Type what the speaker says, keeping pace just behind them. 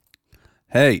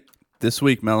Hey, this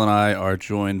week Mel and I are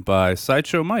joined by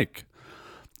Sideshow Mike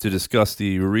to discuss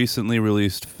the recently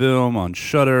released film on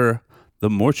Shudder, The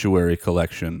Mortuary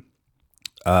Collection.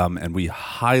 And we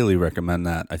highly recommend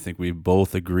that. I think we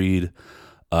both agreed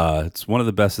it's one of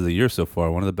the best of the year so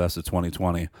far, one of the best of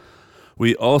 2020.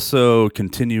 We also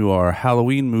continue our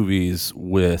Halloween movies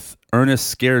with Ernest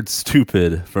Scared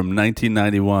Stupid from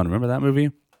 1991. Remember that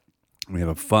movie? We have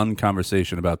a fun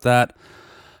conversation about that,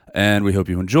 and we hope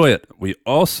you enjoy it. We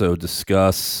also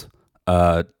discuss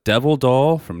Devil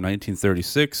Doll from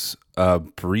 1936,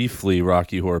 briefly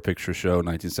Rocky Horror Picture Show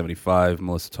 1975.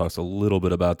 Melissa talks a little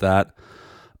bit about that.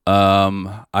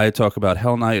 I talk about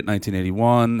Hell Night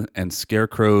 1981 and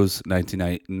Scarecrows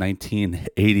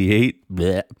 1988.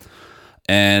 Blech.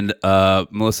 And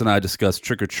Melissa and I discussed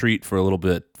Trick or Treat for a little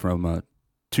bit from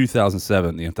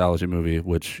 2007, the anthology movie,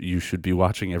 which you should be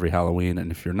watching every Halloween.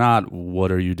 And if you're not, what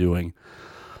are you doing?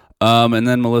 And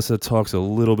then Melissa talks a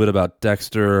little bit about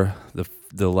Dexter,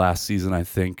 the last season, I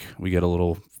think. We get a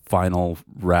little final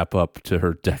wrap up to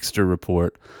her Dexter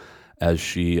report as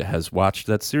she has watched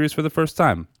that series for the first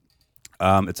time.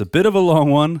 It's a bit of a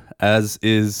long one, as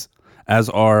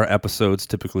are episodes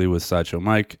typically with Sideshow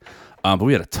Mike. But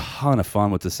we had a ton of fun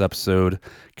with this episode.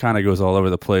 Kind of goes all over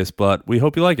the place, but we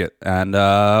hope you like it. And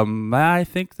I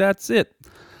think that's it.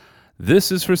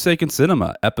 This is Forsaken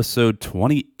Cinema, episode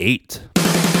 28.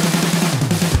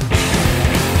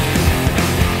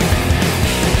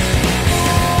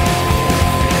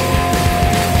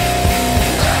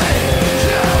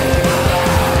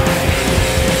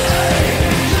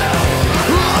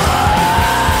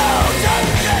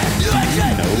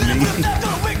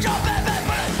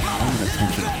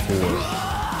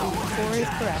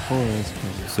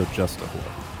 So just a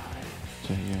whore.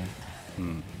 So, yeah.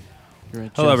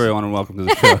 Hello, everyone, and welcome to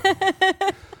the show.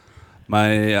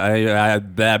 I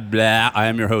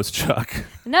am your host, Chuck.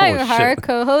 Now you're our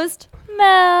co-host,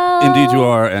 Mel. Indeed you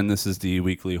are, and this is the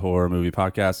weekly horror movie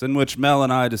podcast in which Mel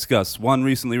and I discuss one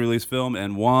recently released film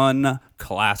and one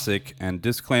classic. And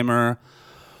disclaimer,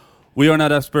 we are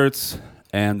not experts,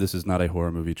 and this is not a horror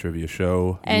movie trivia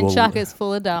show. And Chuck is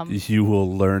full of dumb. You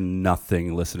will learn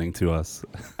nothing listening to us.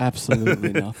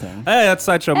 Absolutely nothing. Hey, that's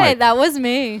Sideshow Mike. Hey, that was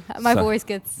me. My voice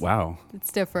gets... Wow.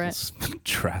 It's different. It's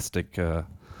drastic I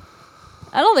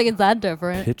don't think it's that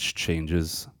different. pitch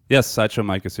changes. Yes, Sideshow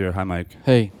Mike is here. Hi, Mike.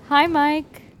 Hey, Hi,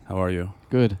 Mike. How are you?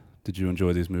 good. Did you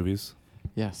enjoy these movies?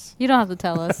 Yes. You don't have to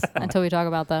tell us until we talk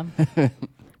about them.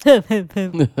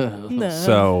 No.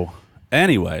 So,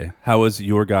 anyway, how was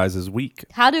your guys' week?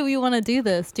 How do we want to do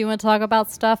this? Do you want to talk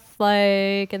about stuff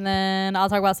like... And then I'll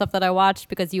talk about stuff that I watched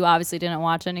because you obviously didn't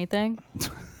watch anything.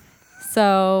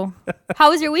 So,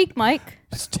 how was your week, Mike?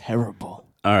 It's terrible.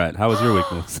 All right, how was your week,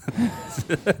 Melissa?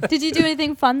 Did you do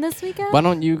anything fun this weekend? Why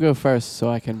don't you go first so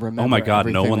I can remember? Oh my God,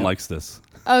 no everything one that- likes this.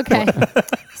 Okay.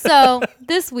 So,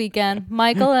 this weekend,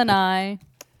 Michael and I...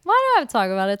 Why do I have to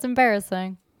talk about it? It's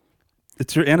embarrassing.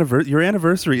 It's your anniversary. Your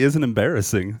anniversary isn't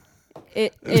embarrassing.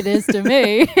 It is to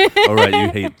me. Oh, right, you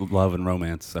hate love and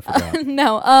romance. I forgot.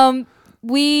 No.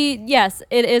 Yes,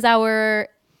 it is our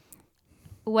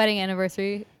wedding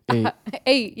anniversary. 8.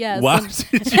 8, yes. Why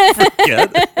did you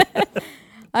forget?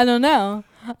 I don't know.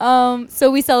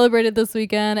 So we celebrated this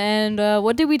weekend, and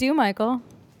what did we do, Michael?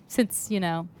 Since,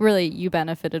 really you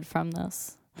benefited from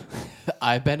this.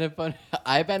 I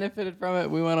benefited from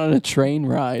it. We went on a train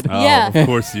ride. Oh, Yeah. of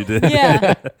course you did.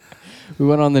 Yeah. We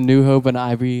went on the New Hope and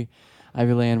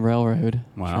Ivyland Railroad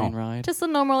Wow. train ride. Just a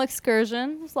normal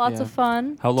excursion. It was lots Yeah. of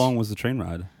fun. How long was the train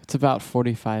ride? It's about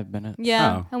 45 minutes.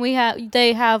 Yeah. Oh. And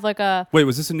they have like a... Wait,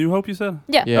 was this a New Hope you said?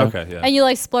 Yeah. Yeah. Okay, yeah. And you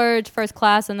like splurge first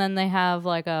class, and then they have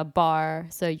like a bar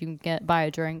so you can buy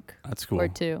a drink That's cool. or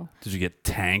two. Did you get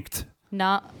tanked?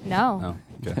 No. Oh,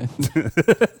 okay.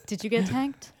 Did you get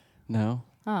tanked? No.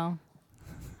 Oh.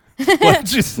 What?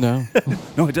 Just, No.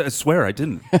 no, I swear I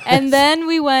didn't. And then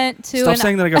we went to Stop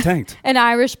saying that I got tanked. an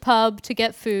Irish pub to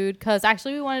get food because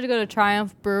actually we wanted to go to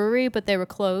Triumph Brewery, but they were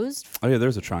closed. Oh, yeah,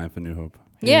 there's a Triumph in New Hope.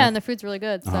 Yeah, and the food's really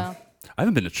good. So I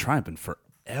haven't been to Triumph in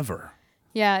forever.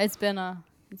 yeah, it's been a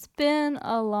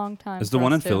long time. Is the for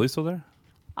one us in too. Philly still there?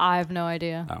 I have no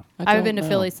idea. Oh. I haven't been to don't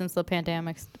Philly know. since the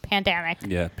pandemic.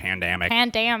 Yeah, pandemic.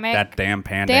 Pandemic. That damn Damn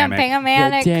pandemic. Yeah,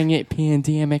 pandemic. dang it,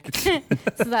 pandemic.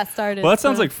 So that started. Well, that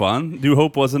sounds so- like fun. New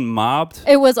Hope wasn't mobbed.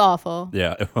 It was awful.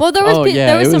 Yeah. Well, there was Oh, yeah,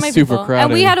 there was it so was many super people,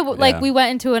 and we crowded. had to Yeah. we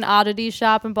went into an oddity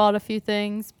shop and bought a few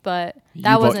things, but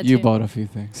that wasn't You too- bought a few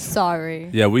things. Sorry.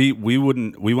 Yeah, we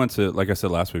went to, like I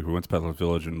said last week, we went to Peddler's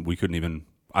Village, and we couldn't even,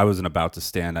 I wasn't about to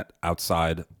stand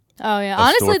outside. Oh yeah. a store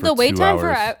Honestly, for the wait 2 time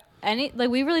for hours.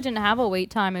 we really didn't have a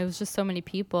wait time. It was just so many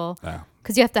people. Yeah.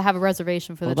 because you have to have a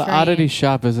reservation for Well, the the train. oddity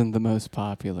shop isn't the most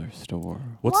popular store.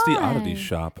 What's the Why? oddity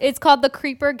shop? It's called the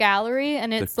Creeper Gallery,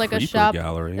 and it's The like a Creeper shop.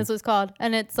 Gallery? That's what it's called,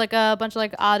 and it's like a bunch of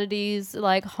like oddities,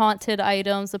 like haunted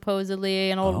items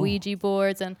supposedly, and old Oh. Ouija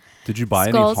boards. And Did you buy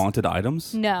Skulls. any haunted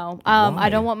items? no, Why? I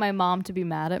don't want my mom to be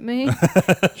mad at me.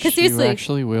 She seriously-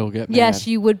 actually will get mad. Yeah,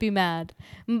 she would be mad,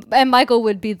 and Michael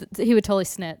would be. He would totally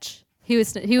snitch. He would.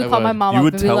 He would I call my would. mom You up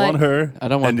would and be tell like, on her. I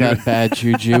don't want and you- that bad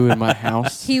juju in my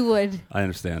house. He would. I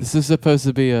understand. This is supposed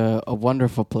to be a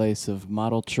wonderful place of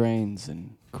model trains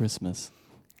and Christmas.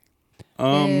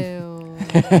 Ew.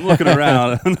 I'm looking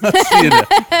around. I'm not seeing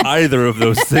either of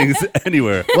those things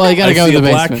anywhere. Well, you gotta I go see in the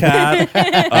a black basement.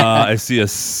 cat. I see a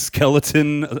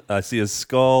skeleton. I see a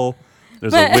skull.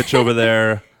 There's a But- witch over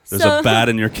there. There's So- a bat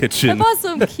in your I kitchen. bought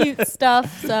some cute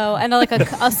stuff. So and like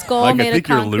a skull Like, made I think of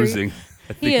you're concrete. losing.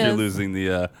 I think He you're is. losing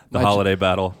the My holiday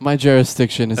battle. My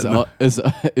jurisdiction is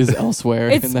is elsewhere.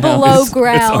 It's in the below house.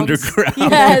 ground. It's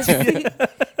underground.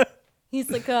 Yes. He's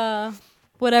like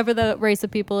whatever the race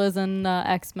of people is in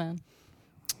X-Men.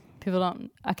 People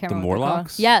don't. I can't The remember. what they're called.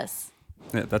 Morlocks? Yes.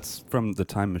 Yeah, that's from the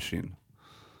Time Machine.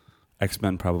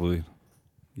 X-Men probably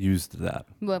used that.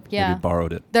 Well, yeah. Maybe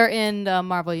borrowed it. They're in the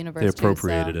Marvel universe. They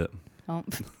appropriated it.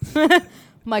 it.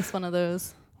 Mike's one of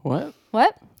those. What?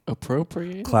 What?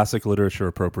 Appropriate? Classic literature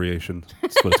appropriation.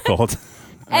 That's what it's called.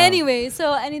 Anyway,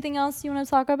 so anything else you want to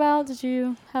talk about? Did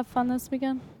you have fun this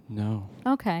weekend? No.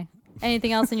 Okay.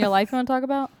 Anything else in your life you want to talk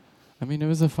about? I mean, it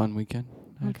was a fun weekend.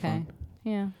 I had Okay.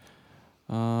 Yeah.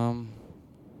 fun.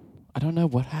 I don't know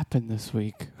what happened this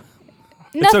week.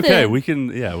 It's okay. Nothing. We can.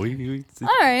 Yeah. We All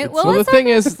right. it's- Well, Well, the let's thing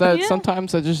talk- is that yeah.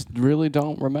 sometimes I just really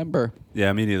don't remember.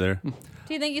 yeah. Me neither.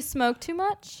 Do you think you smoke too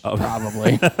much?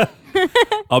 Probably.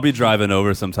 I'll be driving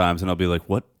over sometimes, and I'll be like,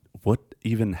 "What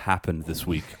even happened this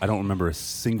week? I don't remember a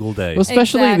single day. Well,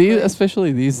 Exactly.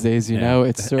 especially these days, you know,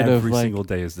 it's sort of every like single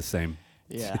day is the same,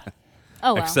 yeah.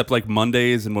 Oh, well. except like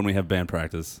Mondays and when we have band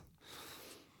practice.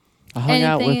 I hung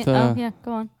out with oh, yeah.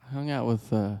 Go on.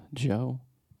 Joe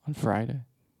on Friday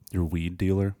Your weed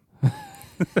dealer.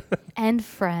 And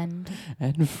friend.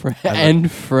 and friend I and I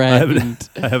friend.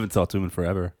 I haven't talked to him in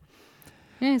forever.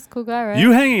 Yeah, he's a cool guy, right?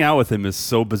 You hanging out with him is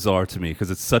so bizarre to me because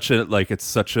it's such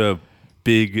a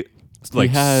big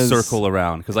like has- circle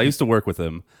around. Because I used to work with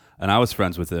him and I was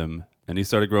friends with him, and he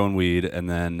started growing weed, and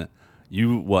then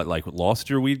you lost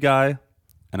your weed guy,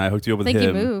 and I hooked you up I with think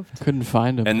him. he moved. Couldn't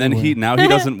find him. And then anywhere. he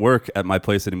doesn't work at my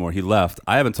place anymore. He left.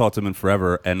 I haven't talked to him in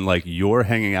forever, and like you're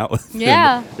hanging out with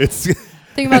Yeah. him. It's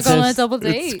Thinking about It's going on a just- double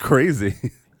it's date. crazy.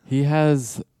 He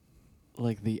has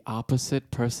like the opposite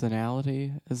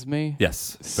personality as me.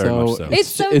 Yes, very So much so. It's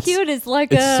so it's- cute. It's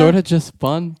like It's a sort of just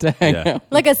fun to hang Yeah. out.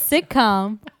 like a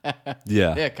sitcom.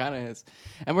 Yeah. Yeah, kind of is.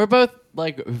 And we're both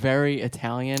like very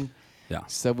Italian. Yeah.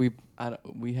 So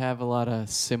we have a lot of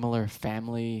similar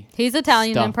family. He's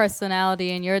Italian in Stuff.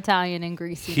 personality, and you're Italian in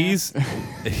greasiness.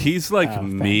 He's like Oh,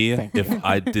 me thank if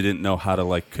I didn't know how to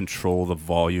like control the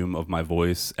volume of my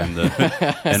voice and the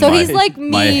and So my, he's like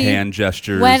my me hand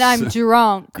gestures when I'm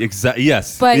drunk. exactly.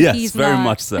 Yes, But yes, he's very not.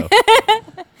 much so.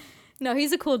 No,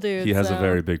 he's a cool dude. He has a so.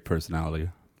 very big personality.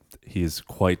 He's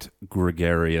quite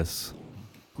gregarious.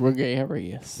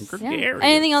 Gregarious. Yeah.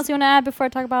 Anything else you want to add before I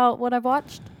talk about what I've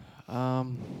watched?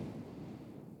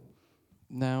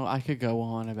 No, I could go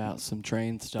on about some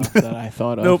train stuff that I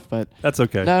thought of, Nope. but That's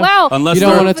okay. no. Wow. Unless You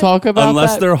don't they're- want to talk about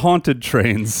Unless that? they're haunted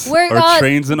trains We're, or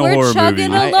trains in a we're horror movie.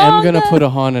 chugging I along am gonna the- put a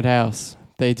haunted house.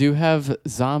 They do have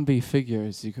zombie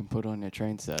figures you can put on your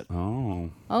train set.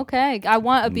 Oh, Okay, I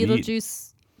want a Neat.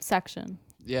 Beetlejuice section.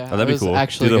 Yeah, Oh, that'd be I was cool.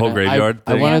 Actually, Do the whole gonna- graveyard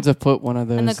I thing? wanted to put one of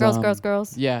those. And the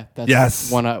girls. Yeah, that's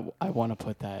Yes. one. I want to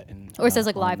put that in. Or it says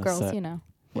like on live the girls, set. you know,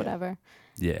 whatever.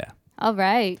 yeah. All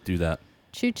right. Do that.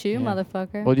 Choo choo, Yeah.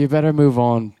 motherfucker. Well, you better move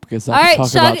on because I All can right,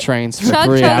 talk chug- about trains for chug,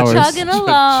 3 chug, hours. chugging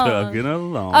along. Chugging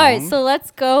along. All right, so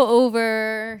let's go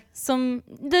over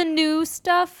the new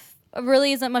stuff.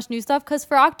 Really isn't much new stuff because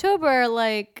for October,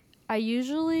 like I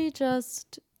usually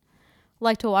just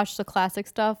like to watch the classic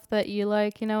stuff that you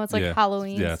like. You know, it's like Yeah.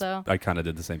 Halloween. Yeah, So I kind of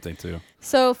did the same thing too.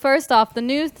 So first off, the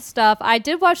new stuff. I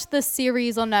did watch the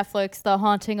series on Netflix, The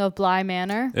Haunting of Bly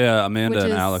Manor. Yeah, Amanda Which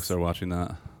and is- Alex are watching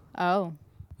that. Oh,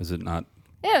 Is it not?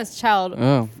 yeah, it's child.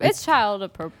 Oh, It's child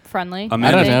friendly.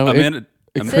 Amanda, don't know. Amanda,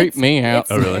 it Am- creeped me out.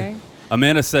 It's Oh, really? scary.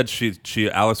 Amanda said she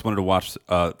Alex wanted to watch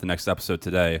the next episode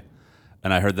today,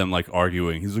 and I heard them like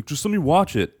arguing. He's like, just let me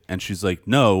watch it, and she's like,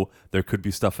 no, there could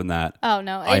be stuff in that. Oh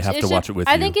no, I have to watch it with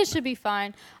I you. think it should be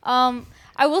fine.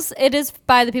 I will. It is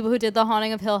by the people who did The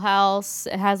Haunting of Hill House.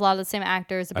 It has a lot of the same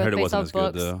actors. They're I heard both it based wasn't off as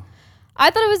good books. though. I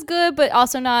thought it was good, but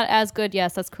also not as good.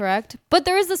 Yes, that's correct. But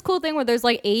there is this cool thing where there's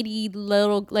like 80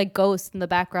 little like ghosts in the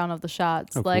background of the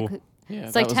shots. Oh, like cool. Yeah,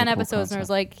 it's that like was 10 a cool episodes, and there's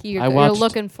concept. like you're watched-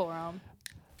 looking for them.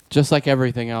 Just like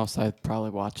everything else, I probably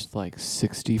watched like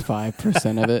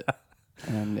 65% of it.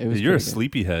 And it was You're a pretty good.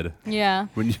 sleepyhead. Yeah.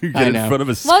 When you I get in know. front of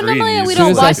a Well, screen, normally you we Soon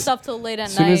don't as I watch s- stuff till late at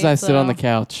As night. soon as I sit on the so-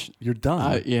 couch, you're done.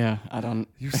 I don't.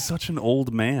 You're such an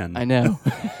old man. I know.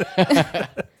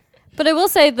 But I will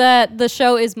say that the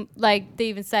show is like they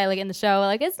even say like in the show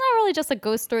like it's not really just a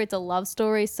ghost story, it's a love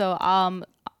story. So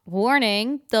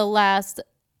warning, the last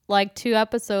like 2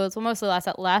 episodes, well mostly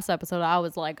last episode I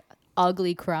was like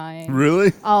ugly crying.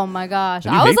 Really? Oh my gosh.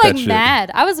 And you I was hate that like shit.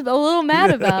 mad. I was a little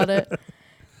mad about it.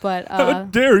 But How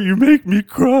dare you make me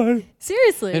cry?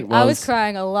 seriously, It I was was.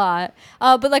 crying a lot.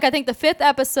 But like I think the 5th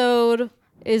episode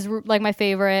is like my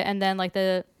favorite, and then like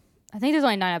I think there's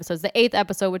only 9 episodes. The 8th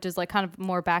episode, which is like kind of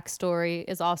more backstory,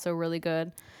 is also really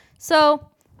good. So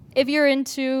if you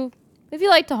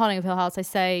like The Haunting of Hill House, I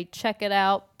say check it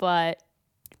out. But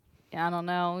I don't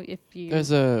know if you might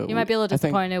be a little I think-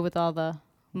 disappointed with all the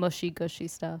mushy gushy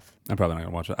stuff. I'm probably not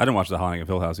gonna watch it. I didn't watch The Haunting of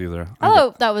Hill House either.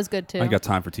 Oh, that was good too. I got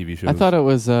time for TV shows. I thought it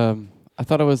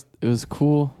was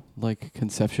cool. Like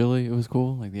conceptually, it was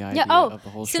cool. Like the idea yeah. Oh, of the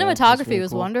whole show was cinematography really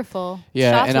was cool. wonderful.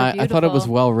 Yeah, Shots and were I thought it was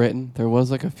beautiful. well written. There was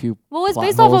like a few. Well, it's plot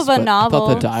based off holes, of a but novel. I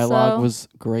thought the dialogue so- was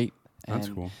great. That's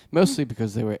and cool. Mostly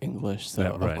because they were English, so Yeah,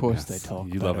 of right, course yes. they talk.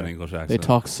 You love better. an English accent. They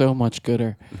talk so much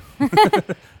gooder.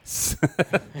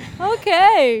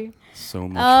 Okay. so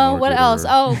much more. What gooder. else?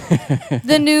 Oh,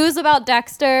 the news about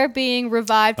Dexter being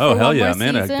revived for Oh, hell one yeah, more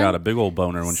man! I season. got a big old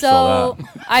boner when she saw So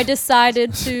that. I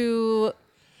decided to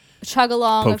chug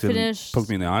along and Poked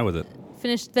me in the eye with it.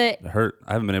 finish the. It hurt.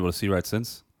 I haven't been able to see right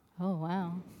since. Oh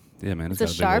wow, Yeah, man. it's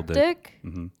It's a got sharp big old dick.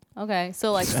 Mm-hmm. Okay,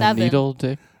 so like A 7. needle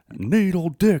dick. Needle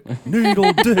dick.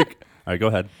 Needle dick. All right, go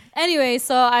ahead. Anyway,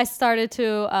 so I started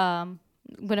to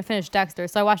I'm gonna finish Dexter.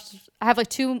 So I have like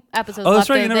 2 episodes Oh, that's left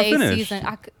right, of you the never 8th finished.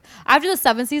 season. After the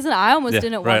 7th season, I almost Yeah,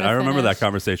 didn't right. want to I remember finish. that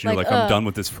conversation. You're Like, like, I'm done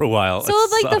with this for a while. So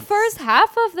It like the sucks. first half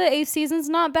of the 8th season's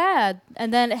not bad,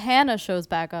 and then Hannah shows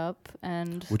back up,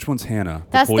 and Which one's Hannah?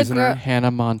 That's the poisoner? girl-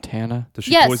 Hannah Montana. Does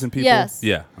she Yes, poison people? yes.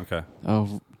 Yeah. Okay.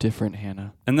 Oh, different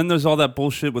Hannah. And then there's all that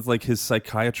bullshit with like his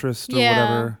psychiatrist or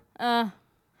whatever.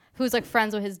 who's like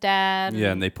friends with his dad.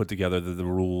 Yeah, and they put together the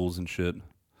rules and shit.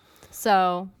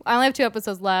 So I only have 2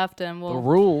 episodes left, and The we'll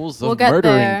rules we'll of get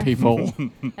murdering there. people.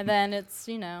 and then it's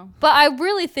But I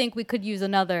really think we could use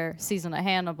another season of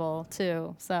Hannibal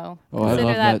too. So Oh, I consider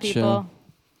love that, that people. show.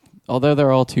 Although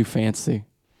they're all too fancy.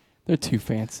 They're too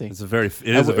fancy. It is a very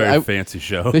fancy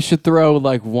show. They should throw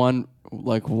like one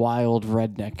like wild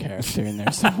redneck character in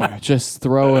there somewhere. Just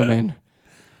throw him in.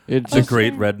 It's a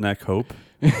great redneck hope.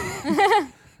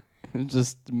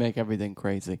 Just make everything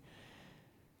crazy.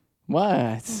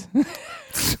 What?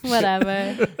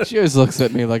 Whatever. She always looks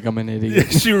at me like I'm an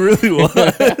idiot. She really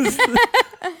was.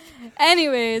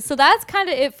 Anyways, so that's kind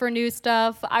of it for new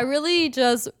stuff. I really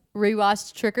just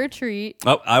rewatched Trick or Treat.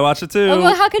 Oh, I watched it too. Oh,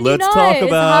 well, how could you Let's not? talk It's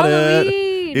about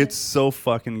Halloween. it. It's so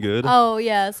fucking good. Oh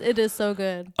yes, it is so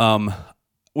good.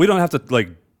 We don't have to like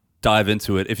dive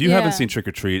into it. If you haven't Yeah. seen Trick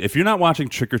or Treat, if you're not watching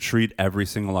Trick or Treat every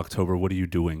single October, what are you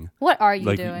doing? What are you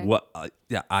Like doing? what?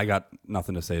 Yeah, I got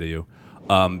nothing to say to you,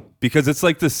 because it's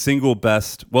like the single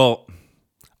best. Well,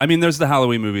 I mean, there's the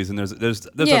Halloween movies and there's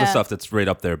other Yeah. stuff that's right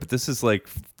up there, but this is like,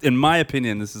 in my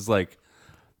opinion, this is like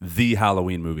the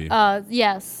Halloween movie.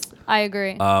 Yes, I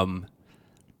agree.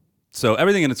 So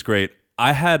everything in it's great.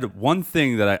 I had one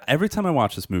thing that every time I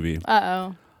watch this movie,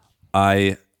 Uh-oh.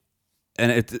 and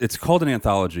it's called an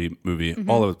anthology movie Mm-hmm.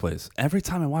 all over the place. Every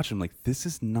time I watch it, I'm like, this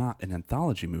is not an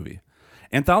anthology movie.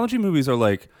 Anthology movies are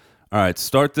like, all right,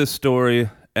 start this story,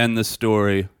 end this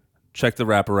story, check the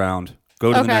wraparound, go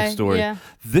to the Okay, next story. yeah.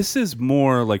 This is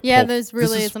more like Yeah, Pulp, there's really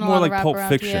this is isn't a more lot of like Pulp wraparound,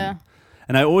 Fiction. yeah.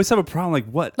 And I always have a problem like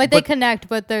what? Like they but connect,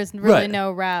 but there's really Right.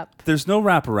 no rap. there's no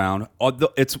wraparound.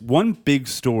 It's one big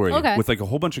story Okay. with like a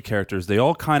whole bunch of characters. They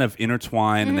all kind of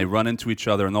intertwine and they run into each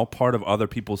other and they're all part of other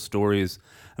people's stories.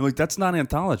 I'm like, that's not an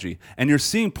anthology. And you're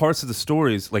seeing parts of the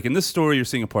stories. Like in this story, you're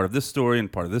seeing a part of this story and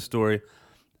part of this story.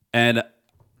 And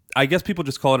I guess people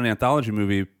just call it an anthology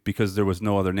movie because there was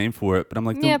no other name for it. But I'm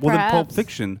like, Yeah, well, then Pulp perhaps.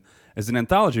 Fiction is an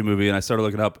anthology movie. And I started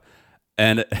looking up.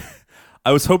 And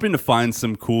I was hoping to find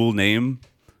some cool name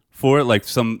for it, like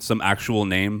some actual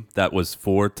name that was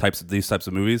for these types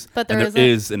of movies. But there and isn't?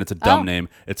 is, and it's a dumb Oh. name.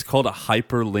 It's called a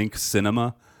hyperlink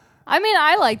cinema. I mean,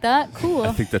 I like that. Cool.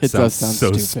 I think that It sounds does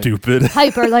sound so stupid.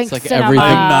 Hyperlink It's like cinema. everything-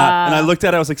 I'm not, and I looked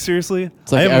at it. I was like, seriously,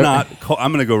 like I am not.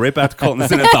 I'm gonna go right back to calling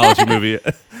this an anthology movie.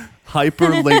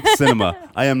 Hyperlink Cinema.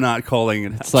 I am not calling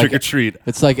it Trick or Treat.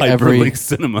 It's like Hyperlink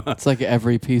Cinema. It's like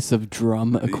every piece of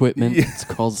drum equipment. Yeah. It's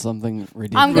called something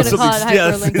ridiculous. I'm gonna call it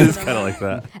Yes, hyperlink it's cinema. kind of like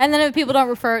that. And then if people don't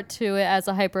refer to it as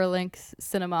a hyperlink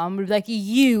cinema, I'm gonna be like, you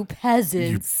You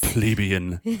peasants,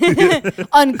 plebeian.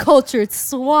 uncultured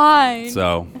swine.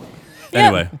 So, Yeah.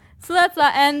 anyway. So that's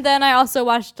that. And then I also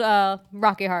watched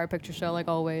Rocky Horror Picture Show, like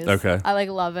always. Okay. I like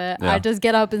love it. Yeah. I just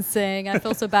get up and sing. I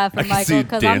feel so bad for I can see Michael you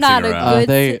because I'm not dancing a around.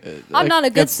 good. I'm not a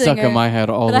good gets singer. stuck in my head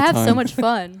all but the I have time. so much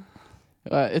fun.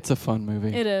 It's a fun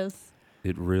movie. It is.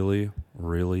 It really,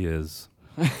 really is.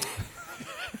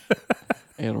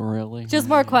 It really. Just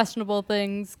more questionable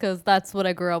things because that's what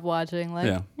I grew up watching. Like,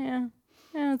 Yeah.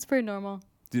 yeah, it's pretty normal.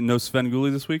 Do you know Sven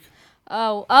Gulli this week?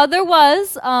 Oh, there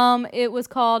was. It was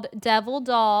called Devil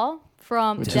Doll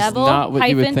from Which Devil is not what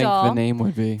you would think Doll the name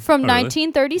would be. from Oh, really?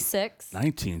 1936.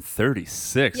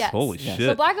 1936. Yes. Holy Yes. shit.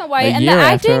 So black and white, A and the year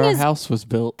after acting our is house was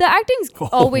built. the acting's Oh,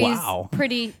 always wow.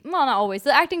 pretty. Well, not always.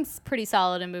 The acting's pretty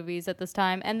solid in movies at this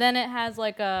time, and then it has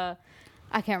like I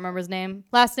can't remember his name.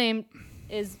 Last name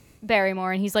is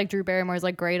Barrymore, and he's like Drew Barrymore's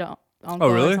like great uncle Oh,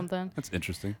 really? or something. That's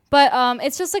interesting. But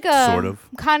it's just like a Sort of.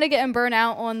 kind of getting burnt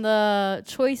out on the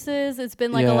choices. It's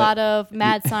been like Yeah. a lot of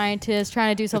mad scientists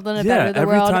trying to do something to Yeah, better the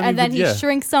every world, time and then yeah. he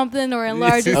shrinks something or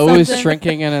enlarges Always something.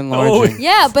 shrinking and Oh, enlarging.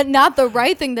 Yeah, but not the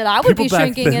right thing that I would People be back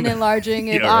shrinking then- and enlarging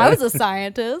if Yeah, I right. was a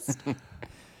scientist.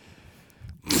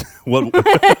 What?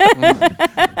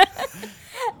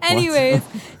 Anyways,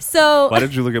 so Why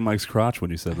did you look at Mike's crotch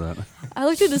when you said that? I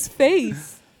looked at his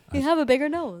face. He'd have a bigger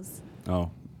nose.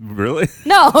 Oh, really?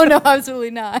 No,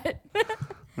 absolutely not.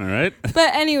 All right.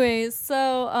 But anyways,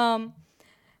 so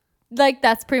like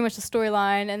that's pretty much the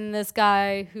storyline, and this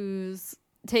guy who's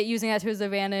using that to his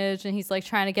advantage, and he's like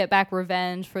trying to get back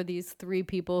revenge for these 3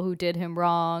 people who did him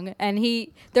wrong, and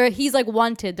he's like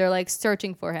wanted. They're like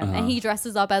searching for him, and he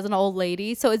dresses up as an old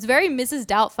lady, so it's very Mrs.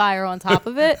 Doubtfire on top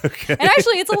of it. Okay. And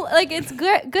actually, it's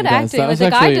good It does. acting. That Like, was the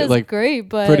guy actually, does like, great,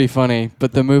 but Pretty funny,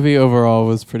 but the movie overall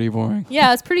was pretty boring.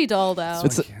 yeah, it's pretty dulled out.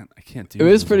 It's- I can't do It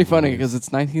was those pretty old funny movies. because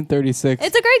it's 1936,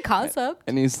 It's a great concept.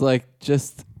 and he's like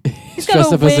just he's got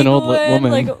dressed a up as an old wig on,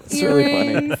 woman. like It's really funny.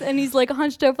 earrings, and he's like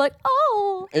hunched over, like,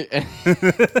 oh. That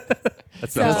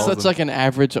It's sounds So- such awesome. like an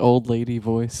average old lady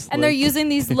voice. And they're like- using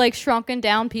these like shrunken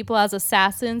down people as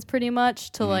assassins pretty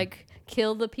much to like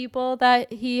kill the people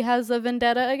that he has a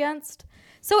vendetta against.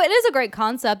 So it is a great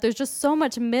concept. There's just so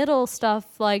much middle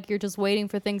stuff, like you're just waiting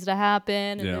for things to happen,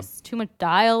 and Yeah. there's too much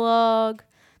dialogue.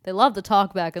 They loved to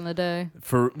talk back in the day.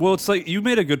 Well, it's like you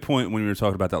made a good point when we were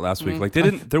talking about that last week. Like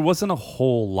there wasn't a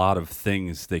whole lot of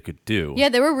things they could do. Yeah,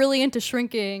 they were really into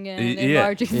shrinking and Yeah.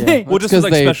 enlarging Yeah. things. Well, It's just with, 'cause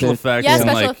like they- special they- effects. Yeah, and,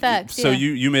 special like, effects, So yeah.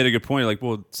 you made a good point. Like,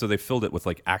 well, so they filled it with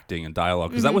like acting and dialogue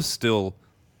because that was still,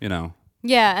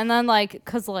 Yeah, and then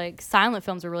because silent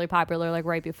films were really popular like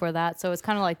right before that, so it's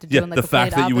kind of like to doing like the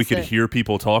fact that we could opposite. hear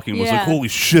people talking was Yeah. like, holy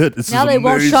shit, this Now is they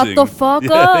amazing. won't shut the fuck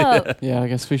up. Yeah, I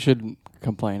guess we should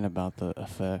complain about the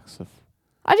effects of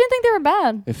I didn't think they were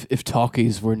bad. if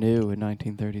talkies were new in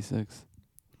 1936.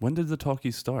 When did the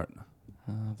talkies start?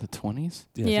 The 20s.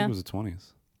 Yeah, I think Yeah. it was the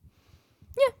 20s.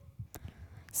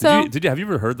 So Have you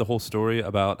ever heard the whole story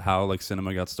about how like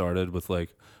cinema got started with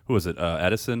like who was it?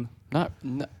 Edison.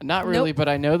 Not really, but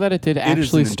I know that it did is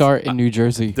actually an start in New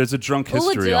Jersey. There's a drunk Ooh,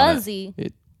 history on it. Jersey.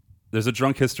 There's a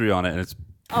drunk history on it, and it's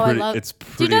Oh, I pretty. love. It's Do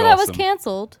you pretty know that was awesome.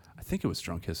 canceled? I think it was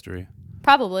drunk history.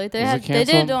 Probably they Was had. it They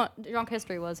did. canceled? Drunk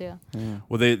History was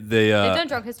Well, they They've done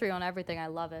Drunk History on everything. I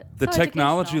love it. the So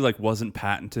technology educational. like wasn't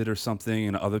patented or something,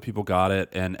 and other people got it,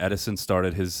 and Edison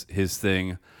started his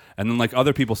thing, and then like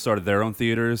other people started their own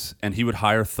theaters, and he would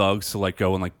hire thugs to like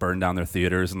go and like burn down their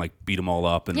theaters and like beat them all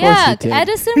up. And Yeah, he did.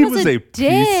 Edison he was, was a, a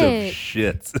piece of dick.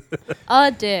 shit.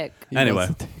 A dick. He Anyway. was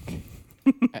a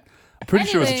dick. I'm pretty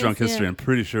sure it was Anyways, drunk history. yeah. I'm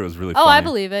pretty sure it was really Oh, funny. I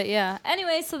believe it. Yeah.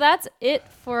 Anyway, so that's it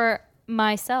for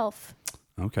myself.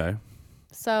 Okay.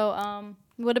 So,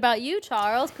 what about you,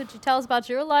 Charles? Could you tell us about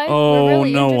your life? Oh, We're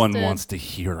really no one interested. wants to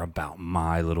hear about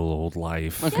my little old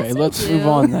life. Okay, Yes, I let's do. move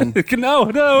on then. No,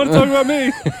 I want to talk about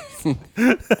me.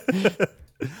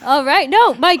 All right.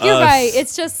 No, Mike, you're Uh, right.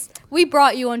 It's just we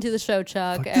brought you onto the show,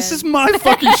 Chuck. This and- is my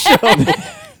fucking show.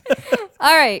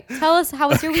 All right. Tell us, how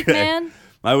was your week, man?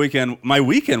 My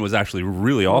weekend was actually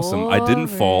really awesome. I didn't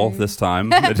fall Boring. this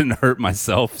time. I didn't hurt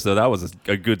myself, so that was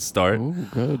a good start. Ooh,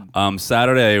 good.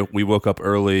 Saturday we woke up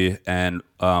early and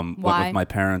went Why? with my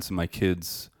parents and my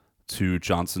kids to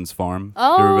Johnson's Farm.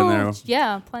 Oh, you ever been there?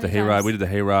 yeah. Plenty The of hayride. times. We did the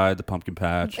hayride, the pumpkin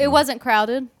patch. It and- wasn't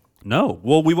crowded. No.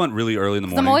 Well, we went really early in the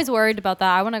 'Cause morning. I'm always worried about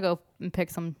that. I want to go and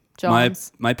pick some my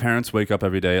Johns. my parents wake up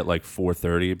every day at like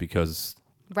 4:30 because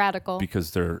Radical.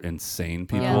 because they're insane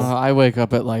people. Yes. I wake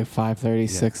up at like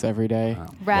 5:36 every day.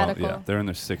 Radical. Well, yeah, they're in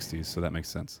their 60s, so that makes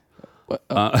sense. What?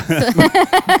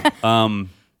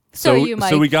 So you, Mike.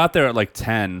 So we got there at like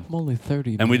 10, I'm only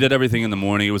 30. and we did everything in the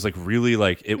morning. It was like really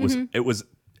like it was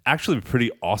actually pretty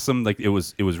awesome. Like it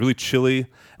was really chilly, and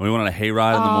we went on a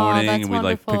hayride in the morning, that's and we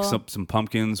like picked wonderful. up some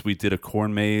pumpkins. We did a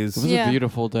corn maze. It was Yeah. a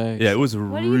beautiful day. Yeah, it was a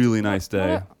What are you really do- nice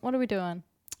day. What are we doing?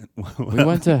 We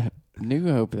went to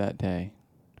New Hope that day.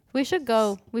 We should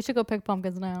go. We should go pick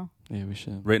pumpkins now. Yeah, we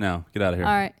should. Right now, get out of here.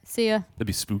 All right. See ya. That'd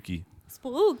be spooky.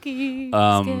 Spooky.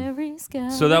 Scary.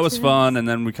 So that was fun, and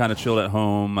then we kind of chilled at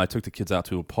home. I took the kids out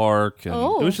to a park, and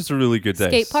it was just a really good day.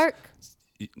 Skate park?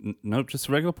 Nope, just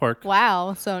a regular park.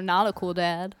 Wow. So not a cool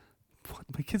dad. What?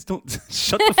 My kids don't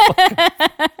shut the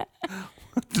fuck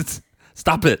up.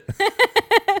 Stop it.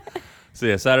 So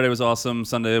yeah, Saturday was awesome.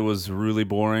 Sunday was really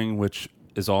boring, which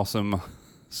is awesome.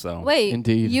 So Wait.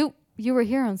 Indeed. You were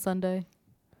here on Sunday.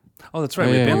 Oh, that's right.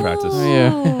 Oh, We had yeah. band practice. Oh,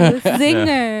 yeah. Ooh,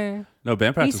 zinger. No, band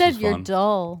You practice said was you're fun.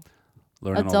 dull. A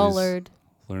Learning all dullard.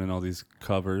 learning all these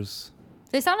covers.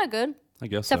 They sounded good, I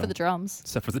guess except so. for the drums.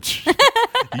 Except for the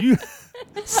you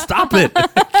stop it.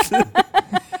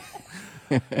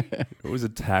 You're always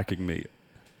attacking me.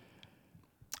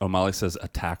 Oh, Molly says a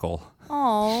tackle.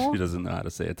 Oh. She doesn't know how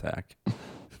to say attack.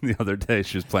 The other day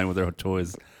she was playing with her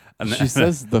toys. And She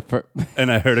says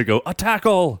and I heard her go, a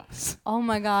tackle. Oh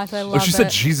my gosh, I Or love she it. said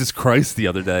Jesus Christ the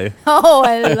other day. Oh,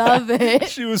 I love it.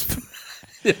 She was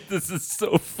this is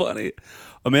so funny.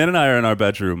 Amanda and I are in our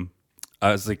bedroom.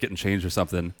 I was like getting changed or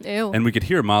something. Ew. And we could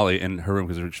hear Molly in her room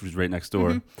because she was right next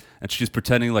door. And she's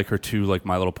pretending like her two like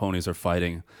My Little Ponies are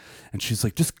fighting. And she's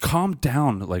like, just calm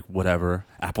down, like whatever,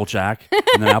 Applejack.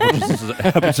 And then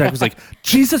Applejack was like,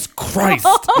 Jesus Christ.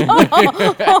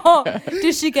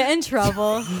 Did she get in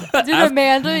trouble? Did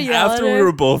Amanda yell After at we her?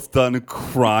 were both done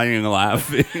crying and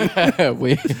laughing,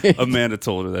 we. Amanda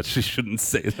told her that she shouldn't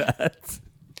say that.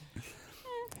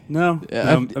 No, Yeah,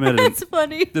 no Amanda didn't. That's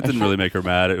funny. It didn't really make her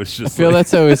mad. It was I just feel like,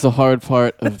 that's always the hard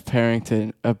part of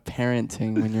parenting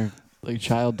when your like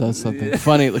child does something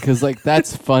funny, because like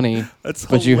that's funny, that's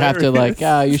but you have to like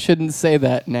hilarious. you shouldn't say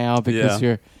that now because Yeah.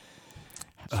 you're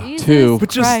Jesus Two. But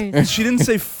just Christ. she didn't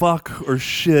say fuck or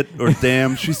shit or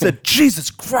damn. She said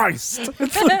Jesus Christ.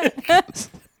 It's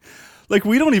like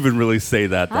we don't even really say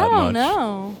that I much. don't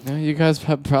know. no, you guys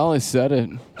have probably said it,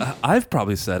 I've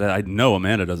probably said it. I know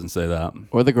Amanda doesn't say that.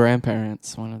 or the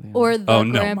grandparents, one of the Or other. the Oh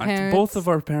no, grandparents. both of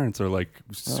our parents are like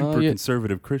super yeah.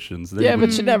 conservative Christians. They Yeah, would-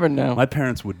 but you never know. my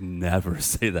parents would never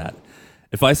say that.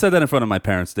 If I said that in front of my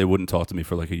parents, they wouldn't talk to me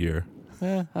for like a year.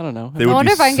 Yeah, I don't know. They I would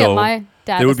wonder be if I can so- get my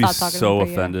dad They to would be stop talking so to me for a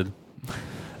year. offended.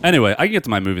 Anyway, I can get to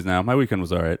my movies now. My weekend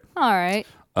was all right. All right.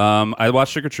 I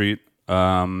watched Trick or Treat.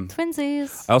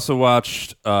 Twinsies. I also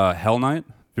watched Hell Night.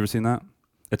 Have you ever seen that?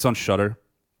 It's on Shudder.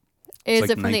 Is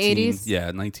It's it like from the 80s? Yeah,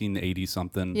 1980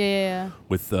 something. Yeah.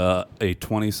 With a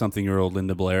 20-something-year-old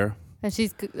Linda Blair. And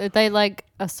they like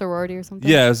a sorority or something?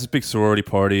 Yeah, it's this big sorority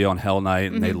party on Hell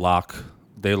Night, and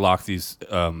Mm-hmm. they lock these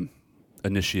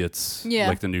initiates, Yeah.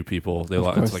 like the new people. They Of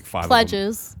lock. course. It's like 5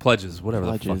 Pledges. pledges, whatever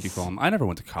the fuck you Pledges. call them. I never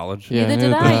went to college. Yeah, Neither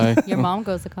did neither I. Your mom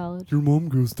goes to college. Your mom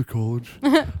goes to college.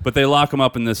 But they lock him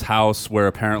up in this house where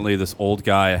apparently this old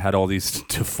guy had all these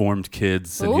deformed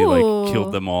kids, and he like Ooh.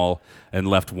 killed them all and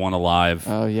left one alive.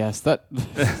 Oh yes, that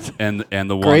and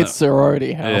the one great that,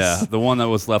 sorority house. yeah, the one that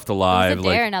was left It alive was a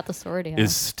dare, like not the sorority house.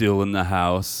 is still in the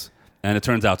house. And it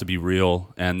turns out to be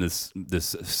real. And this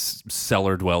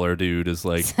cellar dweller dude is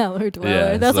like, Cellar dweller. Yeah,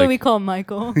 it's That's like- what we call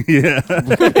Michael. yeah,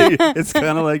 it's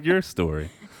kind of like your story.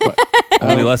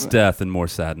 Only less death and more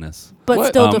sadness. But What?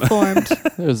 still deformed.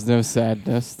 There's no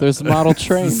sadness. There's model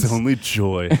trains. It's only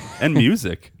joy and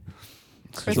music.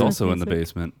 It's Christmas also in the music.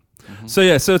 basement. So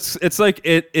yeah, so it's like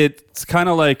it's kind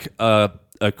of like a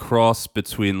cross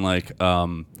between like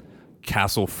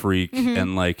Castle Freak Mm-hmm.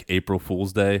 and like April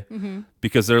Fool's Day,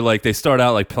 because they're like they start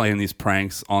out like playing these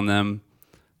pranks on them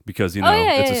because you know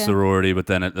it's a sorority, but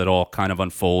then it all kind of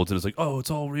unfolds and it's like, oh,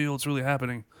 it's all real, it's really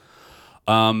happening.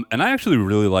 And I actually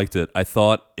really liked it. I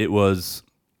thought it was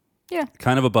Yeah.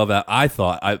 kind of above that.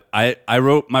 I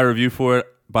wrote my review for it.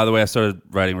 By the way, I started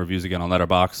writing reviews again on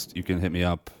Letterboxd. You can hit me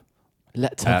up at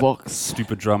Letterbox.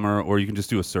 Stupid Drummer, or you can just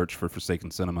do a search for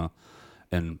Forsaken Cinema,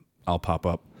 and I'll pop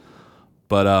up.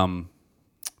 But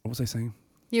what was I saying?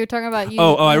 You were talking about you.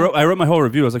 I wrote my whole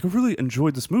review. I was like, I really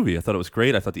enjoyed this movie. I thought it was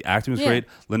great. I thought the acting was Yeah. great.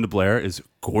 Linda Blair is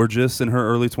gorgeous in her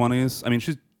early 20s. I mean,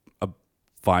 she's a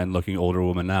fine-looking older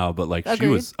woman now, but like she Agreed.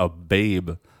 was a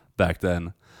babe back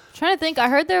then. Trying to think. I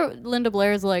heard that Linda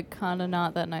Blair is like kind of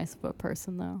not that nice of a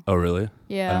person though. Oh, really?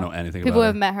 Yeah. I don't know anything People about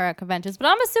have met her at conventions, but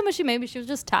I'm assuming she was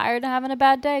just tired of having a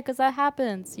bad day because that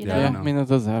happens, you Yeah, know? Yeah, know. I mean that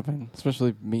does happen,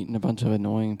 especially meeting a bunch of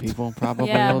annoying people probably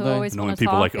Yeah, all who day. always Knowing want to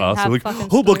people talk like and us, have they're like, fucking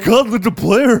oh my stories. God, Linda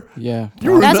Blair, Yeah,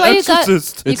 you're That's an why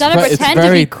exorcist. you It's gotta ve- it's pretend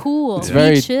very- to be cool. it's Be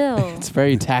very- chill. it's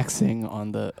very taxing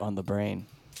on the brain.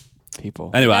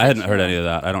 People. Anyway, I gotta hadn't heard chill. any of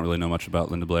that. I don't really know much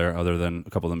about Linda Blair other than a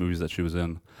couple of the movies that she was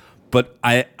in. But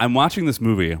I'm watching this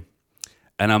movie,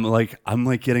 and I'm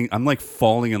like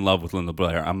falling in love with Linda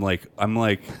Blair. I'm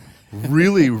like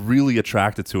really, really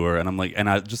attracted to her, and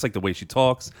I just like the way she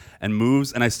talks and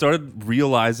moves. And I started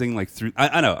realizing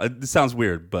I know it sounds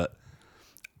weird, but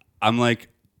I'm like.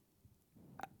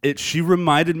 She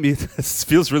reminded me. This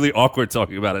feels really awkward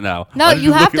talking about it now. No, Why did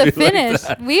you have look at to me like finish.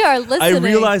 that? We are listening. I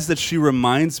realized that she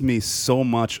reminds me so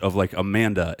much of like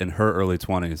Amanda in her early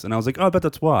 20s, and I was like, oh, I bet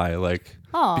that's why. Like,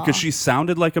 Aw. because she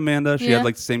sounded like Amanda. She Yeah. had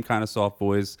like the same kind of soft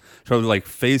voice. Her like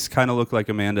face kind of looked like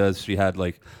Amanda's. She had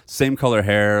like same color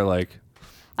hair. Like,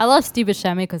 I love Steve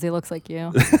Buscemi because he looks like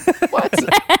you. What?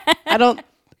 I don't.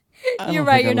 I You're don't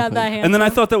right. think I You're look not like- that handsome. and then I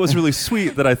thought that was really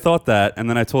sweet that I thought that, and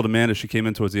then I told Amanda. She came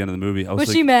in towards the end of the movie. I was Was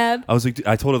like, she mad? I was like,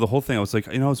 I told her the whole thing. I was like,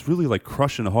 I was really like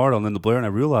crushing hard on Linda Blair, and I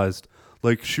realized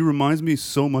like she reminds me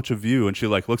so much of you. And she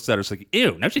like looks at her, she's like,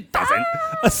 ew, no, she doesn't.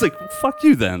 I was like, fuck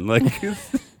you then. Like,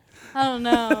 I don't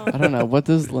know. I don't know. What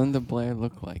does Linda Blair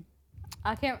look like?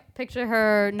 I can't picture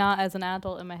her not as an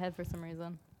adult in my head for some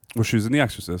reason. well, she was in The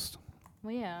Exorcist.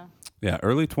 Well, yeah. Yeah,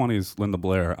 early 20s Linda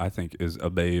Blair, I think, is a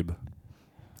babe.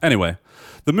 Anyway,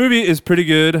 the movie is pretty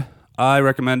good. I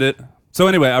recommend it. So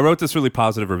anyway, I wrote this really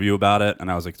positive review about it, and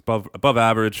I was like, it's above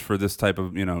average for this type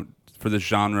of, for this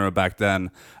genre back then.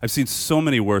 I've seen so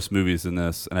many worse movies than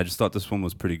this, and I just thought this one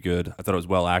was pretty good. I thought it was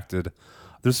well acted.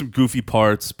 There's some goofy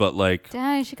parts, but like,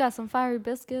 Dang, she got some fiery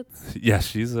biscuits. yeah,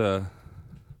 she's there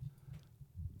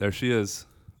she is.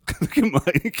 Look at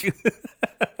Mike.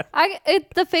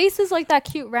 The face is like that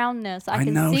cute roundness. I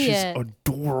can know, see she's it.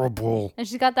 adorable. And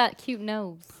she's got that cute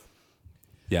nose.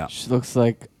 Yeah. She looks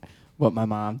like what my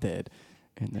mom did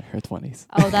in her 20s.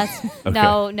 Oh, that's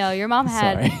no. Your mom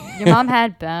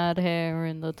had bad hair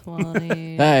in the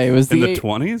 20s. Hey, it was In the the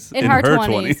 20s? In her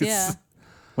 20s, yeah.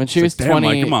 when she It's was like, damn, 20.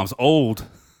 Mike, your mom's old.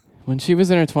 When she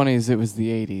was in her 20s, it was the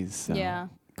 80s. So Yeah.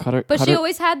 Cut her, But cut she her-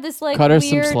 always had this like cut her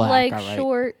some weird, slack, like all right.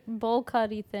 short bowl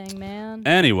cutty thing, man.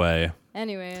 Anyway,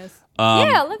 Anyways. Um,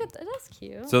 Yeah, look at that. That's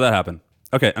cute. so that happened.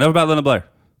 Okay, enough about Linda Blair.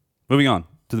 Moving on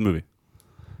to the movie.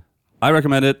 I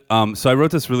recommend it. So I wrote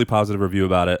this really positive review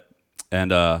about it,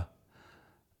 and I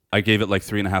gave it like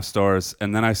 3.5 stars.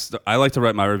 And then I like to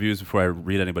write my reviews before I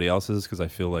read anybody else's because I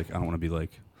feel like I don't want to be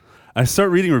like. I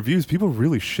start reading reviews. People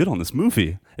really shit on this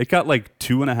movie. It got like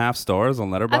 2.5 stars on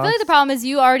Letterboxd. I feel like the problem is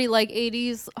you already like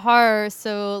 80s horror,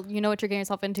 so you know what you're getting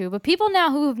yourself into. But people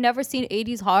now who've never seen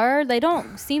 80s horror, they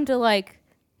don't seem to like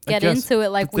I get guess, into it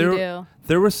like but we there, do.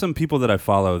 There were some people that I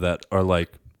follow that are like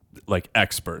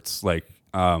experts. Like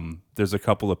there's a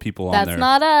couple of people on That's there.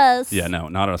 not us. Yeah, no,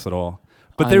 not us at all.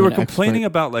 But I'm they were an complaining expert.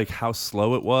 about like how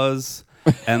slow it was,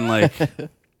 and like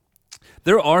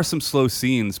there are some slow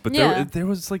scenes, but Yeah. there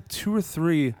was like 2 or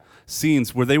 3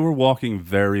 scenes where they were walking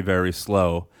very, very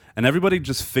slow, and everybody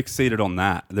just fixated on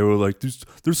that. They were like,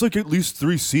 "There's like at least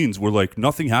 3 scenes where like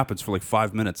nothing happens for like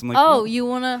 5 minutes." I'm like, Oh, you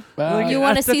wanna Well, you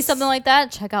wanna see that's- something like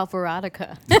that? Check out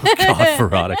Veronica. God,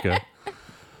 Veronica.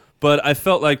 But I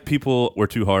felt like people were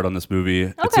too hard on this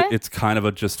movie. Okay. It's kind of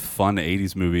a just fun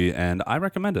 80s movie, and I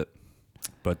recommend it.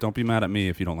 But don't be mad at me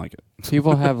if you don't like it.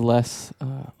 People have less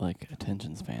like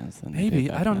attention spans than they did Maybe,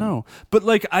 back I don't then. know. But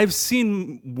like I've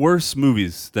seen worse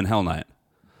movies than Hell Night.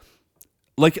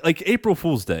 Like April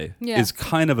Fool's Day Yeah. is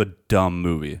kind of a dumb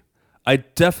movie. I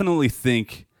definitely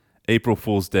think April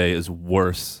Fool's Day is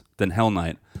worse than Hell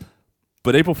Night.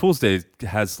 But April Fool's Day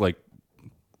has like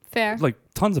Fair.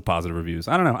 tons of positive reviews.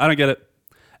 I don't know. I don't get it.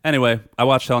 Anyway, I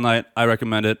watched Hell Night. I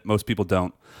recommend it. Most people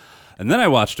don't. And then I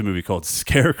watched a movie called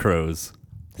Scarecrows,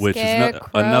 which is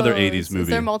another 80s movie. Is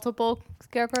there multiple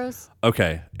scarecrows?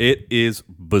 Okay, it is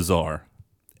bizarre.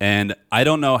 And I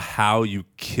don't know how you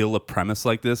kill a premise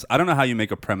like this. I don't know how you make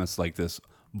a premise like this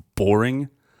boring.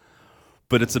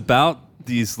 But it's about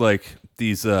these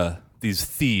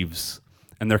thieves,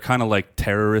 and they're kind of like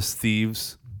terrorist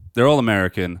thieves. They're all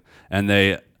American, and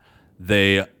they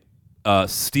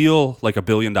steal like $1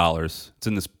 billion. It's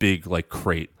in this big like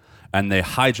crate, and they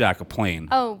hijack a plane.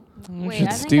 Oh, You wait. should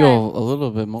I think steal a little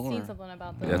bit I've more. seen something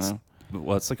about Yeah, this.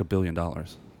 it's like $1 billion.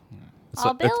 It's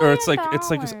 $1 it's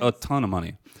like a ton of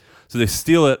money. So they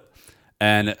steal it,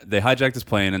 and they hijack this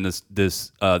plane, and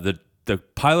the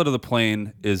pilot of the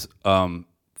plane is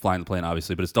flying the plane,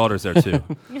 obviously, but his daughter's there too.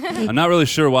 I'm not really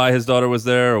sure why his daughter was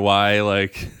there or why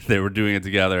like they were doing it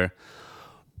together.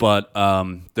 But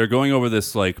they're going over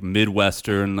this like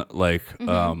Midwestern like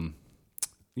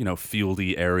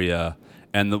fieldy area,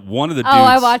 and one of the dudes. Oh,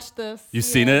 I watched this. You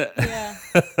seen it? Yeah.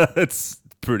 It's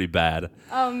pretty bad.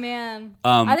 Oh man.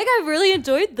 I think I really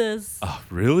enjoyed this. Oh,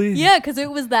 really? Yeah, because it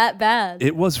was that bad.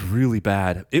 It was really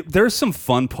bad. There's some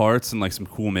fun parts and like some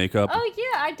cool makeup. Oh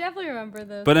yeah, I definitely remember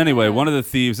this. But anyway, Yeah. one of the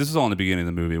thieves, this is all in the beginning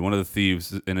of the movie, one of the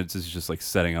thieves, and it's just like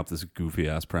setting up this goofy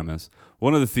ass premise.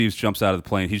 One of the thieves jumps out of the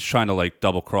plane. He's trying to like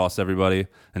double cross everybody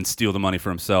and steal the money for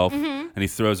himself. And he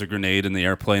throws a grenade in the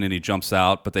airplane and he jumps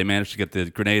out, but they manage to get the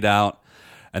grenade out.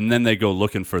 And then they go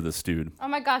looking for this dude. Oh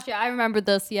my gosh, yeah, I remember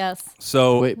this. Yes.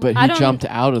 So Wait, but I he don't- jumped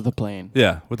out of the plane.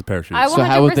 yeah, with the parachute. I So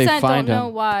how would they 100% find don't know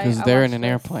him? why Because I they're in watched an this.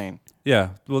 airplane. Yeah,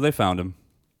 well, they found him.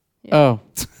 Oh.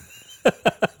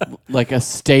 Like a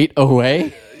state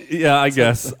away? Yeah, I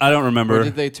guess. I don't remember. Or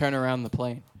did they turn around the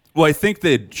plane? Well, I think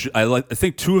I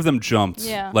think two of them jumped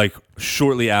Yeah. like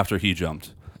shortly after he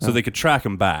jumped, so they could track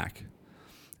him back,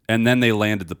 and then they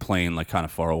landed the plane like kind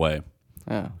of far away.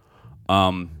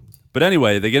 Oh. But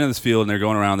anyway, they get in this field and they're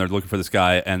going around. They're looking for this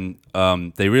guy, and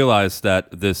they realize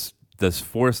that this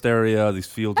forest area, these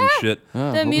fields and shit. Oh, The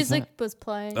what was music that? was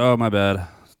playing. Oh, my bad.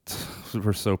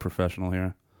 We're so professional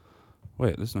here.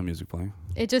 Wait, there's no music playing.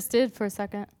 It just did for a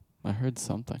second. I heard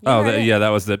something. Oh, heard it. yeah, that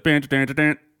was the. It's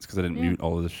because I didn't Yeah. mute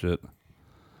all of this shit.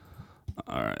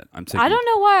 All right, I'm taking. I don't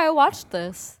know why I watched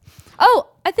this. Oh,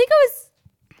 I think I was.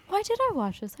 Why did I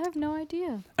watch this? I have no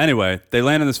idea. Anyway, they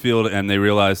land in this field and they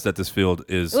realize that this field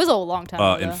is It was a long time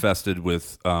ago. infested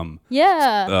with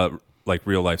Yeah. like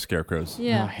real life scarecrows. Oh,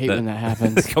 Yeah. I hate when that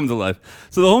happens. Come to life.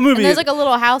 So the whole movie. And there's like a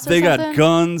little house or they something. got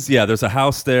guns. Yeah, there's a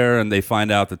house there, and they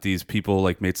find out that these people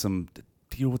like made some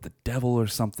deal with the devil or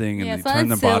something, and Yeah, they turn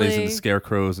their something bodies silly. into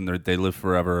scarecrows, and they live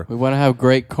forever. We want to have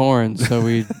great corn, so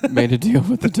we made a deal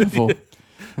with the devil.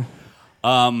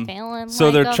 Feeling So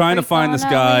like they're a trying to freak find on this a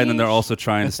guy, and then they're leash. also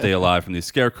trying to stay alive from these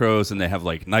scarecrows, and they have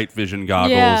like night vision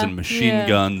goggles Yeah, and machine yeah.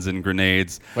 guns and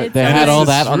grenades. Wait, It's they like- had all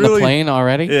It's that on the really- plane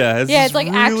already? Yeah, Yeah, this it's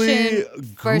like really action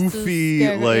versus goofy,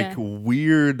 scare- like yeah.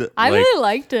 weird. I like, really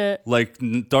liked it. like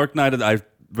Dark Knight. I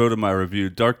wrote in my review,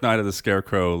 Dark Knight of the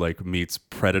Scarecrow like meets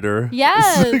Predator.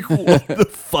 Yes. It's like, what the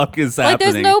fuck is Like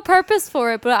happening? there's no purpose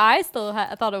for it, but I still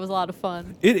I thought it was a lot of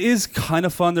fun. It is kind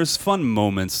of fun. There's fun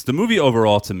moments. The movie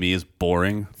overall to me is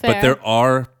boring, but Fair. there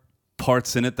are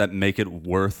parts in it that make it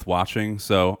worth watching.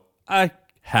 So I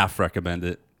half recommend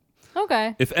it.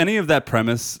 Okay. If any of that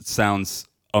premise sounds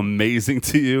amazing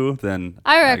to you, then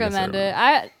I guess recommend it.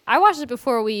 I watched it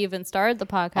before we even started the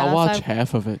podcast. I'll watch I-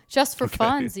 half of it. just for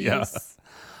funsies. yeah.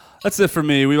 That's it for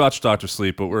me. We watched Dr.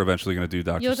 Sleep, but we're eventually going to do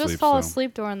Dr. You'll Sleep. just fall so.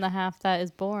 asleep during the half that is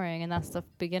boring, and that's the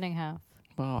beginning half.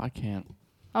 Well, I can't.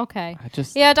 Okay. I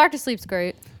just. Yeah, Dr. Sleep's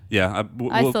great. Yeah,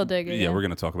 I still dig it, Yeah, yeah. we're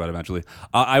going to talk about it eventually.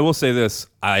 I will say this: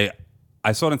 I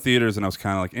saw it in theaters, and I was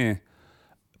kind of like,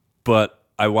 but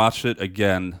I watched it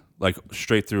again, like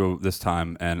straight through this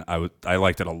time, and I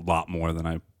liked it a lot more than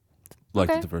I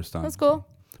liked Okay, it the first time. That's cool.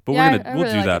 But Yeah, we'll I do really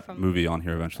like it that from- movie on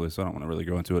here eventually, so I don't want to really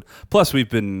go into it. Plus, we've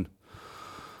been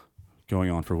going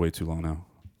on for way too long now.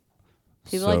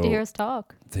 People like to So, hear us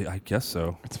talk. I guess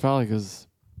so. It's probably because.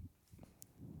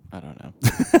 I don't know.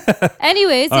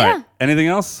 Anyways, All yeah. right. Anything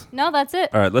else? No, that's it.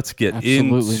 All right, let's get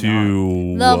Absolutely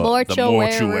into The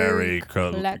mortuary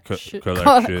collection. collection.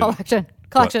 Collection.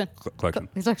 Collection.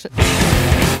 Collection.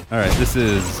 All right, this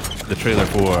is the trailer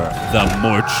for the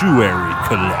Mortuary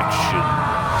Collection.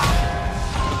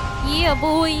 Yeah,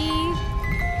 boy.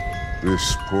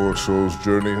 This poor soul's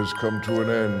journey has come to an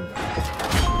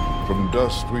end. From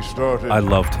dust we started. I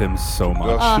loved him so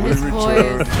much. Dust we his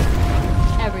return. voice.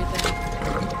 Everything.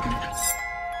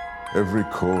 Every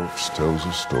corpse tells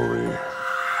a story.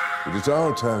 It is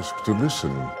our task to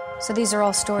listen. So these are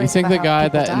all stories. You think about the how guy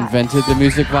people that die. invented the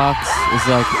music box is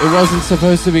like, it wasn't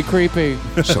supposed to be creepy?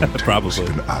 Sometimes Probably.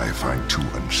 even I find too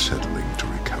unsettling to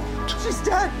recount.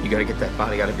 You gotta get that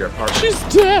body out of your apartment. She's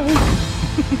dead.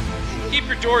 Keep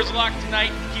your doors locked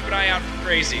tonight. Keep an eye out for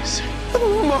crazies.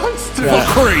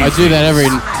 I do that every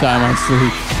time I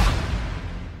sleep.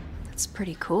 That's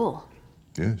pretty cool.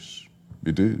 Yes,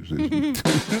 it is, isn't it?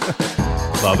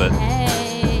 Love it.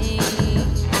 Hey.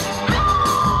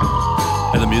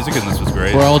 And the music in this was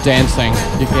great. We're all dancing.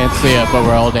 You can't see it, but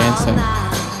we're all dancing.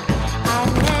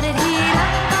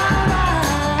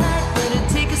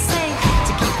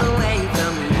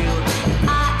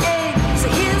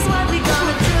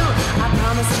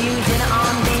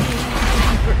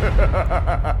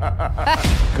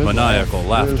 Maniacal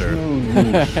laughter.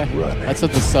 That's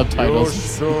what the subtitles. Your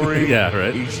story Yeah,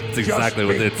 right? is It's exactly just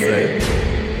what they'd say.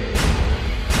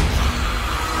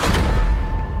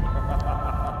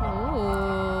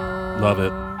 Love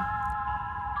it.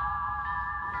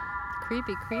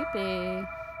 Creepy, creepy.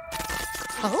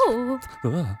 Oh,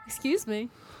 excuse me.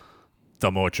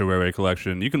 The Mortuary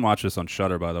Collection. You can watch this on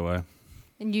Shudder, by the way.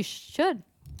 And you should.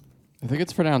 I think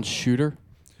it's pronounced shooter.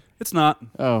 It's not.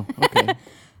 Oh, okay.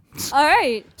 All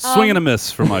right. Swing and a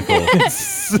miss for Michael.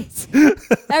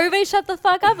 Everybody shut the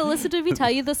fuck up and listen to me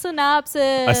tell you the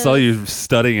synopsis. I saw you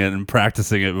studying it and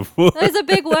practicing it before. There's a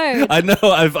big word. I know.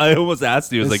 I almost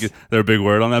asked you. I was like, is there a big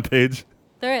word on that page?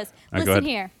 There is. All right, go Listen ahead.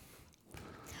 here.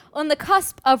 On the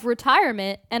cusp of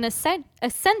retirement, an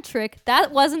eccentric,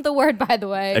 that wasn't the word, by the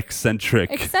way.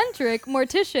 Eccentric. Eccentric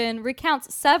mortician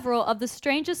recounts several of the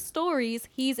strangest stories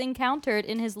he's encountered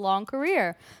in his long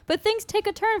career. But things take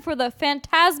a turn for the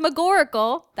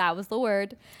phantasmagorical, that was the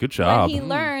word, Good job. when he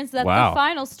learns that Wow. the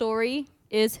final story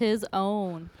is his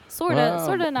own.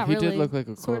 Sorta, not he really. did look like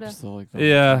a Sorta. corpse, though. Like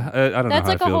Yeah, I don't know That's how like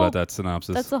I a feel whole- about that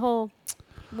synopsis. That's the whole,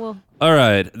 well, All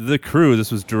right, The Crew. This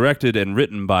was directed and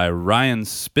written by Ryan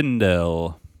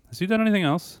Spindell. Has he done anything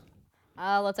else?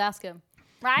 let's ask him.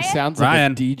 He Ryan? sounds like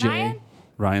Ryan. a DJ. Ryan?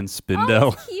 Ryan Oh,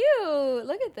 Spindell. he's cute.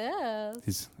 Look at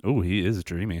this. He is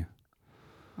dreamy.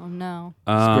 Oh, no.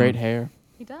 His great hair.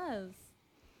 He does.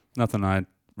 Nothing I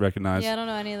recognize. Yeah, I don't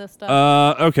know any of this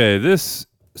stuff. Okay, this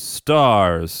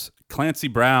stars Clancy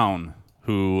Brown,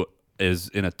 who is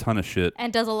in a ton of shit.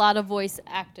 And does a lot of voice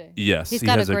acting. Yes, He's he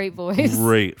got has a great voice.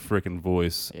 Great freaking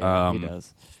voice. Yeah, he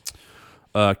does.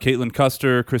 Caitlin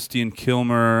Custer, Christine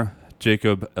Kilmer,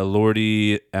 Jacob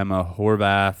Elordi, Emma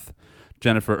Horvath,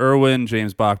 Jennifer Irwin,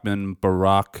 James Bachman,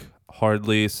 Barack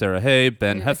Hardley, Sarah Hay,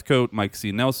 Ben Heathcote, Mike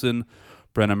C. Nelson,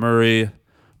 Brenna Murray,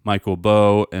 Michael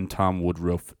Bowe, and Tom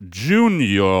Woodruff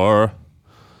Jr.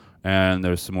 And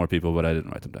there's some more people, but I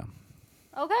didn't write them down.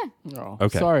 Okay. Oh,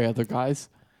 Okay. Sorry, other guys.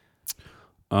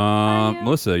 you?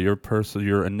 Melissa,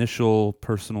 your initial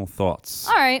personal thoughts.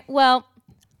 All right. Well,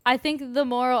 I think the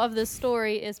moral of this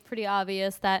story is pretty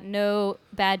obvious that no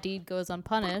bad deed goes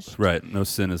unpunished. Right, no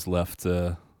sin is left.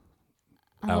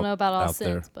 I don't know about all out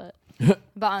there. sins, but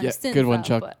about Yeah, sins. good one,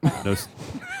 though, Chuck. but, No,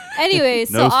 anyway,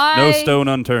 so no stone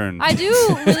unturned. I do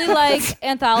really like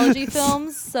anthology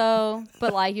films,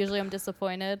 but usually I'm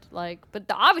disappointed. But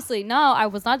obviously, no, I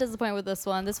was not disappointed with this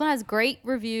one. This one has great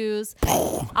reviews.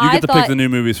 You get to pick the new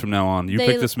movies from now on. You they-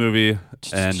 pick this movie,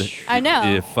 and I know.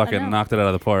 you I fucking know. knocked it out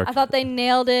of the park. I thought they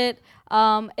nailed it.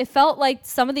 It felt like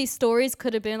some of these stories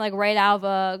could have been right out of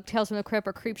a Tales from the Crypt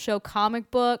or Creepshow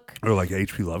comic book. Or like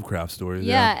H.P. Lovecraft stories.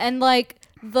 Yeah, and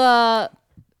the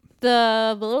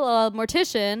little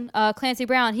mortician, Clancy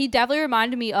Brown, he definitely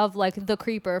reminded me of the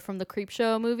Creeper from the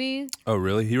Creepshow movie. Oh,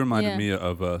 really? He reminded Yeah. me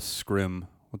of Scrim.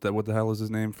 What the hell is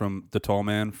his name? From the tall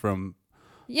man from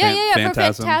Yeah, from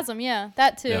Phantasm? Phantasm. Yeah,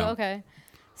 that too. Yeah. Okay.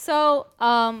 So,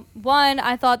 one,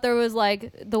 I thought there was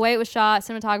the way it was shot,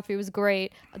 cinematography was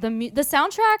great. The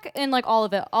soundtrack and all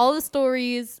of it, all the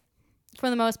stories, for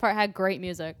the most part, had great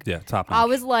music. Yeah, top notch. I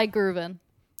was grooving.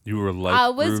 You were I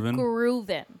was grooving?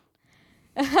 grooving.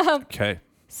 Okay.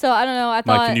 So I don't know. I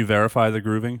thought Mike, can you verify the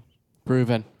grooving?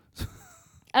 Proven.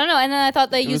 I don't know. And then I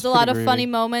thought they It used was a lot of pretty funny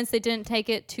groovy. moments. They didn't take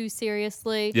it too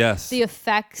seriously. Yes. The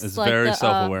effects, It's like very the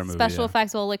self-aware movie, special yeah.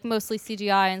 effects, mostly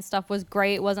CGI and stuff, was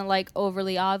great. It wasn't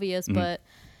overly obvious, Mm-hmm. but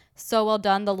so well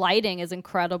done. The lighting is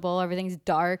incredible. Everything's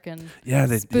dark and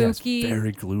It's spooky.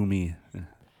 very gloomy.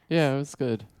 Yeah, it was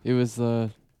good. It was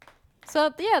So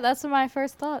yeah, that's my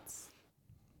first thoughts.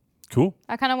 Cool.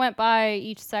 I kind of went by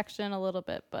each section a little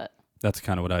bit, but That's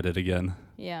kind of what I did again.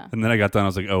 yeah. And then I got done. I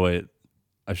was like, oh, wait.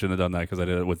 I shouldn't have done that because I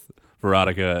did it with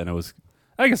Veronica, and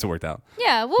I guess it worked out.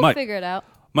 Yeah, we'll Mike. figure it out.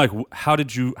 Mike, how did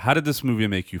this movie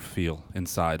make you feel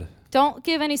inside? Don't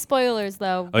give any spoilers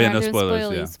though. Oh, yeah, We're no not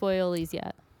doing spoilers, spoilies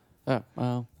yet.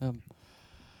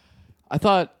 I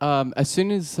thought as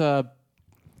soon as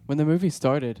when the movie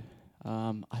started,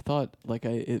 I thought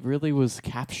it really was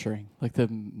capturing. The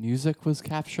music was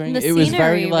capturing. The it was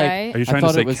very scenery, right? Are you I trying to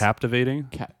thought say it was captivating?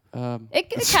 It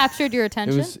captured your It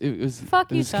attention. was.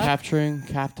 Fuck it you, was Chuck. capturing,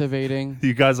 captivating.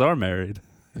 You guys are married.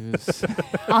 It was.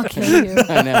 I'll kill you.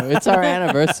 I know it's our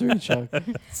anniversary, Chuck.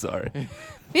 Sorry.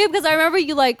 Yeah, because I remember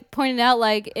you pointed out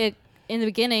it in the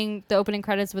beginning, the opening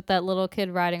credits with that little kid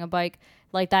riding a bike,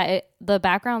 the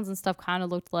backgrounds and stuff kind of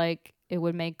looked like it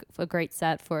would make a great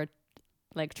set for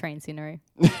train scenery.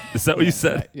 Is that what you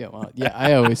said? Yeah, well, yeah.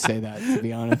 I always say that, to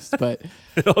be honest, but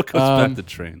It all goes back to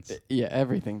trains. yeah,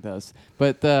 everything does.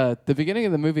 But the beginning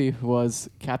of the movie was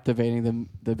captivating.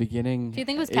 The beginning. Do you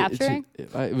think it was capturing?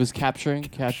 It was capturing,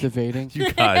 captivating.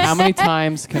 You guys. How many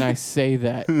times can I say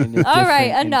that? In a All right,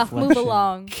 different enough. Move inflection?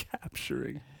 along.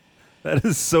 Capturing. That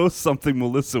is so something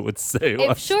Melissa would say.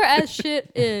 It sure as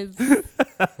shit is.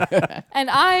 And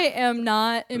I am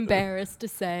not embarrassed to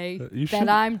say that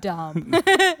I'm dumb.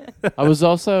 I was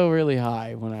also really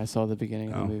high when I saw the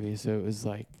beginning of the movie, so it was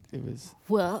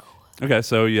Whoa. Okay,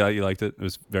 so yeah, you liked it. It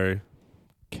was very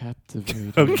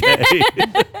captivating. okay.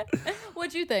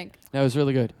 What'd you think? That was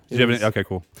really good. Did you have any? Okay,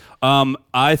 cool.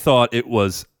 I thought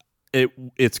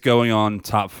it's going on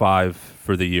top 5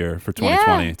 for the year for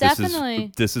 2020. Yeah,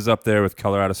 definitely. This is up there with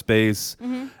Color Out of Space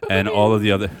and all of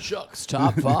the other. Chuck's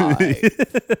top 5.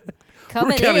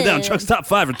 Coming We're counting down in. Chuck's top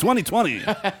 5 for 2020.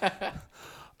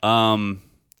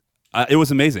 It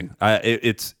was amazing.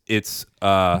 It's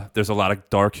there's a lot of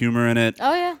dark humor in it.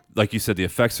 Oh yeah. Like you said, the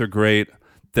effects are great.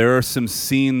 There are some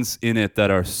scenes in it that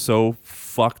are so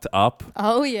fucked up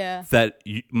Oh yeah. that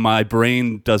my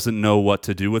brain doesn't know what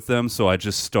to do with them, so I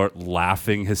just start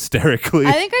laughing hysterically.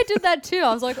 I think I did that too.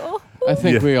 I was like, oh. I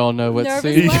think we all know what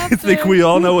Nervous scene. laugh. I think we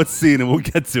all know what scene, and we'll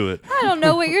get to it. I don't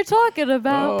know what you're talking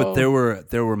about. But there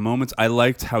were moments. I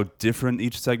liked how different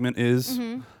each segment is.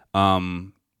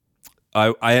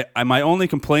 I my only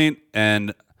complaint,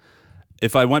 and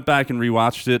if I went back and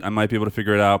rewatched it, I might be able to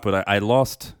figure it out. But I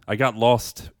got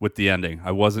lost with the ending.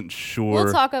 I wasn't sure.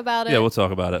 We'll talk about it. Yeah, we'll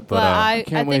talk about it. But I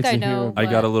can't think wait I to know. hear. I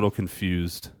got but- a little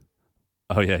confused.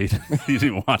 Oh yeah, you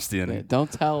didn't watch the ending.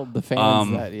 Don't tell the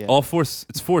fans that yet. All 4.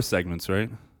 It's 4 segments, right?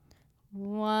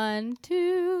 1,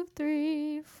 2,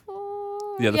 3,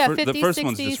 4. Yeah, the 50s, first 60s,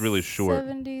 one's just really short.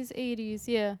 70s, 80s.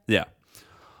 Yeah. Yeah.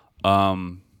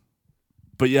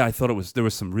 But yeah, I thought there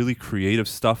was some really creative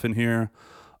stuff in here.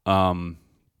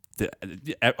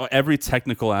 Every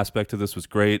technical aspect of this was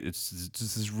great. It's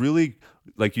just this really,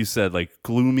 like you said, like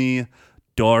gloomy,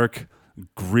 dark,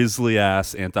 grisly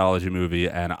ass anthology movie,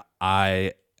 and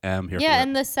I am here. Yeah, for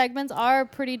and the segments are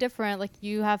pretty different. Like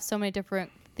you have so many different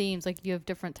themes. Like you have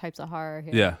different types of horror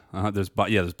here. Yeah, there's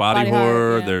body Body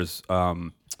horror. horror, yeah.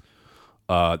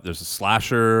 There's a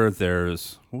slasher.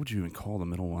 There's, what would you even call the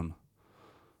middle one?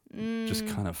 Just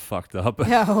kind of fucked up.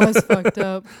 Yeah, it was fucked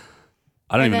up.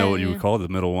 I don't And even know then, what you would call the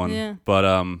middle one. Yeah. But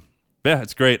yeah,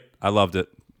 it's great. I loved it.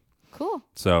 Cool.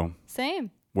 So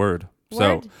Same. word.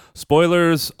 Word. So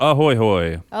spoilers, ahoy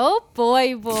hoy. Oh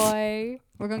boy.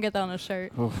 We're gonna get that on a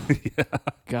shirt.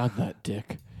 God, that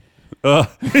dick.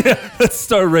 Let's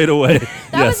start right away.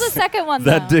 That was the second one.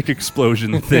 That though. dick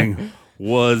explosion thing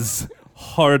was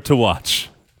hard to watch.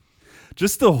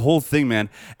 Just the whole thing, man.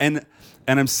 And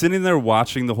I'm sitting there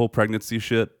watching the whole pregnancy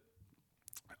shit.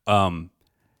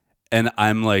 And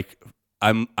I'm like,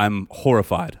 I'm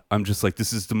horrified. I'm just like,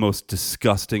 this is the most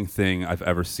disgusting thing I've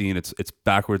ever seen. It's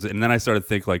backwards. And then I started to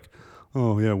think like,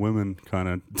 oh yeah, women kind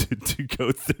of do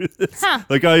go through this. Huh.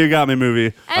 Like, oh, you got me, movie.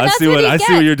 And I that's see what what he I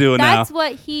see what gets. you're doing That's now.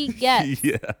 what he gets.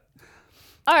 Yeah.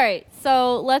 All right,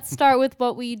 so let's start with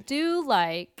what we do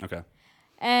like. Okay.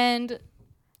 And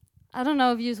I don't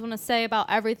know if you just want to say about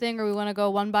everything or we want to go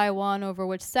one by one over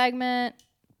which segment.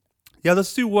 Yeah,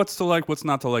 let's do what's to like, what's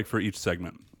not to like for each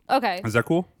segment. Okay. Is that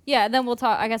cool? Yeah, then we'll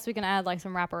talk. I guess we can add like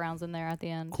some wraparounds in there at the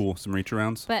end. Cool. Some reach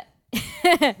arounds. But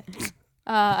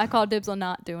I call dibs on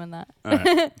not doing that. All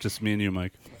right. Just me and you,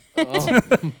 Mike.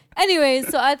 Anyways,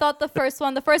 so I thought the first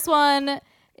one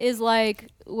is like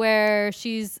where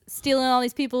she's stealing all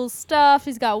these people's stuff.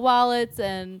 She's got wallets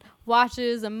and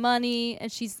watches and money,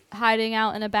 and she's hiding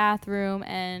out in a bathroom,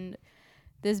 and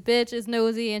this bitch is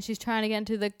nosy and she's trying to get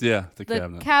into the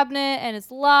cabinet, and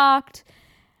it's locked.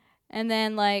 And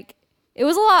then like it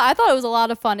was a lot. I thought it was a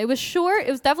lot of fun. It was short.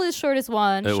 It was definitely the shortest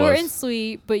one. Short and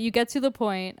sweet, but you get to the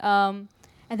point.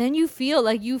 And then you feel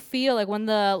like when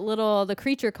the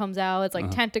creature comes out, it's like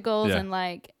tentacles and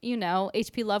like,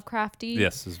 H.P. Lovecrafty.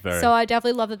 Yes, it's very. So I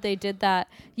definitely love that they did that.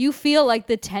 You feel like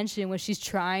the tension when she's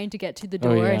trying to get to the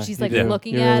door and she's like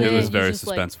looking at it. It was and very you're just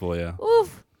suspenseful, like,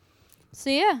 oof. So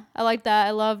yeah, I like that.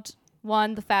 I loved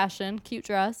the fashion, cute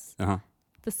dress,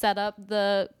 the setup,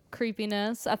 the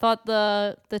creepiness. I thought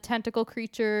the tentacle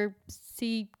creature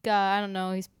sea guy, I don't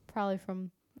know, he's probably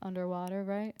from underwater,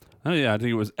 right? Oh yeah, I think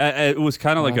it was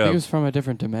kind of like I think it was from a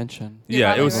different dimension.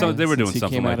 Yeah, it was. Right. They were doing Since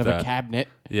something he came like out of that. a cabinet.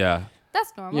 Yeah.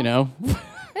 That's normal. You know. It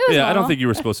was Yeah, I don't normal. think you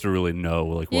were supposed to really know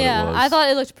like what it was. I thought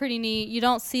it looked pretty neat. You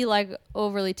don't see like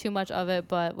overly too much of it,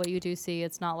 but what you do see,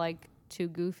 it's not like too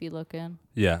goofy looking.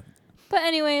 Yeah. But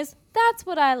anyways, that's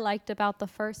what I liked about the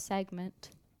first segment.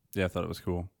 Yeah, I thought it was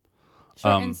cool.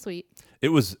 Short and sweet. It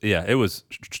was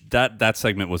that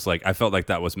segment was like, I felt like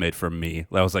that was made for me.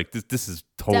 I was like, this is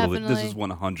totally, this is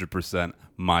 100%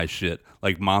 my shit.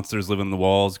 Like monsters living in the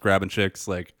walls, grabbing chicks.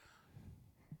 Like,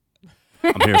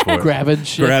 I'm here for it. Grabbing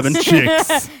chicks. Grabbing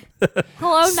chicks.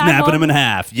 Hello, Snapping them in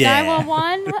half. Yeah.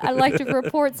 911. I'd like to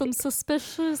report some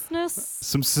suspiciousness.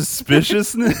 Some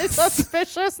suspiciousness.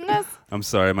 Suspiciousness. I'm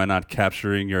sorry, am I not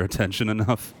capturing your attention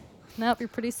enough? Nope, you're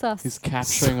pretty sus. He's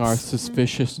capturing our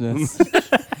suspiciousness.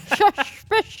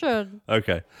 Suspicion.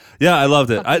 Okay. Yeah, I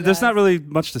loved it. Fuck you There's guys. not really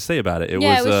much to say about it. It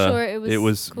Yeah, was, it was short. It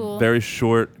was cool. very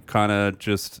short, kind of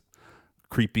just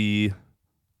creepy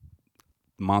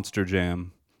monster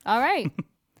jam. All right.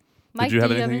 Mike, Did you have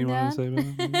do anything you wanted to say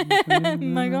about it?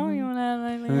 Michael, you want to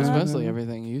add anything? It was mostly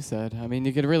everything you said. I mean,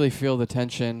 you could really feel the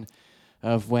tension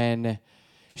of when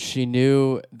she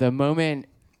knew the moment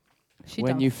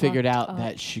when you figured out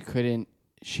that she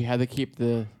had to keep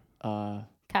the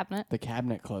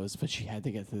cabinet closed, but she had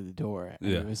to get through the door.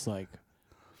 And it was like,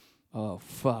 oh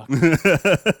fuck.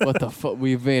 What the fuck?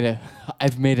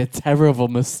 I've made a terrible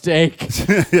mistake.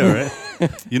 Yeah,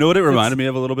 right. You know what it reminded me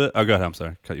of a little bit? Oh, go ahead. I'm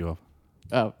sorry. Cut you off.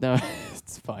 Oh, no,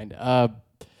 it's fine.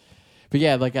 But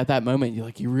yeah, like at that moment,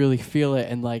 you really feel it,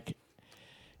 and like,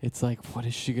 it's like, what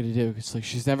is she gonna do? It's like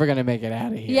she's never gonna make it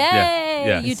out of here. Yay,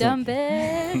 Yeah. you It's dumb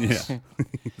bitch. Yeah.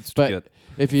 It's But good.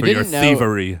 if you For your didn't know,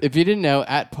 thievery. if you didn't know,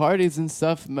 at parties and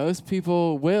stuff, most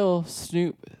people will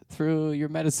snoop through your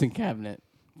medicine cabinet.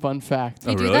 Fun fact.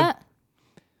 You do really? that?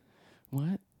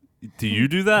 What? Do you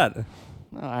do that?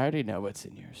 No, I already know what's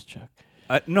in yours, Chuck.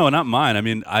 No, not mine. I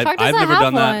mean, Chuck I've doesn't never have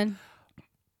done that. one.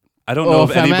 I don't Well, know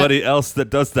of if I'm anybody else that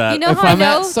does that. You know If how I I'm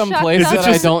know at some Chuck place does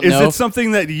that it? I don't is know. it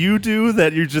something that you do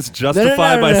that you just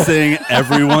justify by no. saying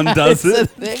everyone does It's a it?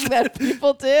 thing that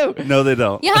people do. No, they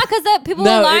don't. Yeah, because people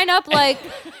No, will line up like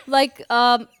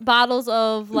bottles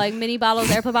of mini bottles,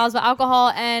 airplane bottles of alcohol,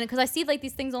 and because I see like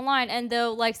these things online, and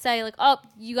they'll like say like, oh,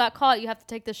 you got caught, you have to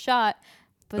take this shot,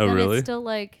 but Oh, then really? it's still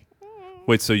like,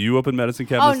 Wait, so you open medicine oh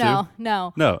cabinets no, too?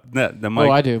 no. No, Mike.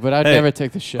 Oh, I do, but I'd Hey, never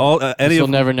take the shit. Any You'll of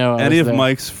never know. I Any was of there.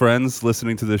 Mike's friends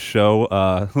listening to this show,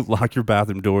 lock your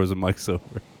bathroom doors and Mike's over.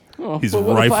 Oh, He's but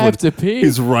what if I rifling. have to pee?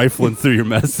 He's rifling through your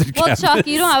medicine Well, cabinet. Chuck,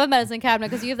 you don't have a medicine cabinet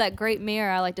because you have that great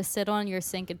mirror I like to sit on your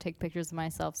sink and take pictures of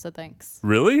myself. So thanks.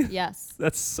 Really? Yes.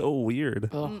 That's so weird.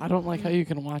 Oh, I don't like how you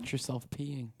can watch yourself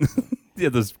peeing. Yeah,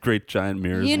 those great giant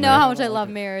mirrors. You in know there. how much I love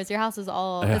mirrors. Your house is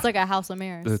all. Yeah. It's like a house of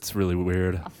mirrors. It's really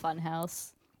weird. A fun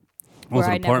house. Well, it's where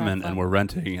an I never have apartment, fun. and we're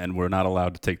renting, and we're not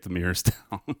allowed to take the mirrors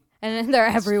down. And then they're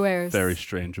everywhere. Very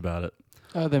strange about it.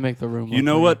 Oh, they make the room. You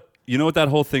know what? You know what that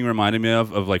whole thing reminded me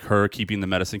of like her keeping the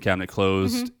medicine cabinet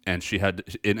closed, Mm-hmm. and she had,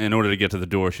 in order to get to the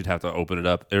door, she'd have to open it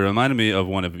up. It reminded me of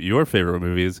one of your favorite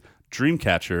movies,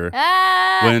 Dreamcatcher.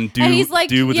 When and he's like,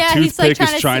 dude with yeah, the he's like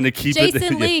toothpick is trying to keep it.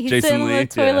 Jason Lee. He's Jason sitting Lee. in the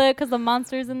toilet because the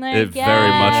monster's in there. It very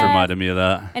much reminded me of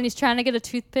that. And he's trying to get a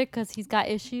toothpick because he's got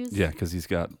issues. Yeah, because he's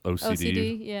got OCD.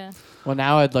 OCD, yeah. Well,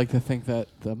 now I'd like to think that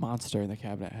the monster in the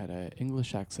cabinet had an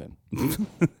English accent.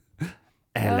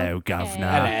 Hello, Okay. governor.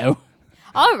 Hello.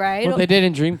 All right. Well, they did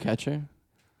in Dreamcatcher.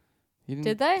 You didn't-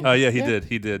 Did they? Oh yeah, he Yeah. did.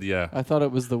 He did. Yeah. I thought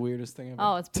it was the weirdest thing ever.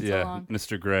 Oh, it's been so Yeah. long.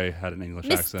 Mr. Gray had an English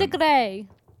Mr. accent. Gray.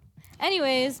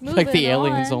 Anyways, moving Like the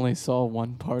aliens on. only saw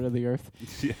one part of the Earth.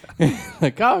 Yeah.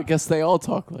 Like, oh, I guess they all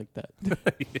talk like that.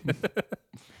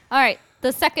 All right,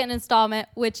 the second installment,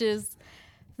 which is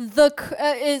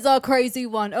is a crazy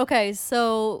one. Okay,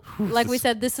 so like we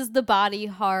said, this is the body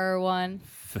horror one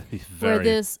where Very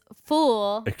this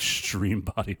fool. extreme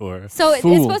body horror. So it's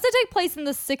Fool. supposed to take place in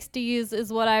the 60s,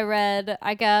 is what I read.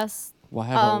 I guess. Well, I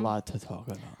have a lot to talk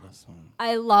about this one.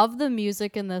 I love the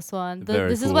music in this one. Very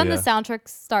This is cool, when yeah. the soundtrack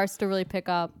starts to really pick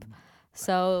up.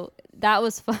 So that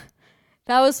was fun.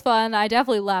 That was fun. I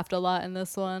definitely laughed a lot in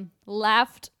this one.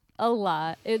 Laughed a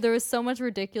lot. There was so much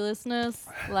ridiculousness.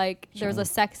 Like there's a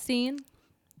sex scene.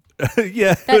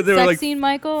 Yeah, That they were sex like scene,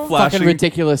 Michael, flashing. Fucking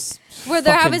ridiculous. where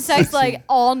they're fucking having sex like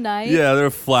all night. Yeah,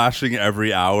 they're flashing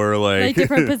every hour, Like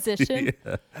different position.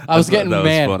 Yeah. I was That getting was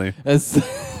mad. funny. I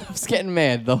was getting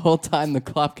mad the whole time the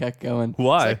clock kept going.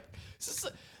 Why?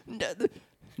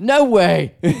 No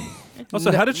way.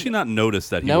 Also, how did she not notice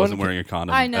that he No one wasn't can- wearing a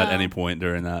condom I know. at any point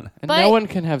during that? And But- no one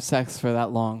can have sex for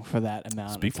that long for that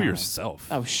amount. Speak of for time. yourself.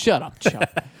 Oh, shut up, Chuck.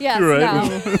 Yes, You're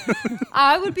right. no.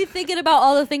 I would be thinking about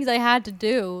all the things I had to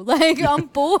do. Like I'm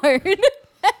bored.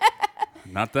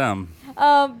 Not them.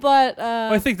 But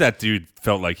I think that dude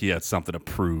felt like he had something to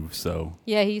prove, so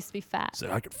yeah, he used to be fat. said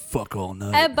I could fuck all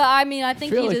night. But I mean, I I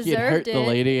think feel he like you'd hurt deserved the it.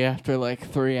 lady after like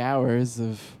 3 hours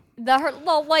of. The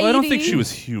little lady. Well, I don't think she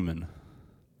was human.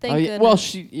 Thank Oh, yeah, goodness. well,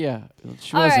 she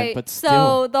All wasn't, right, but so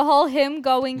still, the whole him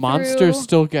going monsters through.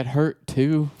 still get hurt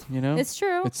too. You know, It's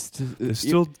true. They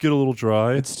still get a little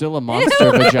dry. it's still a monster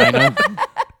vagina.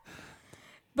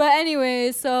 But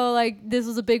anyway, so like this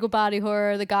was a big body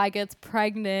horror. The guy gets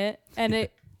pregnant, and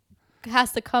it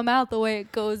has to come out the way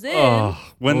it goes in. Oh,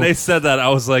 when they said that, I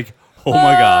was like, Oh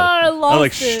my god! I lost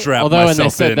like it. strapped Although when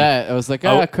myself they said in. that, I was like,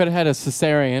 I could have had a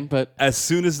cesarean, but As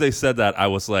soon as they said that, I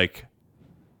was like,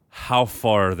 "How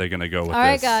far are they going to go with this?" All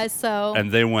right, guys. So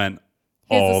And they went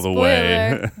here's all a the spoiler.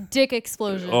 way. Dick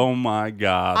explosion. Oh my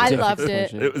god! I Dick loved it.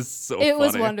 explosion. It was so. It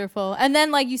was funny. wonderful. And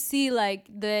then like you see like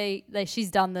she's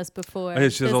done this before. Oh, yeah, she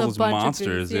has There's all a those bunch of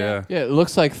monsters. boobs, Yeah. yeah, it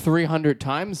looks like 300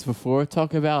 times before.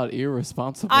 Talk about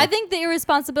irresponsible. I think the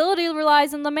irresponsibility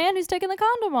relies on the man who's taking the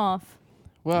condom off.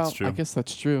 well, That's true. I guess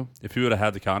that's true. If you would have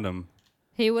had the condom,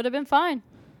 He would have been fine.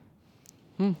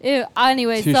 Ew.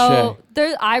 Anyway, Touche. so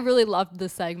I really loved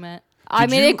this segment. I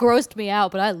Did mean, you- it grossed me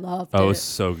out, but I loved oh, it it. was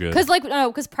so good.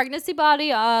 Because pregnancy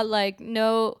body, like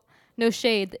no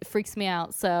shade, it freaks me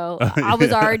out. So I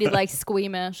was already like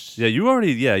squeamish. Yeah, you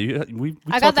already. Yeah, we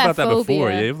I talked got that about that before. phobia,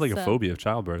 Yeah, you have like a so- phobia of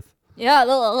childbirth, Yeah,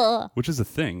 ugh. which is a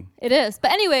thing. It is.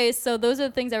 But anyways, so those are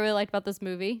the things I really liked about this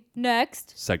movie.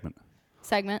 Next Segment.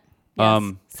 segment. Yes.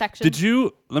 Section. Did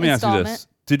you? Let me ask you this. Installment.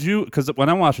 Did you? Because when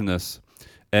I'm watching this,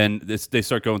 and they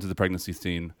start going through the pregnancy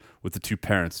scene with the two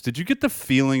parents, did you get the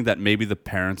feeling that maybe the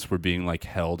parents were being like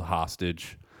held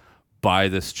hostage by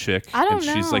this chick? I don't and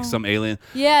she's like know. some alien.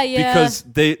 Yeah. Because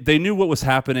they knew what was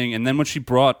happening, and then when she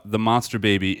brought the monster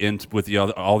baby in with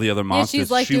all the other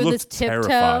monsters, like she doing looked this tiptoe,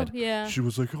 terrified. yeah. She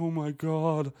was like, "Oh my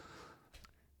god."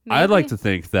 Maybe. I'd like to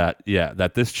think that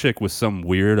that this chick was some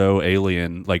weirdo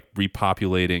alien, like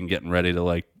repopulating, getting ready to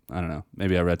like, I don't know,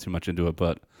 maybe I read too much into it,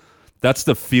 but that's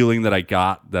the feeling that I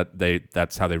got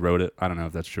that's how they wrote it. I don't know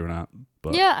if that's true or not,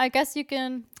 but Yeah, I guess you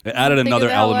can. it added think another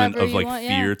of it element however of you like want,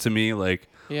 fear yeah. to me. Like,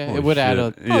 Yeah, holy it would add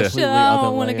shit. a Yeah. Oh shit! completely I other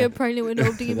don't want to layer get pregnant with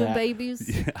no demon that. babies.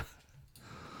 Yeah,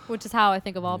 Which is how I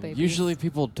think of all babies. Usually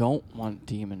people don't want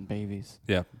demon babies.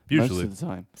 yeah. Usually, Most of the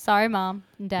time. Sorry, mom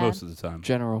and dad. most of the time.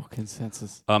 General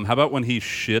consensus. How about when he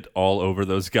shit all over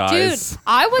those Dude, guys?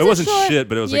 I wasn't It wasn't sure. shit,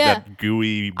 but it was yeah. like that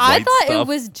gooey white I thought stuff. it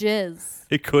was jizz.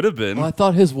 It could have been. Well, I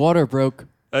thought his water broke.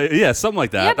 Yeah, something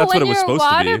like that. Yeah, but That's what when it was your supposed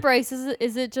water to be. breaks,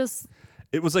 is it just?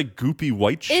 It was like goopy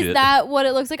white shit. Is that what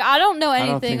it looks like? I don't know don't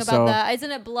anything think about so. that.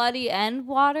 Isn't it bloody and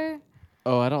water?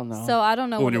 Oh, I don't know. So I don't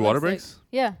know. Oh, when what your it water looks like. breaks?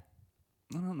 Yeah,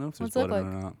 I don't know if there's What's it blood in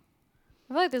it like? or not.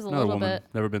 I feel like there's a Another little woman. bit.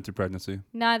 Never been through pregnancy.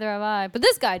 Neither have I, but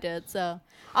this guy did. So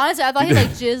honestly, I thought he like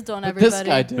jizzed on everybody. This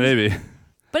guy did. Maybe.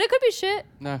 But it could be shit.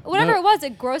 No, Whatever no. it was,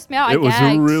 it grossed me out. It I was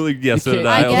gagged. really yes. You can't,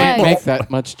 I I was gagged. like, make that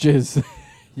much jizz.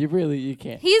 you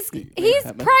can't. He's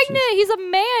that pregnant. much He's a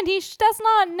man. That's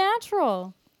not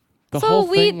natural. The so whole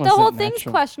thing the whole wasn't thing's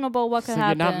natural. questionable. What So could you're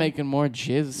happen? not making more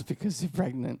jizz because you're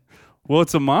pregnant. well,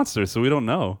 it's a monster, so we don't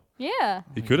know. Yeah.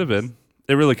 He could have been.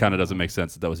 It really kind of doesn't make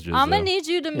sense that was just. I'm gonna need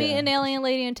you to meet Yeah. an alien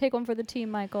lady and take one for the team,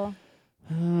 Michael.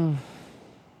 No,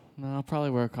 I'll probably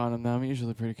wear a condom now. I'm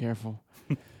usually pretty careful.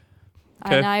 Okay.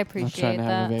 And I I'm not trying appreciate to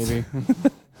that. have a baby.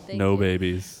 Thank no you.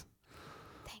 babies.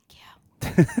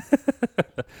 Thank you.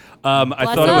 I Bless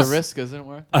thought it us. was. the risk isn't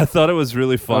worth. I thought it was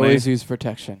really funny. Always use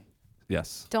protection.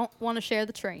 Yes. Don't want to share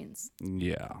the trains.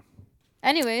 Yeah.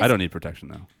 Anyways. I don't need protection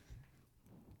though.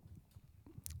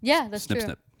 Yeah, that's Snip, true.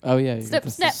 snip. Oh yeah. you Snip, got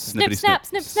the snap, Snippity snip, snap,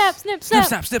 snip. snip, snap, snip, Snip,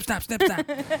 snap. snap, snip, snap, snip,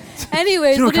 snap.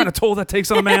 Anyways, You know what what kind of toll that takes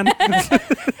on a man?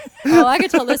 oh, I could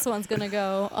tell this one's gonna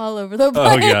go all over the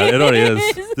place. Oh god, it already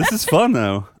is. This is fun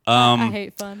though. I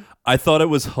hate fun. I thought it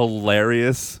was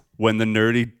hilarious when the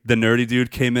nerdy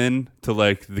dude came in to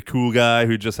like the cool guy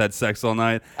who just had sex all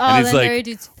night, Oh, and he's the like, nerdy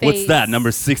dude's "What's that? face.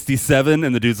 Number 67?"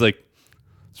 And the dude's like,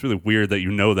 "It's really weird that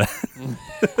you know that."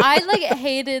 I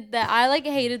hated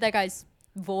that guy's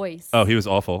voice. Oh, he was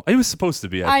awful. He was supposed to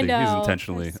be. I I think know. he was I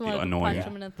intentionally just wanted to annoying. punch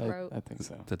him in the throat. I think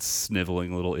so. That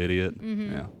sniveling little idiot.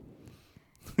 Yeah.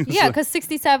 Yeah, because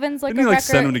 67's like Didn't a he like record.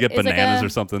 send him to get is like bananas a, or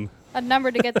something? a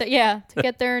number to get to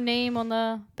get their name on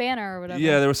the banner or whatever.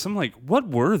 Yeah, there was some like, what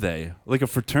were they? Like a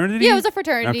fraternity? Yeah, it was a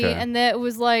fraternity, Okay. and it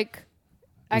was like,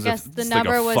 I Was it guess the just like a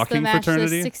number was to fucking match the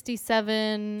fraternity?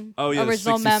 67 Oh yeah, the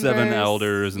original 67 members.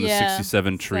 elders and Yeah, the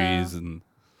 67 so trees and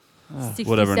 67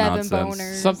 whatever nonsense.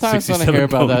 boners. Sometimes when I 67 hear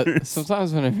about that, boners.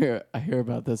 sometimes when I hear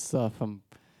about this stuff, I'm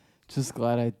just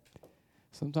glad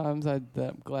Sometimes I'm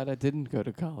glad I didn't go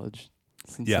to college.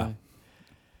 Since Yeah.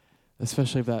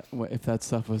 especially if that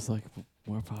stuff was like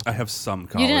more popular. I have some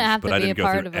college, didn't have but to I be didn't a go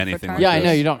part through of a anything like fraternity. Yeah, I know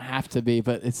this. you don't have to be,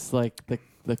 but it's like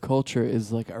the culture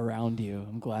is like around you.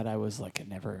 I'm glad I was like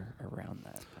never around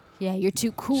that. Yeah, you're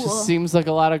too cool. Just seems like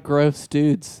a lot of gross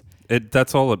dudes.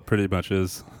 That's all it pretty much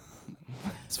is,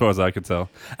 as far as I can tell.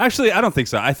 Actually, I don't think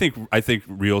so. I think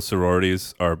real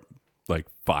sororities are like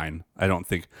fine. I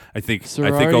think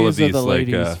Sororities all of are these the like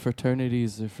ladies,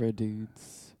 fraternities are for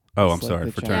dudes. oh, I'm It's like sorry,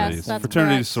 the fraternities, Yes, that's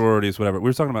fraternities, correct. sororities, whatever. We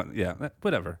were talking about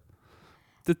whatever.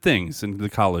 the things in the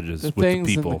colleges The with things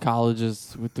the in people. the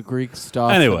colleges with the Greek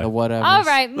stuff. Anyway. And the whatever. All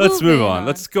right, Let's move moving on.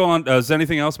 Let's go on. Is there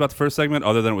anything else about the first segment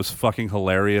other than it was fucking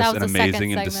hilarious That was and the second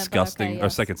amazing and segment, but disgusting? okay, Or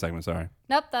yes. second segment, sorry.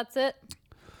 Nope, that's it.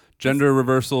 Gender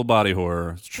reversal body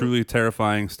horror. It's truly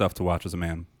terrifying stuff to watch as a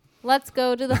man. Let's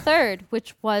go to the third,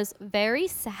 which was very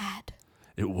sad.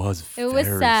 It was It very was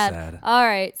sad. All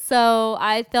right, so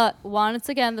I thought once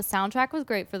again the soundtrack was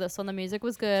great for this one. The music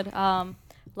was good.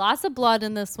 Lots of blood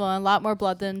in this one. A lot more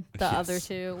blood than the other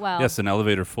two. Wow. Yes, an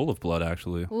elevator full of blood,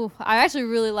 actually. Ooh, I actually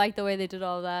really like the way they did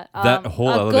all of that. That whole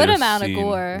a elevator good amount of scene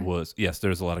gore. was... Yes,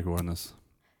 there's a lot of gore in this.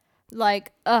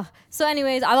 Like, so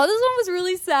anyways, I thought this one was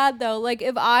really sad though. Like,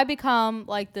 if I become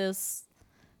like this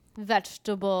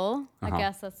vegetable, I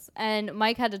guess that's, and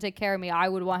Mike had to take care of me, I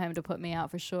would want him to put me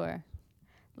out for sure.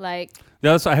 Like,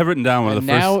 Yeah, that's, I have written down one of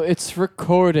the now first... it's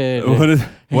recorded.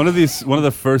 One of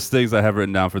the first things I have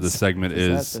written down for this segment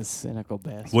Is that the is... cynical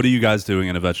bastard? What are you guys doing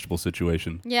in a vegetable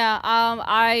situation? yeah,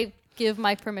 I give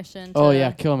Mike permission to Oh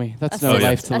yeah, kill me. That's no assist-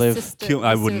 life to live. assist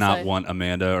I would not suicide. want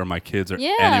Amanda or my kids or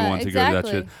Yeah, anyone to go to that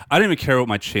exactly. shit. I don't even care what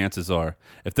my chances are.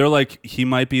 If they're like, he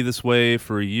might be this way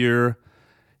for a year,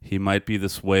 he might be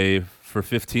this way for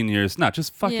 15 years. No,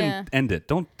 just fucking Yeah. end it.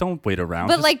 Don't wait around.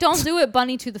 But Just- like, don't do it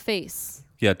bunny to the face.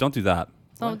 Yeah, don't do that.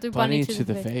 Don't do Bunny bunny to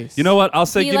the face. You know what? I'll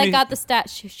say He give like me got the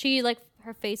she like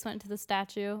her face went into the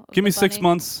statue. of give the me 6 bunny.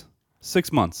 months.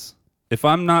 6 months. If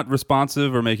I'm not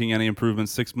responsive or making any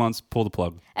improvements, 6 months, pull the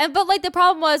plug. But like the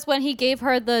problem was when he gave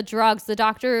her the drugs, the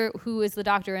doctor who is the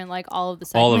doctor in like all of the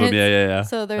segments. All of them, yeah.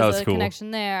 So That was there's a cool. connection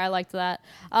there. I liked that.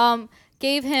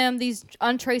 Gave him these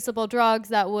untraceable drugs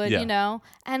that would, Yeah.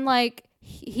 and like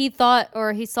he thought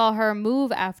or he saw her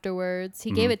move afterwards.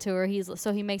 He gave Mm-hmm. it to her.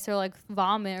 So he makes her like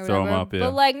vomit or Throw 'em whatever. up, yeah.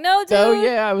 But like, no, dude. Oh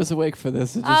yeah, I was awake for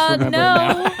this. I just remember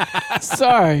no. it now.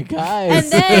 Sorry,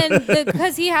 guys. And then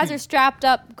because he has her strapped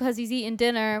up because he's eating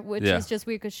dinner, which Yeah. is just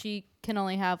weird because she can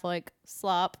only have like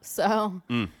slop. So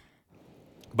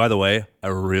By the way, I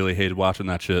really hated watching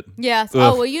that shit. yes. Ugh.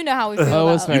 Oh well, you know how we feel. Oh,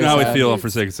 about it's You know how we Sad. feel on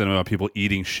Forsaken Cinema about people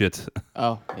eating shit.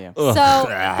 Oh yeah. So,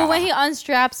 but when he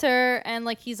unstraps her and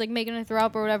like he's like making her throw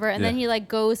up or whatever, and then Yeah. he like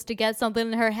goes to get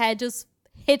something, and her head just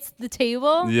hits the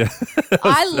table. Yeah.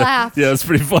 I laughed. Yeah, it's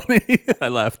pretty funny. I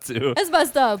laughed too. It's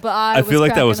messed up, but I I feel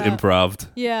like that was cracking up. improv.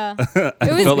 Yeah, I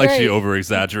it was felt like she great. over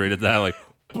exaggerated that. Like,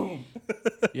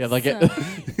 Yeah, like So-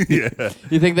 yeah.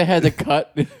 you think they had to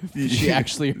cut? She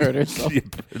actually hurt herself.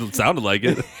 It sounded like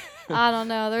it. I don't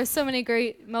know. There's so many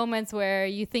great moments where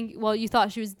you think, well, you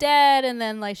thought she was dead, and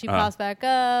then like she pops back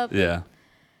up. Yeah.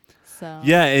 So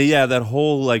Yeah. That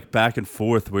whole like back and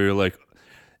forth where you're like,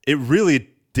 it really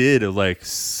did like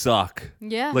suck.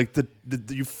 Yeah. Like the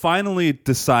you finally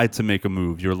decide to make a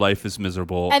move. Your life is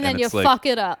miserable, and then you it's like, fuck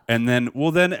it up. And then,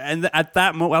 at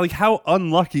that moment, like, how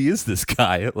unlucky is this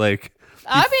guy? Like,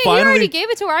 I mean, he already gave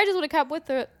it to her. I just would have kept with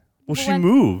her. Well, she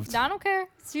moved. I don't care.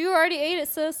 So you already ate it,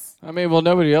 sis. I mean, well,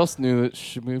 nobody else knew that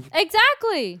she moved.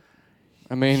 Exactly.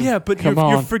 I mean, Yeah, but come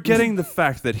you're on. forgetting the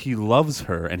fact that he loves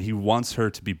her and he wants her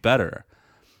to be better.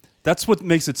 That's what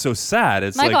makes it so sad.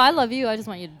 It's Michael, like, I love you. I just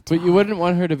want you to. But you wouldn't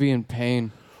want her to be in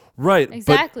pain. right, but-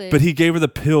 Exactly. But he gave her the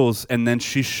pills, and then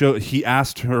he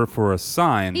asked her for a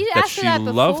sign He that asked her she that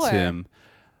loved before. him.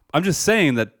 I'm just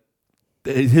saying that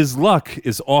his luck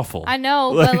is awful. I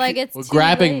know, but like it's Well, too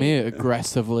grabbing late. me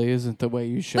aggressively isn't the way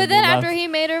you show But then me love. after he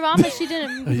made her vomit, she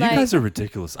didn't. You like, guys are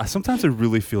ridiculous. Sometimes I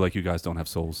really feel like you guys don't have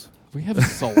souls. We have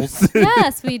souls.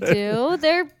 yes, we do.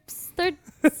 They're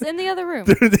in the other room.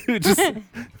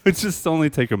 It just only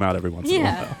take them out every once in a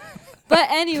while. Yeah. But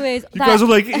anyways, You guys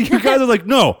are like,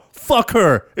 no, fuck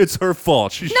her. It's her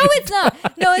fault. no, it's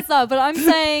not. No, it's not. But I'm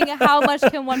saying, how much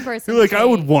can one person? You're like, I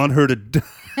would change? want her to die.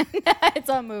 It's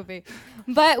a movie,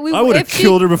 but we. I would have if she-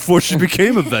 killed her before she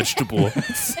became a vegetable.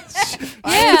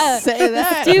 Yeah, say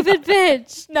that. stupid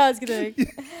bitch. No, I was kidding.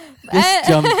 This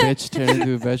dumb bitch turned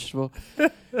into a vegetable.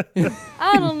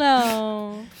 I don't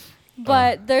know.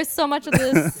 But there's so much of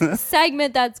this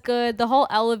segment that's good. The whole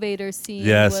elevator scene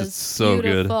Yes, was it's so good.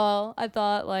 beautiful. I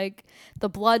thought like the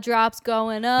blood drops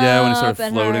going up. Yeah, when it started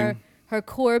and floating. her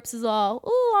corpse is all,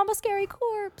 ooh, I'm a scary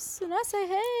corpse. And I say,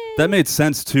 hey. That made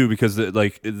sense too because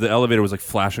the elevator was like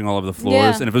flashing all over the floors,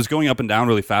 Yeah. and if it was going up and down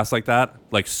really fast like that,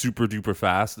 like super duper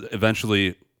fast,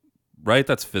 eventually, right?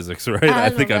 That's physics, right? I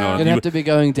think don't I know. know. You'd have to be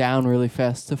going down really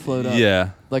fast to float up.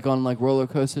 Yeah, Like on like roller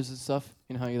coasters and stuff.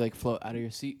 You know how you like float out of your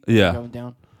seat? Yeah. Going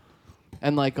down.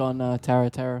 And like on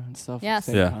Terra and stuff. Yes.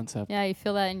 Same Yeah. concept. Yeah, you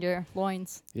feel that in your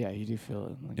loins. Yeah, you do feel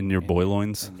it. Like, in your boy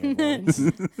loins. In your, loins.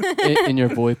 in your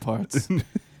boy parts.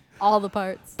 All the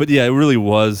parts. But yeah, it really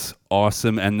was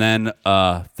awesome. And then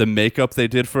the makeup they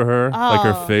did for her, like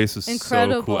her Oh, face was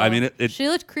incredible. so cool. I mean, she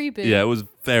looked creepy. yeah, it was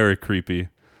very creepy.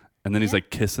 And then he's like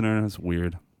kissing her, and it's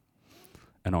weird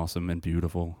and awesome and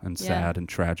beautiful and sad and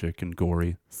tragic and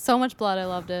gory. So much blood. I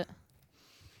loved it.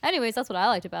 Anyways, that's what I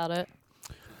liked about it.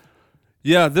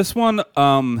 Yeah, this one,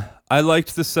 I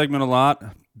liked this segment a lot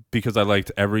because I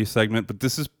liked every segment, but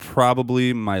this is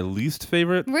probably my least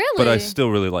favorite. Really? But I still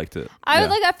really liked it. I was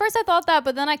like, at first I thought that,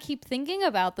 but then I keep thinking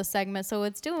about the segment, so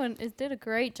it did a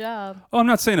great job. Oh, I'm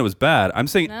not saying it was bad. I'm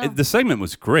saying the segment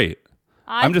was great.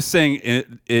 I'm just saying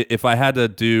if I had to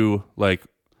do like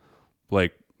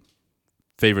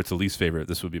favorite to least favorite,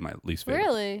 this would be my least favorite.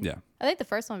 Really? Yeah. I think the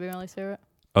first one would be my least favorite.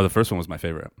 Oh, the first one was my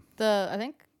favorite.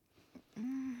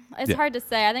 It's hard to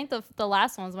say. I think the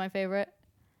last one's my favorite.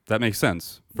 That makes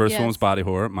sense. First one was body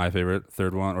horror, my favorite.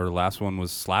 Third one, or the last one,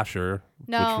 was slasher,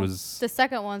 which was... the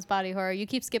second one's body horror. You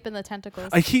keep skipping the tentacles.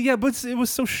 But it was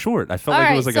so short. I felt All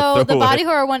like it was like a so throwaway. the body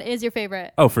horror one is your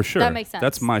favorite. Oh, for sure. That makes sense.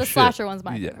 That's my the shit. slasher one's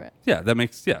my favorite. Yeah, that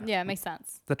makes... Yeah, it makes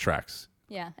sense. that tracks.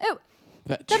 Yeah.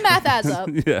 The math adds up.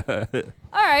 Yeah.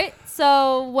 All right.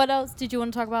 So what else did you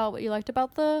want to talk about? What you liked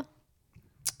about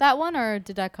that one, or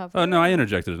did I cover? Oh, no, I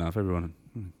interjected enough. Everyone...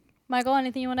 Michael,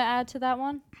 anything you want to add to that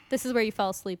one? This is where you fell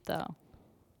asleep, though.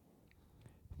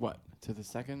 What? To the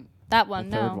second? That one,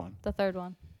 the third one. The third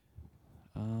one.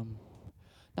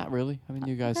 Not really. I mean,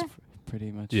 you guys pretty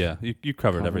much. Yeah, you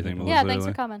covered everything. it all. Yeah, thanks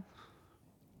for coming.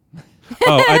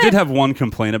 Oh, I did have one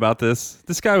complaint about this.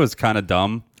 This guy was kind of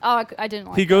dumb. Oh, I didn't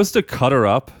like He goes to cut her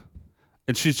up,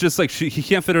 and she's just like, he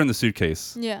can't fit her in the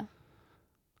suitcase. Yeah.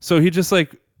 So he just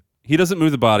like, he doesn't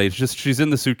move the body. It's just, she's in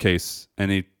the suitcase,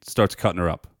 and he starts cutting her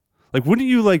up. Like, wouldn't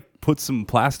you like put some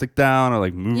plastic down or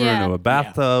like move her into a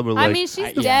bathtub or like? I mean,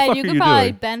 she's dead. You could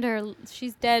probably doing? Bend her.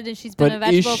 She's dead, and she's been a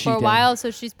vegetable for a while,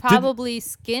 so she's probably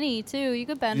skinny too. You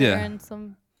could bend her in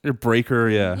some. Or break her,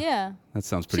 yeah. Yeah. That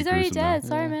sounds pretty. She's already gruesome, dead. though.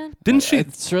 Sorry, man. Didn't she?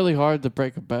 It's really hard to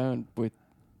break a bone with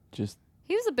just.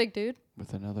 He was a big dude.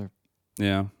 With another.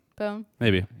 Yeah. Bone.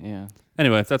 Maybe. Yeah.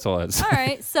 Anyway, that's all I had to say. All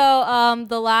right. So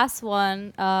the last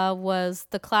one was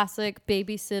the classic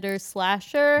babysitter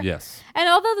slasher. Yes. And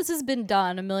although this has been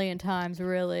done a million times,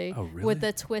 really, with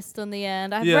the twist on the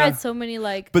end, I've read so many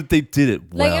like. But they did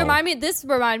it well. Like this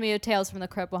reminded me of Tales from the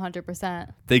Crypt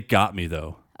 100%. They got me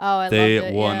though. Oh, I they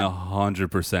loved it.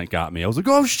 100% got me. I was like,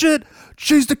 oh shit,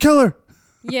 she's the killer.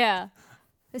 Yeah.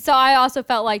 So I also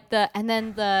felt like what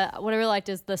I really liked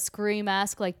is the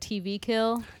Scream-esque like TV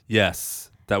kill. Yes.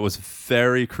 That was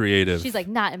very creative. She's like,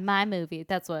 not in my movie.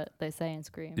 That's what they say in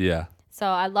Scream. Yeah. So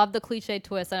I love the cliche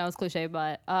twist. I know it's cliche,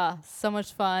 but so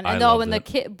much fun. I And though loved when it.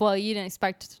 the kid, well, you didn't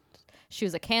expect she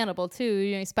was a cannibal too.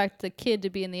 You didn't expect the kid to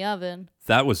be in the oven.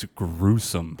 That was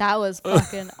gruesome. That was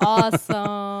fucking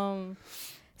awesome.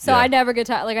 So I never get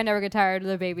tired. Like I never get tired of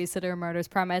the babysitter murders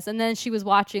premise. And then she was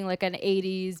watching like an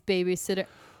 '80s babysitter.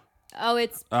 Oh,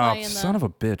 it's playing son of a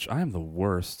bitch! I am the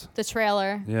worst. The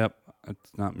trailer. Yep,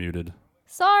 it's not muted.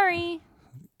 Sorry.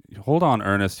 Hold on,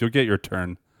 Ernest. You'll get your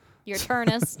turn. Your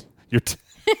turnist.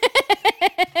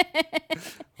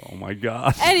 Oh my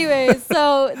god. Anyways,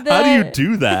 so how do you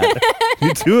do that?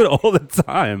 You do it all the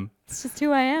time. It's just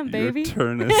who I am, baby. Your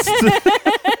turnist.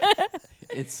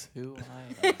 It's who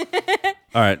I am.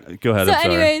 All right, go ahead. So, I'm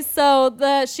sorry. anyways,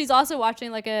 so she's also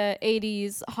watching like a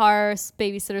 '80s horror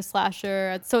babysitter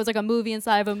slasher. So it's like a movie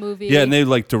inside of a movie. Yeah, and they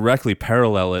like directly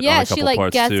parallel it. Yeah, on a couple she like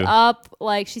parts gets too. up,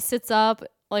 like she sits up,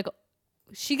 like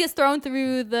she gets thrown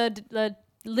through the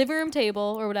living room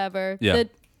table or whatever. Yeah. The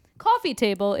coffee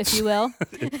table, if you will.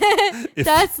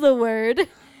 That's the word.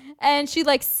 And she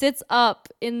like sits up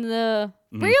in the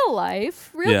real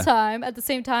life, real time, at the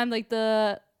same time like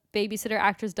the babysitter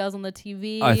actress does on the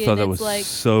TV. I thought that was like,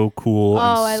 so cool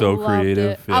and so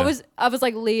creative. Yeah. I was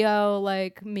like Leo,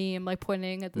 like meme, like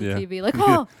pointing at the TV, like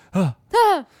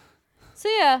So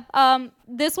yeah,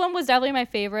 this one was definitely my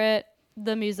favorite.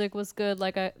 The music was good,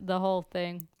 like the whole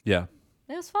thing. Yeah,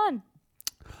 it was fun.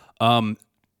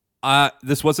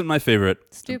 This wasn't my favorite.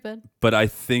 Stupid. But I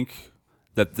think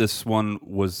that this one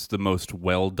was the most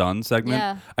well done segment.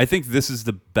 Yeah. I think this is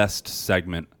the best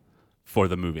segment for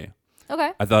the movie.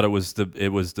 Okay. I thought it was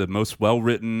the most well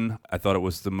written. I thought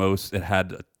it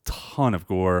had a ton of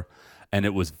gore, and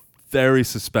it was very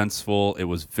suspenseful. It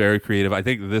was very creative. I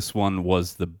think this one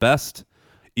was the best,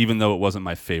 even though it wasn't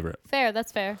my favorite. Fair,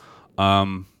 that's fair.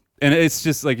 And it's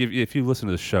just like if you listen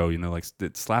to the show, you know, like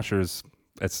slashers,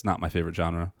 it's not my favorite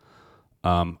genre.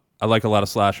 I like a lot of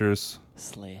slashers.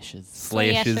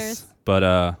 Slashes.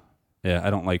 But yeah, I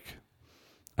don't like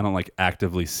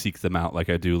actively seek them out like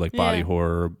I do like body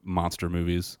horror or monster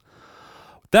movies.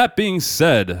 That being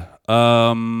said,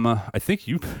 I think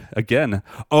you again.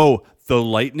 Oh, the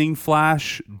lightning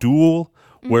flash duel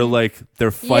where like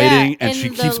they're fighting and and she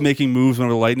keeps making moves when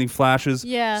the lightning flashes.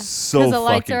 Yeah, so 'cause the fucking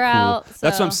lights are cool. out,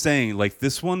 That's what I'm so- saying. Like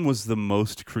this one was the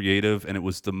most creative and it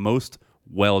was the most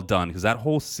well done because that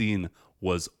whole scene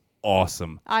was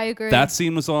awesome. I agree. That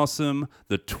scene was awesome.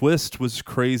 The twist was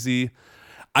crazy.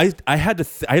 I had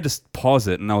to pause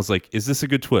it and I was like, is this a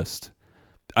good twist?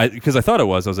 Because I thought it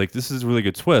was. I was like, this is a really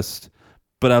good twist.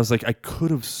 But I was like, I could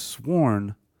have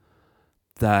sworn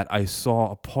that I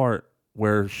saw a part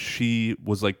where she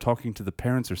was like talking to the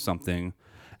parents or something.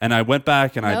 And I went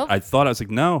back and Nope. I thought, I was like,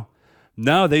 no,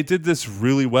 they did this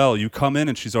really well. You come in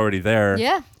and she's already there.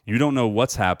 Yeah. You don't know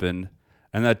what's happened.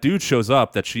 And that dude shows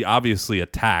up that she obviously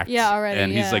attacked. Yeah, already,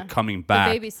 And he's yeah. like coming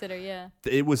back. The babysitter, yeah.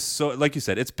 It was so, like you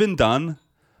said, it's been done,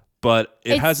 but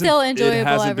it It's hasn't, still enjoyable it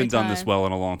hasn't every been done this time. well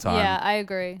in a long time. Yeah, I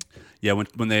agree. Yeah,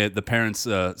 when the parents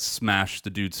smash the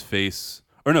dude's face,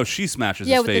 or no, she smashes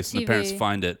Yeah, his with the face, and the parents TV.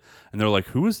 find it, and they're like,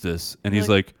 "Who is this?" And he's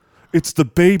like, "It's the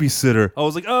babysitter." I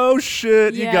was like, "Oh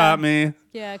shit, you Yeah. got me."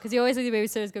 Yeah, because you always think the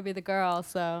babysitter's going to be the girl,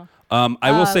 so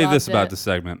I will say this loved about it. the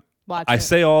segment. watch I it.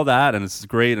 say all that, and it's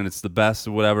great, and it's the best,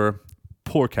 or whatever.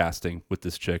 Poor casting with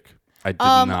this chick. I did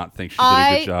not think she did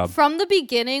a good job. From the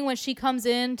beginning, when she comes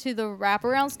into the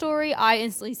wraparound story, I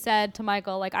instantly said to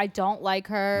Michael, like, I don't like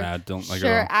her. Nah, don't like her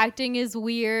at Her all. acting is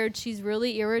weird. She's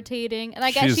really irritating. And I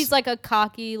guess she's like a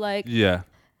cocky, like, Yeah.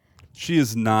 She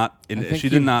is not. I think She you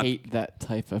did not. hate that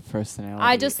type of personality.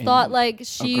 I just in thought, like, a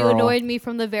she girl. annoyed me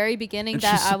from the very beginning And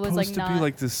that she's I was, like, supposed to not. be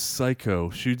like this psycho.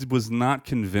 She was not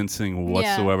convincing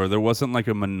whatsoever. There wasn't like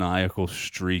a maniacal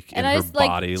streak and in I her just, like,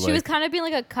 body. she was kind of being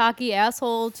like a cocky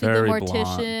asshole to the Very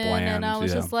mortician. bland, and I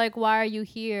was yeah. just like, why are you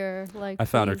here? Like, I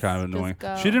found her please, kind of just annoying.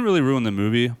 go. She didn't really ruin the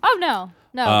movie. Oh, no.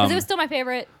 No, because it was still my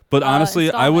favorite. But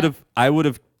honestly, I would installment.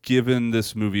 have given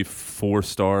this movie 4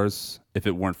 stars if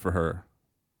it weren't for her.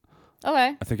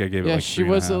 Okay. I think I gave it Yeah, like she 3.5.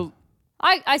 was a.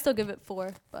 I still give it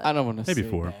 4. But I don't want to Maybe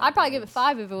say 4. that. I'd probably give it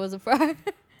 5 if it wasn't for her.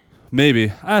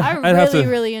 Maybe I I'd have really, to.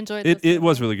 really enjoyed It this. it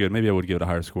was really good. Maybe I would give it a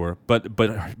higher score.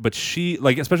 But she,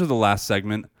 like, especially the last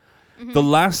segment. Mm-hmm. The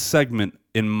last segment,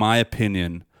 in my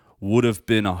opinion, would have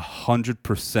been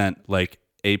 100% like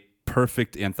a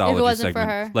perfect anthology wasn't for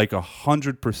segment. her. Like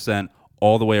 100%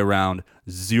 all the way around,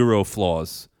 0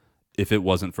 flaws. If it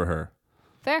wasn't for her,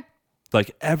 Fair.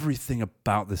 like everything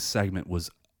about this segment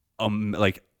was,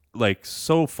 like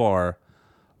so far,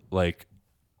 like.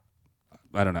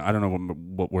 I don't know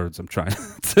what words I'm trying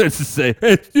to say.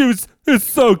 It's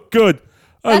so good.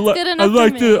 That's good enough I for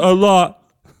liked me. it a lot.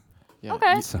 Yeah,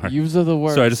 Okay. Sorry. Use of the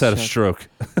words. Sorry, I just had a Chuck. stroke.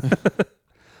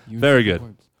 Use Very of the good.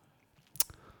 words.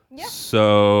 Yeah.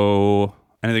 So,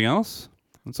 anything else?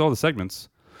 That's all the segments.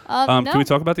 No. Can we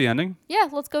talk about the ending? Yeah,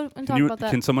 let's go and talk about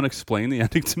that. Can someone explain the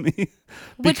ending to me?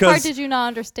 Which part did you not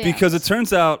understand? Because it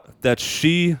turns out that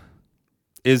she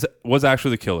was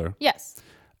actually the killer. Yes.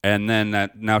 And then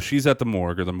now she's at the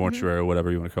morgue or the mortuary Mm-hmm. or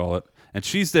whatever you want to call it. And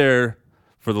she's there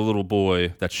for the little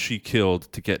boy that she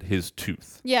killed to get his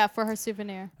tooth. Yeah, for her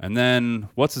souvenir. And then,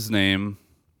 what's his name?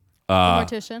 The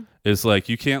mortician. Is like,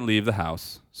 you can't leave the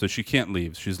house. So she can't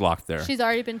leave. She's locked there. She's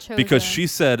already been chosen. Because she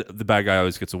said the bad guy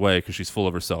always gets away because she's full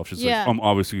of herself. She's Yeah. like, I'm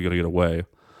obviously going to get away.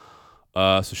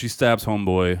 So she stabs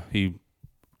homeboy. He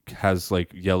has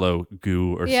like yellow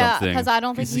goo or Yeah, something. because I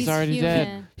don't think 'Cause he's he's already human.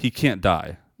 dead. He can't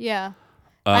die. Yeah.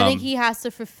 I think he has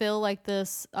to fulfill like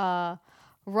this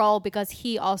role because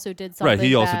he also did something Right,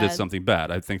 he also did bad. something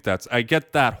bad. I think I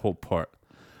get that whole part.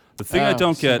 The thing I Oh,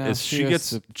 don't so get now is she she has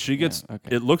gets to-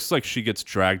 okay. it looks like she gets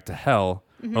dragged to hell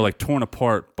or like torn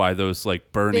apart by those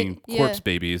like burning yeah. corpse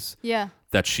babies Yeah.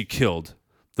 that she killed.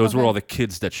 Those were Okay. all the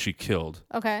kids that she killed.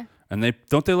 Okay. And they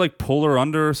like pull her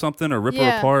under or something or rip her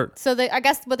Yeah. apart. So I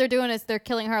guess what they're doing is they're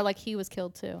killing her like he was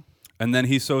killed too. And then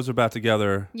he sews her back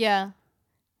together. Yeah.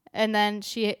 And then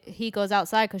he goes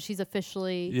outside because she's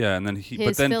officially Yeah, and then His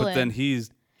but fill-in. then he's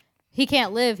he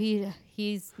can't live.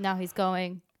 He's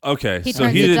going. okay. He so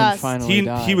turns he to didn't. dust. Finally He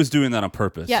died. was doing that on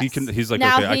purpose. Yes. He's like,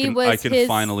 now okay, I his can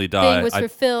finally die. Thing was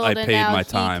fulfilled, I and paid now my he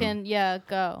time. can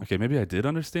go. Okay, maybe I did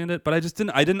understand it, but I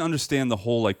didn't understand the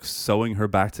whole like sewing her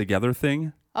back together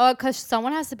thing. Oh, because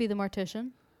someone has to be the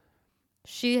mortician.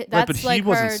 That's Right, but he like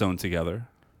wasn't her. sewn together.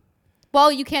 Well,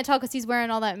 you can't tell because he's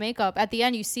wearing all that makeup. At the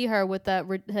end, you see her with that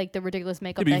like the ridiculous Yeah,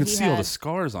 makeup but you that can he see had. all the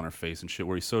scars on her face and shit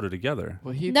where he sewed it together.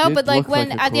 Well, he No, did but like look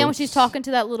when a at the end when she's corpse. talking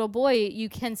to that little boy, you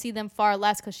can see them far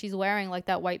less because she's wearing like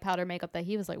that white powder makeup that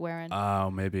he was like wearing. Oh,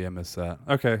 maybe I missed that.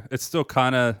 Okay, it's still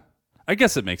kind of. I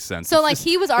guess it makes sense. So, It's like, just-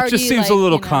 he was It already, just seems like, a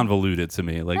little you know. convoluted to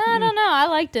me. Like, I don't know. I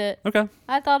liked it. okay,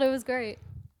 I thought it was great.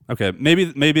 okay, maybe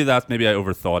I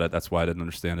overthought it. That's why I didn't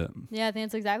understand it. Yeah, I think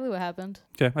that's exactly what happened.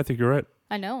 Okay, I think you're right.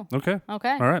 I know. Okay,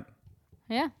 Okay. all right,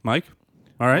 Yeah. Mike.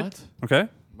 All right. What? Okay.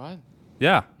 What?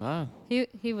 Yeah. Ah.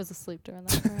 He was asleep during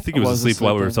that. I Right? think he was asleep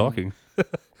while we were during that.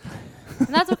 talking. And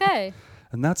that's okay.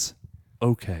 And that's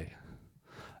okay.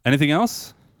 Anything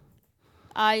else?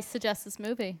 I suggest this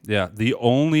movie. Yeah. The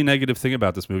only negative thing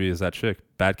about this movie is that chick.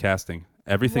 Bad casting.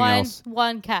 Everything else.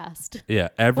 One cast. Yeah.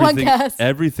 Everything. cast.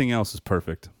 Everything else is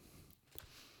perfect.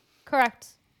 Correct.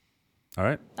 All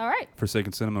right. All right.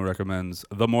 Forsaken Cinema recommends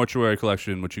The Mortuary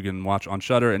Collection, which you can watch on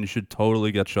Shudder, and you should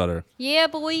totally get Shudder. Yeah,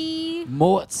 boy.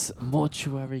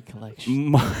 Mortuary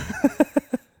collection.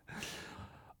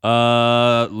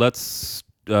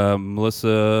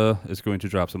 Melissa is going to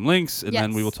drop some links, and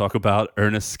then we Yes. will talk about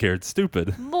Ernest Scared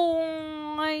Stupid.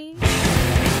 Boy.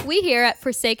 We here at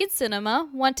Forsaken Cinema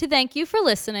want to thank you for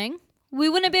listening. We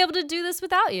wouldn't be able to do this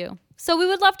without you. So we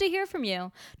would love to hear from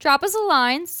you. Drop us a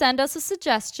line, send us a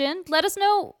suggestion, let us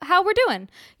know how we're doing.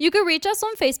 You can reach us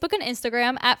on Facebook and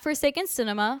Instagram at Forsaken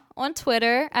Cinema, on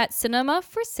Twitter at Cinema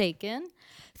Forsaken,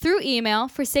 through email,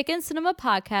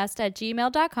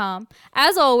 forsakencinemapodcast@gmail.com.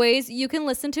 As always, you can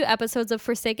listen to episodes of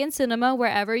Forsaken Cinema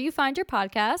wherever you find your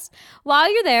podcast.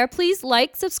 While you're there, please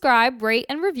like, subscribe, rate,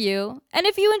 and review. And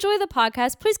if you enjoy the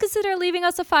podcast, please consider leaving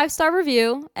us a 5-star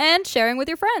review and sharing with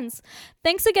your friends.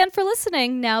 Thanks again for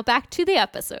listening. Now back to the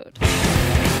episode.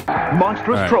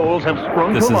 Monstrous trolls have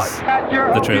sprung This to is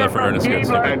life. the trailer for Ernest Scared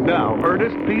Stupid. And now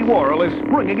Ernest P. Worrell is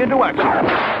springing into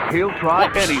action. He'll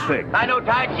try anything I know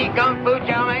Tai Chi Kung Fu,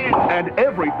 chow mein. and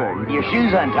everything Your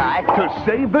shoes untied. to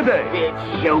save the day. It's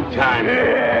showtime.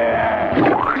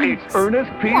 It's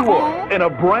Ernest P. Worrell in a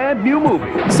brand new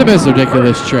movie. It's the most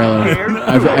ridiculous trailer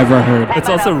I've ever heard. It's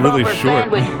also really Bumper short.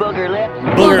 sandwich, booger lips.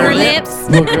 Booger lips.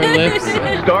 Booger lips.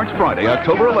 Starts Friday,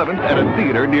 October 11th at a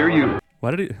theater near you. Why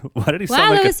did he Wow, sound that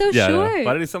like was so short.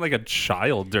 Why did he sound like a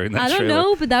child during that I don't trailer?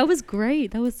 know, but that was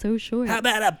great. That was so short. How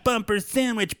about a bumper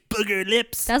sandwich, booger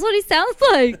lips? That's what he sounds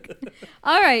like.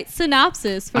 All right,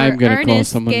 synopsis for I'm gonna call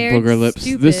Ernest someone Scared booger lips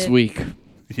Stupid. this week,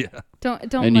 Yeah. Don't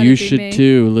and let you it be should me.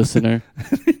 too, listener.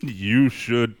 You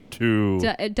should too.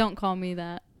 Don't call me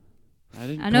that. I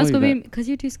didn't I know it's call gonna you be because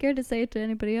you're too scared to say it to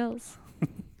anybody else.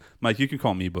 Mike, you can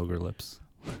call me booger lips.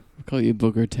 I'll call you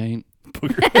booger taint.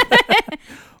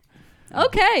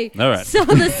 Okay. All right. So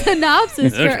the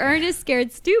synopsis for Okay. Ernest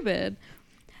Scared Stupid.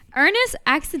 Ernest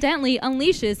accidentally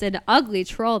unleashes an ugly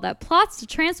troll that plots to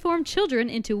transform children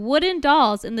into wooden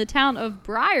dolls in the town of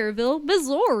Briarville,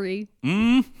 Missouri.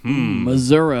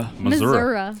 Missouri.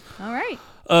 Missouri. All right.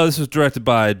 This was directed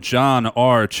by John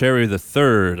R. Cherry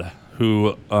III,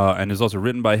 who and is also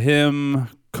written by him,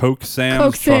 Coke Sam's.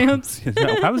 Coke Sam's.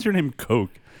 How is your name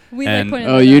Coke? We And- like putting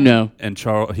Oh, that you out. know. And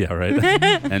yeah, right.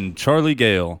 And Charlie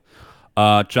Gale.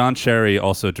 John Cherry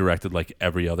also directed like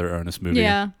every other Ernest movie.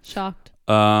 Yeah, shocked.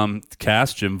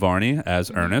 Cast Jim Varney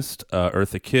as Ernest,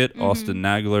 Eartha Kitt, Austin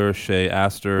Nagler, Shay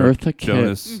Astor, Eartha Kitt.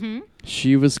 Jonas.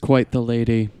 She was quite the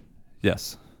lady.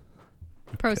 Yes.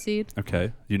 Proceed.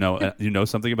 Okay. You know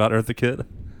something about Eartha Kitt?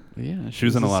 Yeah, She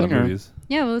was in a lot singer. of movies.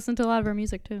 Yeah, we listen to a lot of her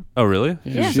music too. Oh, really?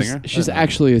 Yeah, She's a singer? she's I didn't know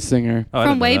actually a singer. that. Oh, I From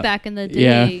didn't know way that. back in the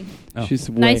Yeah. day. Oh. She's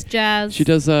Nice jazz. She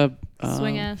does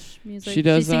swing-ish music. she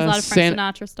does, She sings a lot of Frank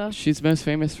San- Sinatra stuff. She's most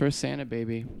famous for Santa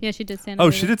Baby. Yeah, she did Santa Oh,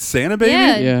 Baby. she did Santa Baby?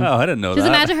 Yeah. Yeah. Oh, I didn't know Just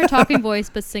that. imagine her talking voice,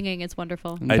 but singing. It's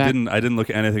wonderful. In I fact, didn't look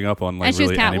anything up on like And she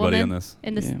was really anybody in Catwoman this.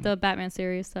 in this, Yeah. the Batman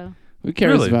series. So Who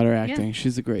cares Really? about her acting?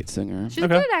 She's a great singer. she's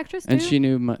Okay. a good actress too. And she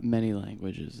knew many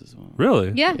languages as well.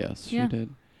 Really? Yeah. Yes, Yeah. she did.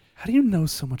 How do you know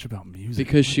so much about music?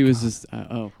 Because Oh my she was God.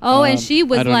 this. And she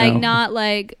was I don't like know. not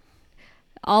like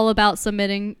all about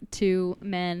submitting to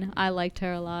men. I liked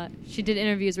her a lot. She did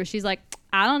interviews where she's like,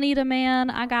 I don't need a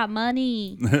man. I got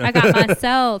money. I got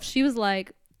myself. She was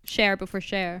like, share before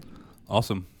share.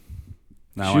 Awesome.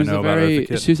 Now she I was know a about very. Eartha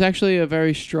Kitt. She was actually a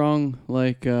very strong,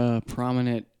 like,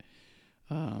 prominent.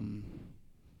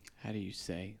 How do you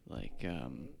say, like,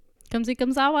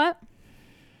 Comes out what?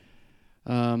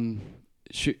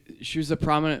 she was a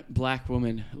prominent black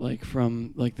woman, like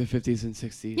from like the 50s and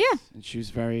 60s. Yeah. And she was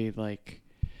very like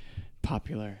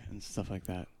popular and stuff like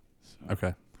that. So.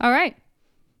 Okay. All right.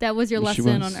 That was your Well, she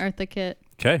lesson was. on Eartha Kitt.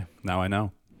 Okay. Now I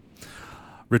know.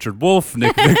 Richard Wolff,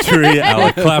 Nick Victory,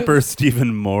 Alec Clapper,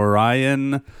 Stephen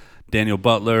Morayan, Daniel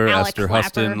Butler, Alec Esther Clapper.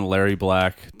 Huston, Larry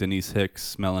Black, Denise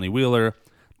Hicks, Melanie Wheeler,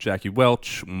 Jackie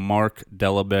Welch, Mark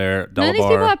None of these people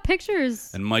Delabar, have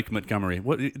pictures. and Mike Montgomery.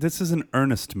 What? This is an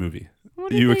Ernest movie.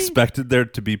 What You did they- expected there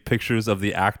to be pictures of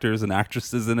the actors and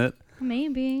actresses in it.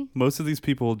 Maybe. Most of these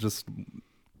people just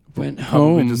Went probably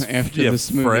home just after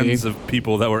this movie. friends of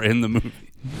people that were in the movie.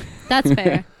 That's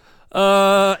fair.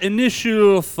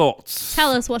 Initial thoughts.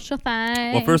 Tell us what you think.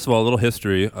 Well, first of all, a little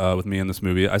history with me in this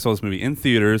movie. I saw this movie in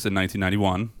theaters in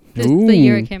 1991. the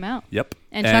year it came out. Yep.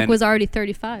 And Chuck was already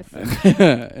 35.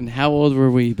 And how old were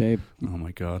we, babe? Oh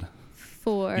my God.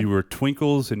 4. You were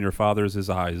twinkles in your father's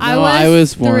eyes. I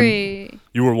was 3.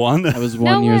 You were 1? I was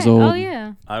 1 years old. Oh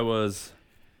yeah. I was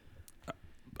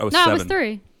 7. I was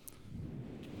 3.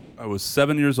 I was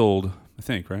 7 years old, I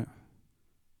think, right?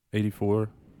 84,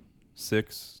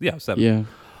 6. Yeah, 7. Yeah.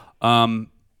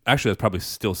 Actually, that's probably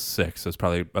still 6. I was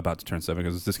probably about to turn 7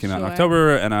 because this came out in Sure.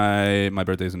 October, and my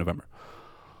birthday's in November.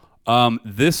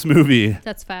 This movie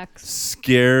That's facts.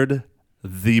 scared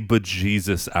the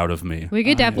bejesus out of me We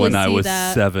could definitely when see I was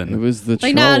that. 7. It was the Like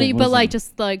troll, not only, but wasn't like it?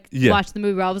 just like Yeah. watch the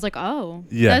movie. I was like, oh,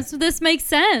 Yeah. this makes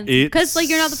sense. Because like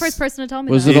you're not the first person to tell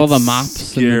me Was that. it all the mops in the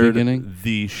scared beginning?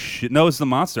 the shit. No, it's the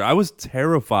monster. I was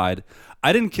terrified.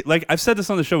 I didn't like. I've said this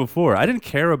on the show before. I didn't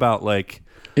care about like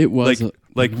It was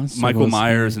like monster Michael was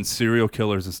Myers scary. and serial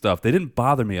killers and stuff. They didn't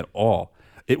bother me at all.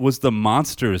 It was the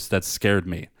monsters that scared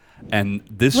me. And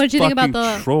this What did you think fucking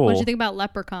about troll. What did you think about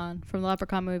Leprechaun from the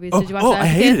Leprechaun movies? Oh, Did you watch oh, that? I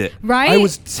hated it. Right? I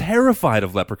was terrified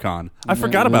of Leprechaun. I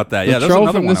forgot about that. the Yeah, that was troll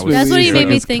another from one. this I was That's what movie he is made like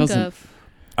me his think cousin. of.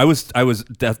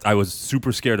 I was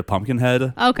super scared of Pumpkinhead.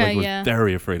 Okay, like, was yeah.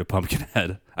 very afraid of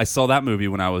Pumpkinhead. I saw that movie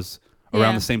when I was around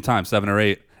Yeah. the same time, 7 or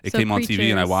 8. It So came on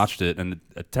TV and I creatures. watched it, and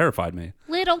it terrified me.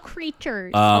 Little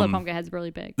creatures. Although Pumpkinhead's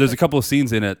really big. There's a couple of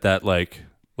scenes in it that like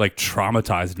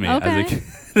traumatized me as a Okay.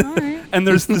 kid. All right. And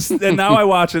there's this, and now I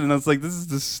watch it and it's like, this is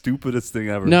the stupidest thing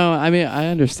ever. No, I mean I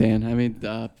understand. I mean,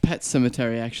 Pet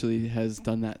Cemetery actually has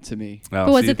done that to me. Oh,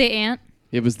 But was see? it the ant?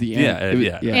 It was the Yeah, ant. It was,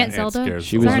 yeah. Aunt Zelda? scares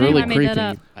She the was Sorry, fuck really I made that creepy.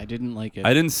 up. I didn't like it.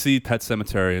 I didn't see Pet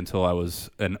Cemetery until I was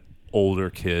an older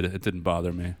kid. It didn't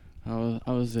bother me.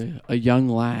 I was a young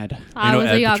lad. I know was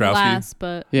Ed a young Petrowski? lass,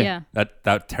 but Yeah. yeah.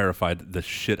 That terrified the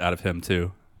shit out of him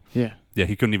too. Yeah. Yeah,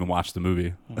 he couldn't even watch the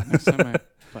movie. Next time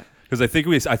but Because I think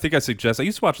I suggested. I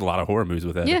used to watch a lot of horror movies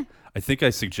with Ed. Yeah. I think I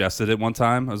suggested it one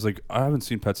time. I was like, I haven't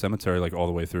seen Pet Cemetery like all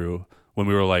the way through. When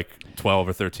we were like 12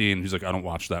 or 13, he's like, I don't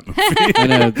watch that movie. I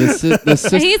know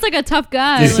the He's like a tough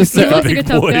guy. This Like, is he a looks like a big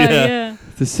tough boy, guy. yeah. Yeah.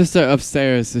 the sister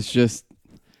upstairs is just.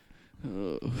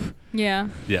 Yeah.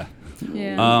 yeah.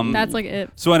 Yeah. That's like it.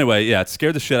 So anyway, yeah, it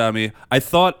scared the shit out of me. I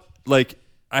thought like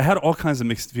I had all kinds of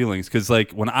mixed feelings because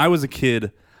like when I was a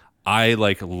kid, I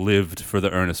like lived for the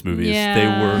Ernest movies. Yeah. They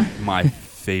were my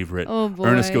favorite. Oh, boy.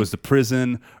 Ernest Goes to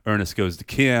Prison, Ernest Goes to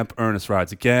Camp, Ernest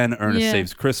Rides Again, Ernest Yeah.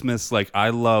 Saves Christmas. Like I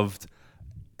loved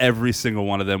every single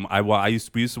one of them.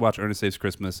 We used to watch Ernest Saves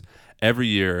Christmas every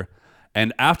year.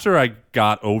 And after I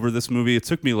got over this movie, it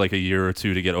took me like a year or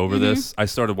two to get over this. I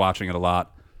started watching it a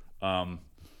lot.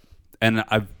 And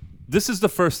this is the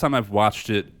first time I've watched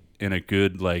it in a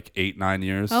good like 8-9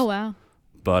 years. Oh wow.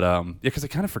 But yeah, because I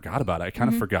kind of forgot about it. I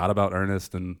kind of forgot about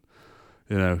Ernest and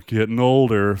getting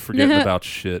older, forgetting about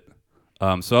shit.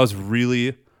 So I was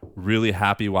really, really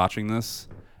happy watching this,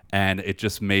 and it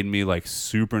just made me like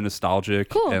super nostalgic.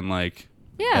 Cool. And like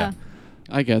Yeah.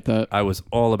 I get that. I was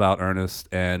all about Ernest,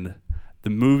 and the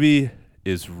movie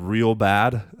is real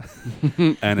bad,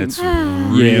 and it's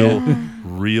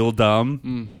real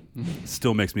dumb.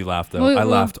 Still makes me laugh though. I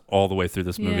laughed all the way through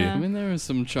this movie. Yeah. I mean, there were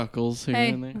some chuckles here Hey,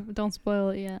 and there. don't spoil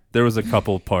it yet. There was a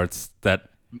couple parts that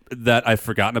I've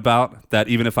forgotten about that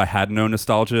even if I had no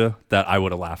nostalgia that I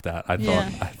would have laughed at. I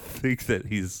think that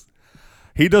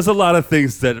he does a lot of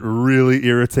things that really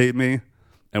irritate me,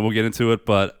 and we'll get into it,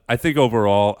 but I think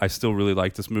overall I still really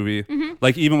like this movie.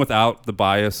 Like even without the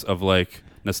bias of like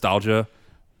nostalgia,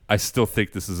 I still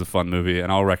think this is a fun movie, and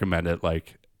I'll recommend it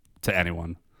like to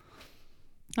anyone.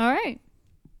 All right.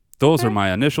 Those are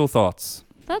my initial thoughts.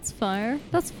 That's fire.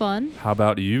 That's fun. How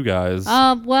about you guys?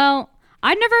 Well,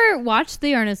 I never watched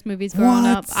the Ernest movies growing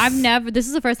up. This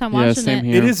is the first time watching same it.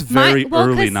 here. It is very well,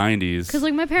 early 'cause- 90s. Because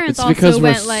like my parents It's because also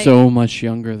we're went like so much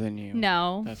younger than you.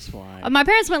 no. That's why. My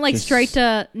parents went like Just- straight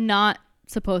to not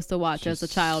supposed to watch as a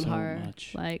Just child so horror.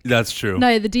 much. Like That's true.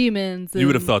 Night of the Demons. You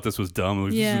would have and- thought this was dumb.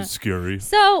 This Yeah. is scary.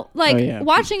 So, like, Oh, yeah.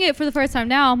 watching it for the first time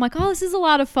now, I'm like, oh, this is a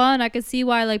lot of fun. I could see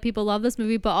why, like, people love this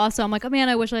movie. But also, I'm like, oh, man,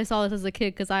 I wish I saw this as a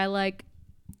kid because I, like,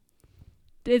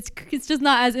 it's just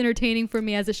not as entertaining for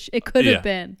me as it could have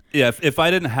been. Yeah, if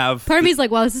I didn't have... Part of me is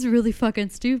like, wow, this is really fucking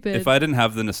stupid. If I didn't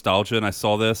have the nostalgia and I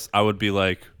saw this, I would be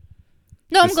like...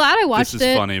 No, I'm glad I watched This it.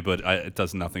 is funny, but it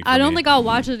does nothing for me. I don't think I'll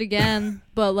watch it again.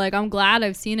 But, like, I'm glad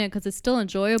I've seen it because it's still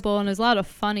enjoyable and there's a lot of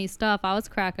funny stuff. I was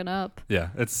cracking up. Yeah,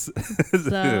 it's...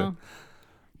 So,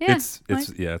 yeah.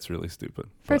 it's really stupid.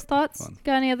 First but thoughts? fun.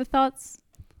 Got any other thoughts?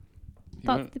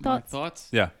 My Thoughts? thoughts?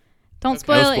 Yeah. Don't No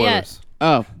spoil it yet. spoilers.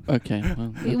 Oh, okay.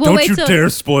 Well, Don't you dare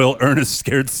spoil Ernest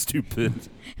Scared Stupid.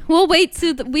 We'll wait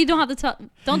till we don't have to talk.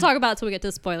 Don't talk about it till we get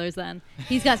to spoilers. Then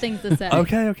he's got things to say.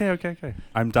 Okay.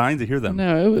 I'm dying to hear them.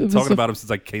 No, it was talking about him since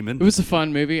I came in. It was a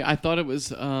fun movie. I thought it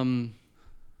was.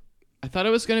 I thought it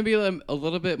was going to be a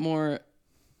little bit more,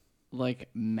 like,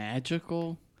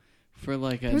 magical, for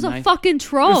like a. There's a fucking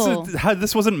troll.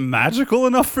 This wasn't magical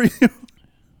enough for you.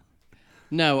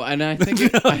 No, and I think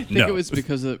it was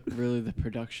because of really the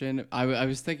production. I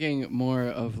was thinking more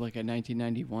of like a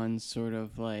 1991 sort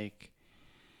of like.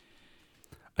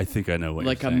 I think I know what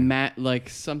like you're saying. Like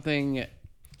something,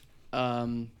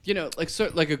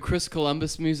 like a Chris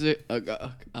Columbus music.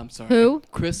 I'm sorry. Who?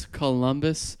 Chris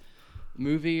Columbus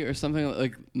movie or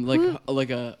something like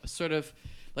a sort of.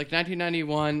 Like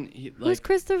 1991, Who's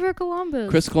Christopher Columbus?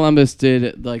 Chris Columbus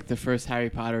did like the first Harry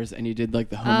Potters, and he did like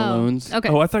the Home Alones. Okay.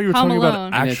 Oh, I thought you were Home talking Alone.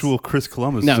 about actual Chris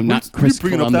Columbus. No, not Chris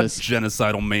bringing Columbus. up that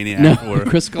genocidal maniac. No, for?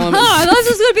 Chris Columbus. Oh, I thought this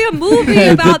was gonna be a movie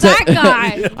about that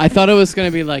guy. I thought it was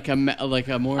gonna be like a more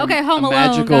Home Alone,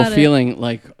 magical got it. feeling,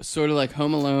 like sort of like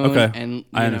Home Alone. Okay, And you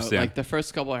I know, understand. like the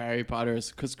first couple of Harry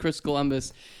Potters, because Chris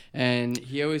Columbus, and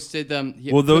he always did them.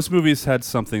 Well, those movies had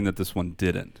something that this one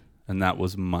didn't, and that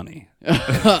was money.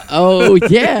 Oh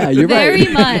yeah, you're Very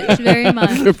right. very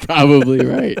much. You're probably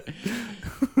right.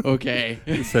 Okay.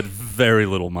 This had very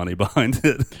little money behind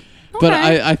it. But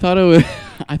I thought it was.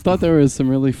 I thought there was some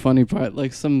really funny part,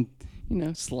 like some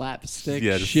slapstick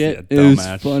shit. It was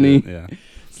funny. Shit, yeah.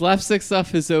 Slapstick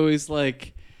stuff is always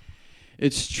like,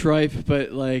 it's tripe,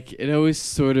 but like it always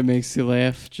sort of makes you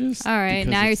laugh. Just all right.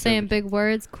 because Now you're it's saying big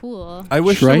words. Cool. I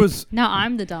wish Tripe? there was. Now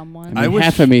I'm the dumb one. I mean,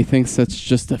 half of me thinks that's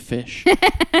just a fish.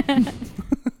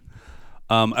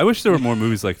 I wish there were more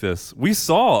movies like this. We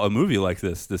saw a movie like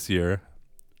this year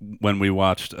when we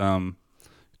watched. Get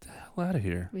the hell out of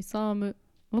here. We saw a movie.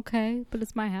 Okay, but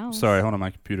it's my house. Sorry, hold on. My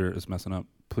computer is messing up.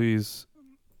 Please.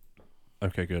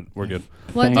 Okay, good. We're good.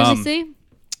 What did we see?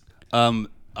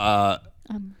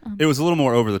 It was a little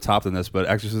more over the top than this, but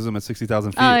Exorcism at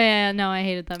 60,000 feet. Oh yeah, no, I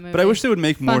hated that movie. But I wish they would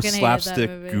make more Fucking hated that slapstick,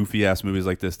 movie. goofy ass movies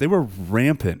like this. They were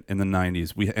rampant in the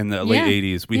 90s. We in the late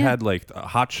 80s. We had like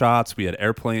Hot Shots. We had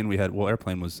Airplane. We had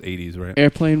Airplane was 80s, right?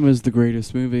 Airplane was the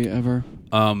greatest movie ever.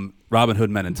 Robin Hood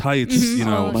Men in Tights. You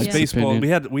know, Spaceballs. We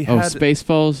had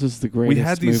Spaceballs is the greatest we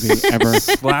had these movie ever.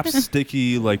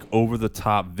 slapsticky, like over the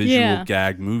top visual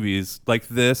gag movies like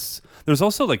this. There's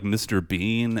also like Mr.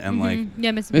 Bean and like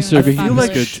Mr. Bean was was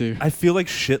popular. good too. I feel like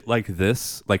shit like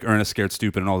this, like Ernest Scared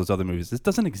Stupid and all those other movies, this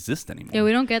doesn't exist anymore. Yeah,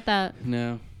 we don't get that.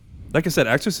 No. Like I said,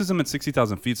 Exorcism at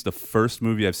 60,000 feet is the first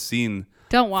movie I've seen.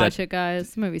 Don't watch it, guys.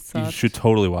 This movie sucks. You should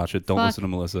totally watch it. Don't Fuck. listen to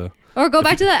Melissa. Or go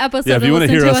back to that episode. Yeah, if you want to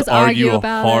hear us argue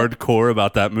about hardcore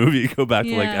about that movie, go back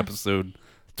to like Yeah. episode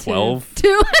 12.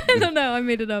 Two. I don't know. I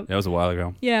made it up. That was a while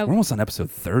ago. Yeah. We're almost on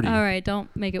episode 30. All right.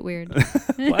 Don't make it weird.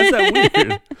 Why is that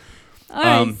weird?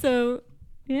 All right. So,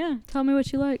 yeah. Tell me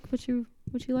what you like. What you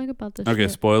like about this. Okay,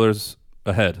 shit. spoilers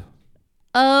ahead.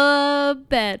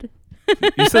 Bed.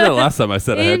 You said that last time I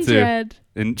said ahead too. Dread.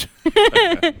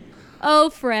 Okay. Oh,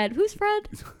 Fred. Who's Fred?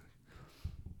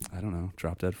 I don't know.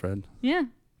 Drop Dead Fred. Yeah.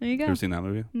 There you go. You ever seen that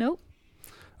movie? Nope.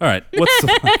 All right. What's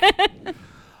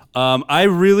I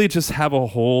really just have a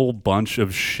whole bunch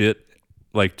of shit,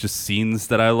 like just scenes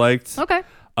that I liked. Okay.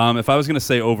 If I was gonna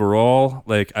say overall,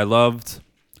 like I loved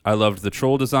the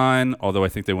troll design, although I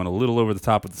think they went a little over the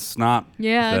top with the snot.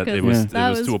 Yeah, that 'cause it was that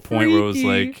was to a point where it was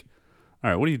freaky. like, all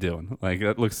right, what are you doing? Like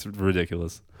that looks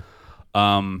ridiculous.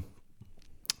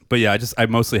 But yeah, I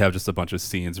mostly have just a bunch of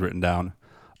scenes written down,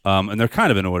 and they're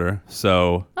kind of in order.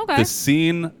 So Okay. the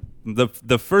scene,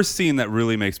 the first scene that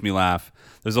really makes me laugh.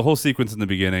 There's a whole sequence in the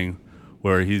beginning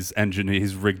where he's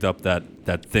rigged up that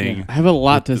thing. Yeah, I have a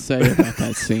lot to say about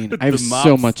that scene. I have The so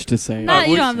mops. much to say. Not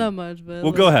you which- don't have that much, but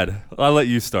Well, go ahead. I'll let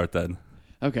you start then.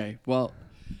 Okay, well,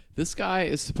 this guy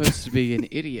is supposed to be an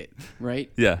idiot,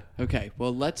 right? Yeah. Okay,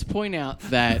 well, let's point out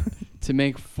that to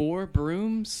make 4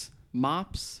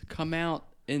 mops come out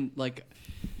in like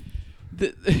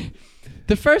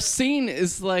the first scene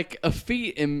is like a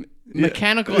feat in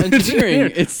mechanical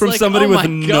engineering. It's from like, somebody oh with my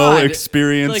no God.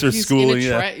 experience Like or he's schooling.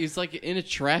 He's like in a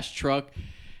trash truck.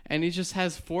 And he just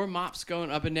has 4 mops going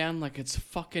up and down like it's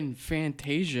fucking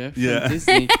Fantasia from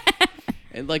Disney.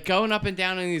 And like going up and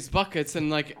down in these buckets and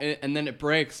like and then it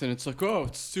breaks and it's like, oh,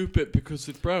 it's stupid because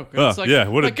it broke. And it's like,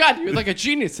 what my God, you're like a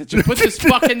genius that you put this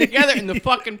fucking together in the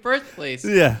fucking first place.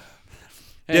 Yeah.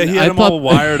 Yeah, he had them all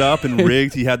wired up and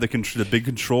rigged. He had the big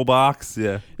control box.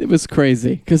 Yeah, it was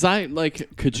crazy. Because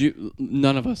could you?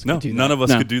 None of us. No, could do none that. of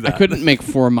us could do that. I couldn't make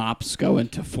 4 mops go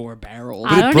into 4 barrels.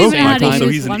 I don't even know how to use so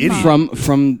he's an one idiot. mop.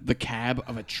 From the cab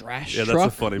of a trash truck. Yeah,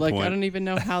 that's a funny like point. I don't even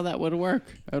know how that would work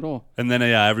at all. And then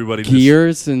everybody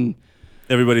Gears and.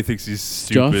 Everybody thinks he's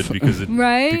stupid because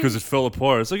it fell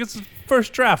apart. It's like it's the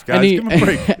first draft, guys. Give him a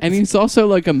break. And he's also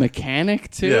like a mechanic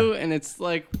too, and it's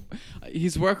like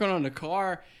he's working on a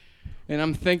car, and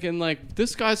I'm thinking like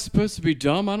this guy's supposed to be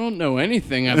dumb. I don't know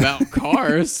anything about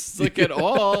cars like at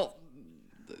all.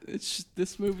 It's just,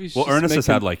 this movie's. Well, Ernest has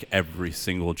had like every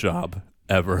single job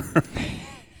ever.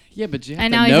 Yeah, but you have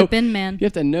and to now know, he's a bin man. You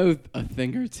have to know a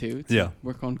thing or two to Yeah.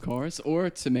 work on cars or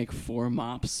to make 4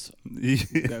 mops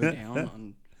go down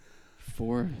on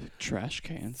 4 trash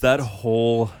cans. That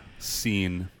whole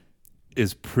scene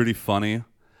is pretty funny,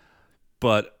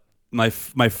 but my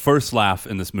first laugh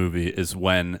in this movie is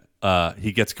when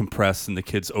he gets compressed and the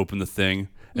kids open the thing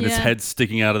and his head's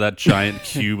sticking out of that giant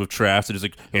cube of trash and he's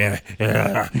like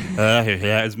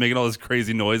it's making all these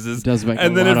crazy noises. He does make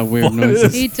and a lot of weird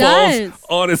noises. He does.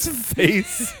 On his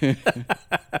face.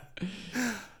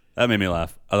 That made me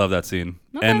laugh. I love that scene.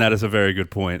 Okay. And that is a very good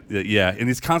point. Yeah. And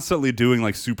he's constantly doing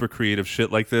like super creative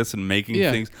shit like this and making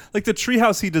things. Like the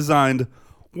treehouse he designed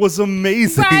was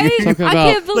amazing. Right? Talking I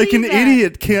about- can't believe Like an that.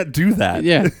 idiot can't do that.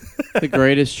 Yeah, the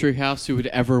greatest treehouse you would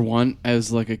ever want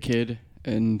as like a kid,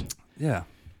 and Yeah.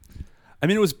 I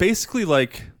mean, it was basically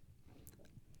like.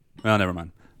 Well, never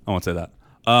mind. I won't say that.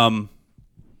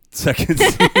 Second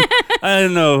scene. I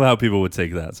don't know how people would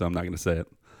take that, so I'm not going to say it.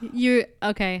 You're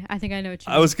okay. I think I know what you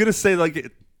mean. I was going to say like.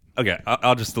 Okay,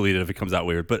 I'll just delete it if it comes out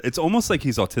weird. But it's almost like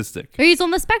he's autistic. Or he's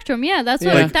on the spectrum. Yeah, that's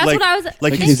Yeah. what Like- what I was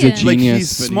Like thinking. he's a genius. Like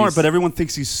he's but smart, he's- but everyone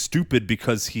thinks he's stupid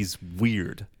because he's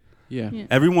weird. yeah.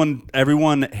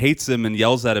 Everyone hates him and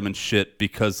yells at him and shit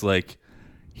because like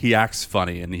he acts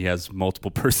funny and he has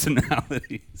multiple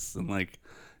personalities and like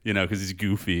because he's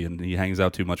goofy and he hangs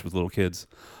out too much with little kids.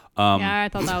 Yeah, I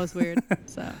thought that was weird.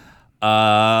 So, but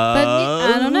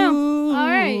I don't know. All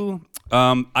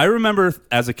right. I remember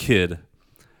as a kid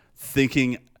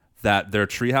thinking that their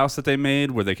treehouse that they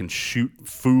made where they can shoot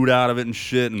food out of it and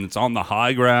shit and it's on the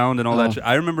high ground and all that shit.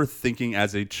 I remember thinking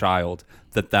as a child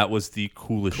that was the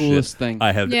coolest shit thing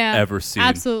I have Yeah, ever seen.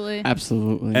 Absolutely.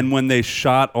 And when they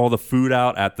shot all the food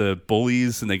out at the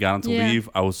bullies and they got them to Yeah. leave,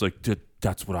 I was like, dude,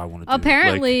 that's what I want to do.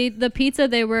 Apparently, the pizza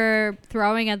they were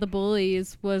throwing at the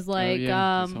bullies was like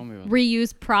yeah, you told me about that.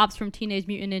 reused props from Teenage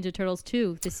Mutant Ninja Turtles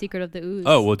 2: The Secret of the Ooze.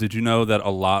 Oh, well, did you know that a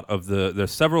lot of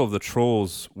there's several of the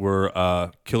trolls were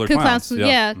killer Cool clowns? Clowns,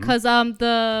 yeah, because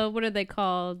what are they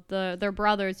called? Their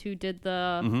brothers who did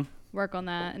the work on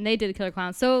that, and they did Killer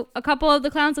Clowns. So a couple of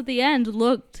the clowns at the end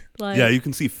looked like Yeah, you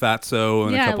can see Fatso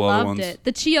and a couple I other loved ones. it.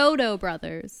 The Chiodo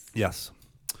brothers. Yes.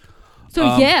 So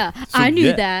I knew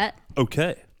yeah. that.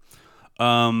 Okay.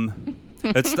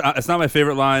 It's not my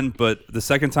favorite line, but the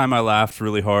second time I laughed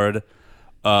really hard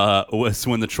was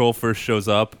when the troll first shows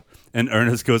up and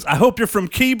Ernest goes, "I hope you're from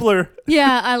Keebler."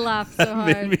 Yeah, I laughed so That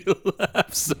hard. made me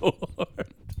laugh so hard.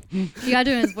 You gotta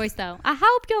do it in his voice though. I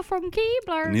hope you're from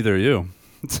Keebler. Neither are you.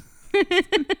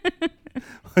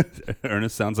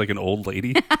 Ernest sounds like an old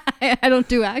lady. I don't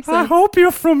do I accents. hope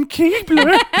you're from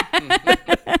Keebler.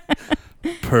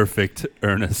 Perfect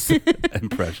Ernest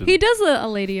impression. He does a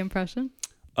lady impression.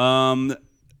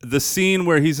 The scene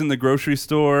where he's in the grocery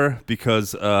store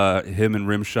because him and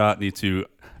Rimshot need to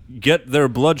get their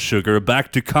blood sugar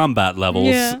back to combat levels.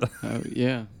 Yeah.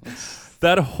 Yeah.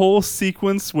 That whole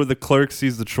sequence where the clerk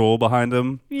sees the troll behind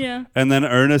him, Yeah. and then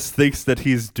Ernest thinks that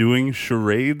he's doing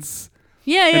charades.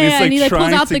 Yeah, And he's like and he trying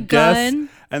pulls out to the guess, gun.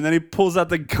 and then he pulls out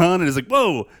the gun and he's like,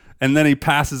 "Whoa!" And then he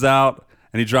passes out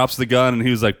and he drops the gun and he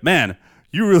was like, "Man,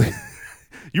 you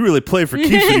really play for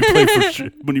keeps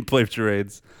when you play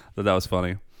charades." So that was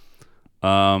funny.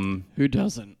 Who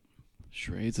doesn't?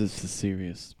 Charades is the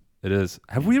serious. It is.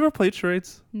 Have we ever played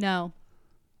charades? No,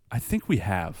 I think we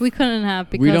have. we couldn't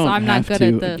have We because don't I'm not have good to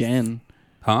at this again.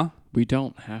 Huh? We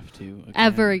don't have to again.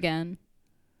 ever again.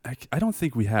 I don't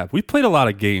think we have. We played a lot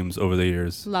of games over the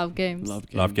years. Love games.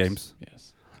 Love games.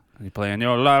 Yes. Are you playing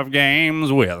your love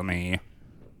games with me?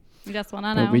 That's one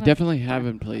I know. But we definitely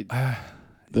haven't played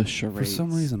the charades. For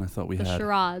some reason, I thought we the had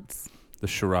charades. the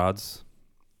charades.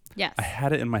 Yes. I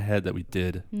had it in my head that we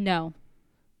did. No.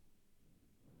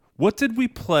 What did we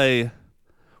play?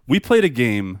 We played a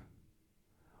game.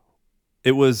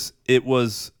 It was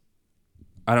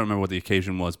I don't remember what the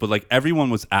occasion was, but like everyone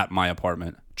was at my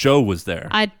apartment. Joe was there.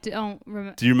 I don't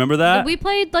remember. Do you remember that? We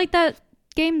played like that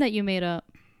game that you made up.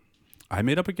 I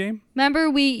made up a game? Remember,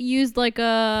 we used like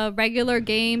a regular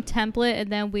game template, and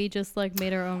then we just like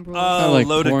made our own rules. Oh, like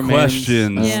loaded poor man's-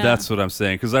 questions. Yeah. That's what I'm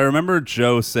saying. Because I remember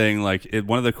Joe saying, like,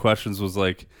 one of the questions was,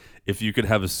 like, if you could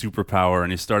have a superpower,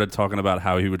 and he started talking about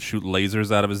how he would shoot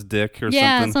lasers out of his dick or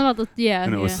yeah, something. about the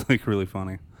And it was, like, really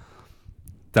funny.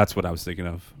 That's what I was thinking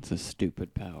of. It's a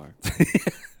stupid power.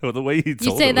 Well, the way he You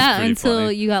told say it was that pretty until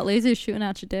funny. you got lasers shooting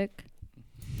out your dick.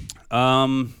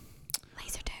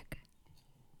 Laser dick.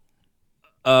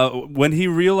 When he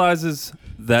realizes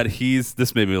that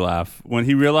this made me laugh. When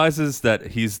he realizes that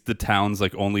he's the town's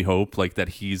like only hope, like that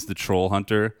he's the troll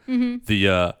hunter,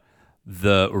 the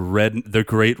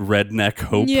great redneck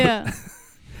hope. Yeah.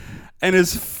 And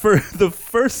the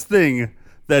first thing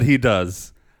that he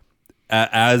does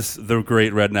as the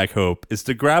great redneck hope is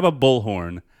to grab a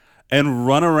bullhorn and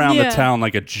run around the town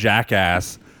like a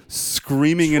jackass,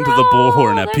 screaming into the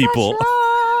bullhorn at people.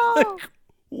 Like,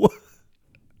 what?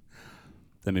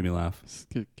 That made me laugh. Just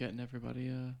getting everybody.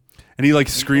 And he like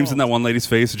screams in that one lady's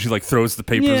face, and she like throws the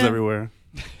papers everywhere.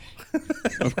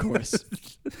 Of course.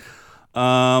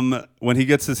 When he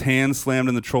gets his hand slammed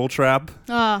in the troll trap,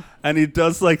 Ah. and he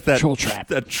does like that Troll trap.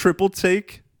 that triple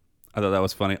take. I thought that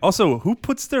was funny. Also, who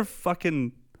puts their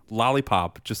fucking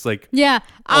lollipop just like? Yeah,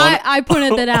 I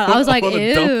pointed that out. I was like, on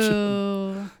a dump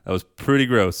ew. That was pretty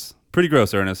gross. Pretty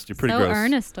gross, Ernest. You're pretty So gross.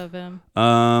 earnest of him.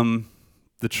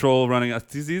 The troll running.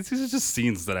 These are just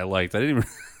scenes that I liked. I didn't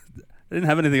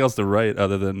have anything else to write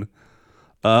other than,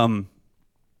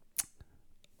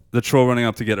 the troll running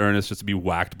up to get Ernest just to be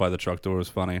whacked by the truck door was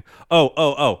funny.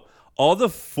 Oh. All the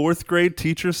fourth grade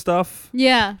teacher stuff.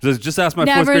 Yeah. Just ask my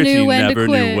Never fourth grade. knew She when to never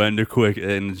quit. knew when to quit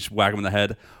and just whack him in the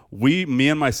head. Me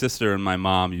and my sister and my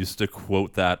mom used to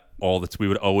quote that all the time. We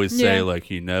would always say like,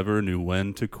 he never knew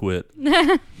when to quit.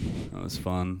 That was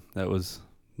fun. That was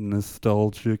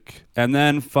nostalgic. And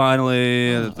then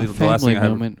finally, A the last family thing I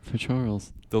moment for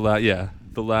Charles. the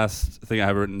last thing I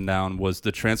have written down was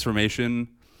the transformation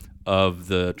of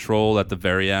the troll at the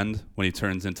very end when he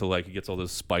turns into like he gets all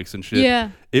those spikes and shit. Yeah.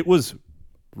 It was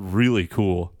really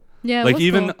cool. Yeah. it Like was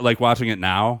even cool. like watching it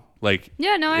now, like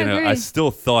Yeah, no, I agree. I still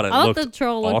thought it I thought looked the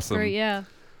troll looked awesome. great. Yeah.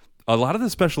 A lot of the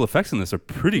special effects in this are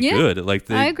pretty Yeah, good.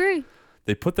 Like I agree.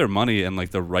 They put their money in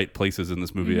like the right places in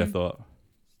this movie. I thought.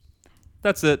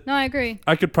 That's it. No, I agree.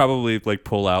 I could probably like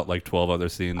pull out like 12 other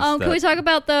scenes. Can we talk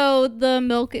about though the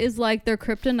milk is like their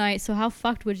kryptonite? So how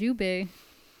fucked would you be?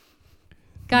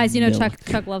 Guys, you know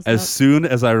Chuck loves As milk. soon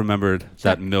as I remembered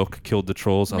that milk killed the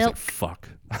trolls, I was like, Milk. fuck.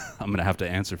 I'm going to have to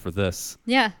answer for this.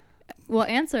 Yeah. Well,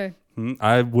 answer.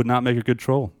 I would not make a good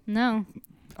troll. No.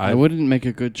 I wouldn't make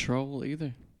a good troll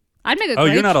either. I'd make a Oh,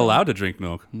 great you're not troll. allowed to drink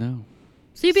milk. No.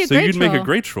 So you'd be a So great you'd troll. make a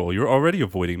great troll. You're already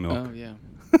avoiding milk. Oh yeah.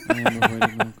 I am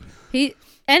avoiding milk.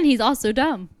 He's also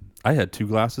dumb. I had 2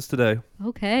 glasses today.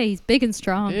 Okay, he's big and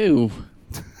strong. Ew.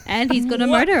 And he's gonna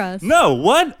murder us. No,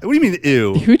 what? What do you mean,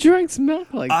 ew? Who drinks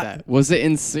milk like that? Was it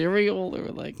in cereal or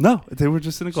like? No, they were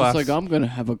just in a glass. Just like I'm gonna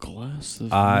have a glass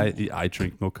of milk. I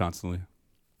drink milk constantly.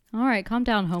 All right, calm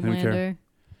down, don't care.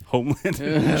 Homelander.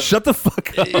 Homelander. Shut the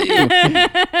fuck up.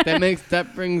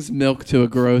 That brings milk to a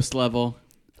gross level.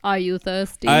 Are you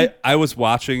thirsty? I was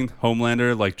watching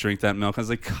Homelander like drink that milk. I was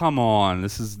like, come on,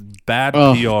 this is bad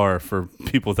Ugh. PR for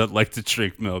people that like to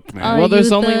drink milk, man. Are Well, there's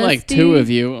you only like thirsty? 2 of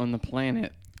you on the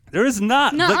planet. There is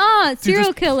not. Nuh-uh, dude, serial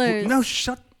there's- killers. No,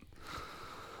 shut.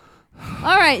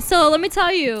 All right, so let me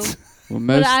tell you Well, what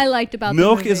most I liked about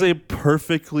Milk the movie. is a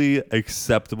perfectly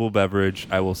acceptable beverage.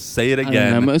 I will say it I don't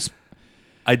know, again.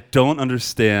 I don't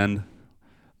understand.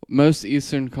 most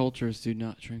Eastern cultures do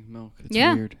not drink milk. It's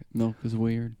Yeah. weird. Milk is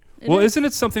weird. Well, isn't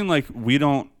it something like we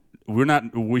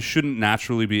shouldn't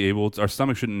naturally be able to, our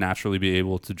stomach shouldn't naturally be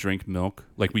able to drink milk,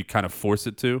 like we kind of force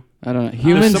it to? I don't know. There's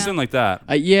Humans. something like that.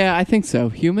 Yeah, I think so.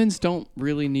 Humans don't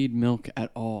really need milk at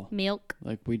all. milk.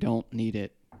 Like we don't need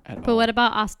it at all. But what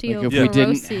about Like osteoporosis? if we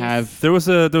didn't have, There was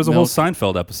a whole Milk.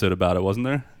 Seinfeld episode about it, wasn't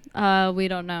there? We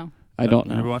don't know. I don't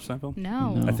You never know. watched Seinfeld?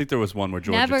 No. No. I think there was one where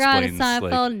George Never got into explains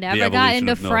Seinfeld. like, Never the got evolution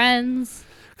into of milk. Friends.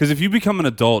 Because if you become an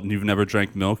adult and you've never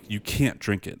drank milk, you can't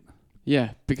drink it.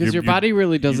 Yeah, because your body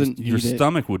really doesn't Your need it.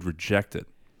 stomach would reject it.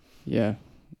 Yeah.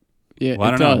 Yeah, Well,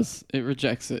 I it don't know. does. It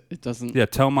rejects it. It doesn't. Yeah,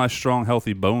 tell my strong,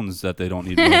 healthy bones that they don't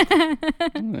need milk.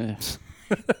 Eh.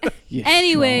 You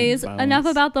Anyways, strong enough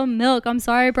bones. about the milk. I'm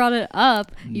sorry I brought it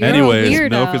up. You're Anyways, a weirdo.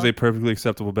 milk is a perfectly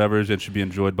acceptable beverage and should be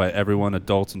enjoyed by everyone,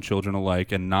 adults and children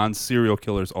alike, and non-serial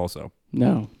killers also.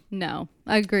 No. No,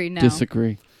 I agree. No,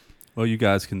 Disagree. Well, you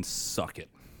guys can suck it.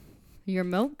 your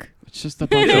milk. It's just a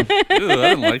bunch of Ew, I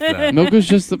didn't like that. milk is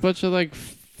just a bunch of like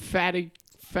fatty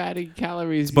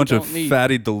calories. It's a bunch you of don't need.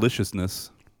 fatty deliciousness.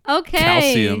 Okay.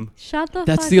 calcium. Shut the fuck up.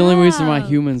 That's the only reason why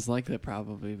humans like that,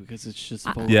 probably, because it's just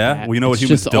full of fat. Well, you know what It's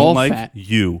humans just don't all like? fat.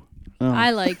 You. Oh.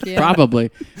 I like you. Probably.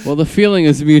 Well, the feeling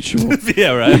is mutual.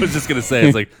 Yeah, right. I was just gonna say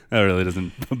it's like that really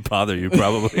doesn't bother you,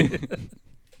 probably.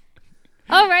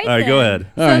 All right. All right, go ahead.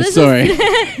 All right, sorry.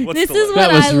 This is what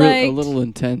That was I like. a little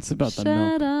intense about the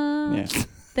milk. Shut up. Yeah.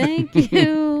 Thank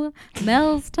you.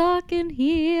 Mel's talking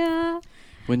here.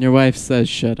 When your wife says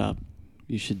shut up,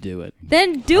 you should do it.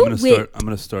 Then do it. I'm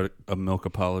gonna start a milk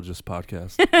apologist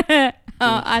podcast.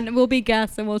 And we'll be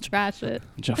guests and we'll trash it.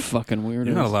 Bunch of fucking weirdos.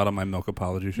 You're not allowed on my milk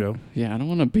apology show. Yeah, I don't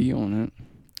want to be on it.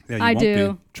 Yeah, you I won't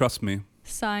do. be. Trust me.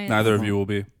 Science. Neither of you will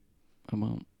be. I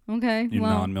won't. Okay. You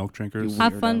well, non-milk drinkers.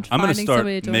 have fun I'm gonna finding start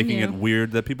somebody to join making you. it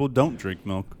weird that people don't drink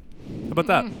milk. How about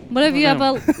that? What if you have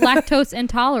a lactose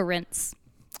intolerance?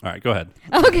 All right, go ahead.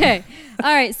 Okay.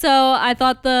 All right. So I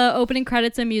thought the opening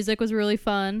credits and music was really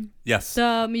fun. Yes.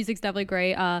 The music's definitely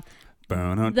great. Yeah,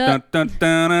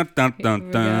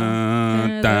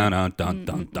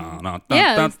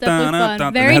 it's definitely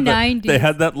fun. Very 90s. They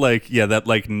had that like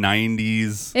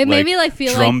 90s. It made me like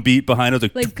feel drum beat behind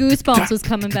it. like Goosebumps was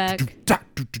coming back.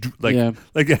 Like Yeah.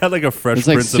 like it had like a Fresh It's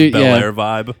like Prince of Bel Air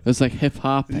vibe. It was like hip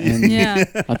hop. And Yeah.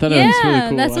 I thought it was really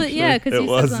cool. that's what. actually. Yeah, because It you said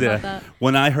was, something yeah. about that.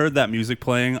 When I heard that music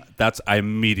playing, I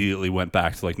immediately went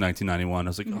back to like 1991. I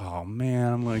was like, oh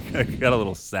man, like I got a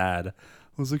little sad. I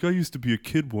was like, I used to be a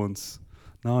kid once.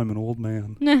 Now I'm an old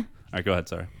man. All right, go ahead.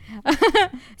 Sorry.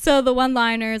 So the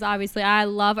one-liners, obviously, I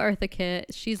love Eartha Kitt.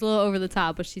 She's a little over the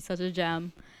top, but she's such a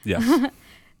gem. Yes.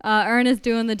 Ernest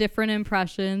doing the different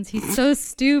impressions. He's so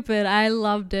stupid. I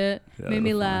loved it. Yeah, Made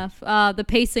me they're laugh. The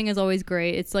pacing is always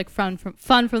great. It's like fun from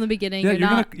the beginning.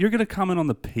 Yeah, you're gonna comment on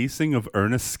the pacing of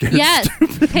Ernest Scared Yes,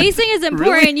 Stupid. pacing is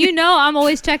important. Really? You know, I'm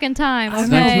always checking time. I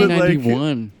know, Okay, but, like,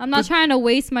 1991. I'm not trying to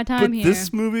waste my time But here.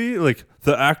 this movie, like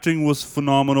the acting was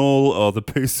phenomenal. The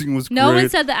pacing was No great. one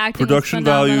said the acting was Production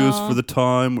values phenomenal. for the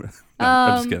time. No,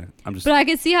 I'm just kidding. But I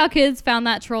could see how kids found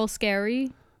that troll scary.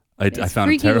 I It's found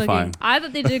him freaky terrifying. looking. I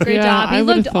thought they did a great Yeah, job. He I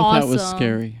would've looked thought awesome. that was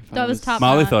scary. That was top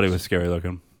Molly notch. thought he was scary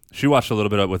looking. She watched a little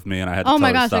bit up with me, and I had to Oh tell my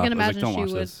her to gosh, I stop. can was like, imagine don't she watch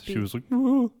would this. be- She was like,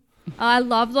 "Ooh." I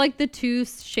loved like the two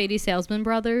shady salesman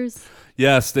brothers.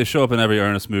 Yes, they show up in every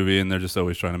Ernest movie, and they're just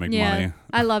always trying to make money.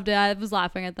 I loved it. I was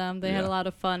laughing at them. They had Yeah. a lot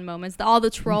of fun moments. All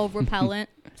the troll repellent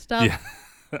stuff. Yeah.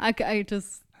 I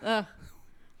just,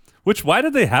 Why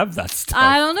did they have that stuff?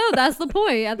 I don't know. That's the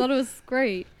point. I thought it was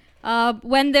great.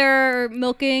 When they're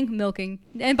milking,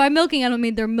 and by milking I don't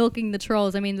mean they're milking the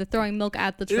trolls. I mean they're throwing milk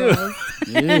at the trolls.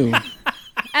 Ew.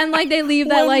 And like they leave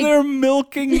that When like they're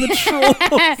milking the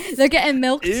trolls. they're getting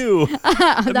milked. Ew. That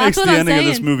That's makes what the I'm ending of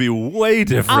this saying. movie way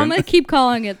different. I'm gonna keep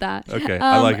calling it that. Okay,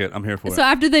 I like it. I'm here for So it.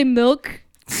 after they milk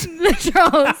the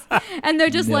trolls, and they're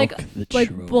just Milk like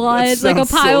the blood, That like a sounds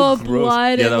so pile of gross.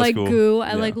 blood Yeah, and that was like cool. goo. I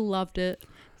Yeah. like loved it.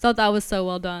 Thought that was so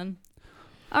well done.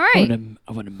 All I right.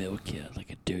 want to milk you like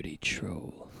a dirty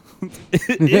troll.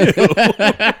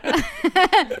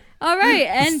 All right,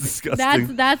 and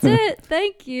disgusting. that's it.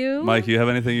 Thank you. Mike, you have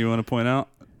anything you want to point out?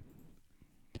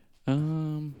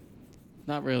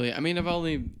 Not really. I mean,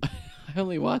 I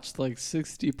only watched like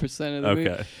 60% of the movie.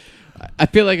 Okay. I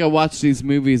feel like I watched these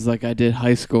movies like I did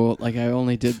high school. Like I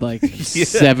only did like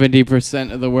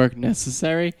 70% of the work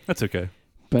necessary, That's okay.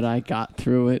 but I got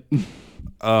through it.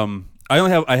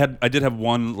 I did have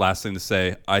one last thing to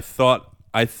say. I thought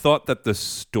that the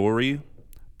story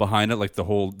behind it, like the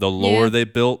lore Yeah. they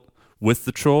built with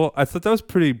the troll, I thought that was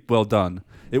pretty well done.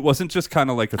 It wasn't just kind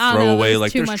of like a I don't know, throwaway, there's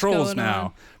like too there's much trolls going now.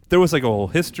 on. There was like a whole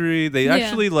history. They Yeah.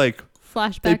 actually like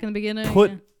Flashback in the beginning.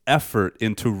 put yeah. effort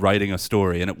into writing a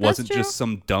story, and it wasn't true. just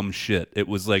some dumb shit. It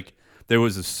was like there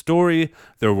was a story,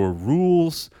 there were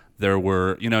rules, there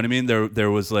were, you know what I mean? There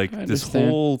was like I this understand.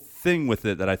 whole thing with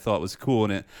it that I thought was cool.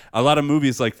 And a lot of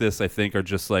movies like this, I think, are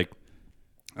just like,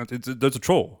 there's a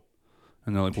troll,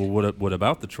 and they're like, well, what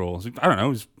about the troll? It's like, I don't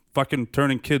know. He's fucking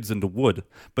turning kids into wood.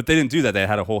 But they didn't do that. They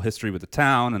had a whole history with the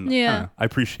town, and Yeah. I don't know, I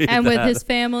appreciate And that. with his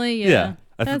family, Yeah.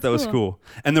 I thought That's that was cool.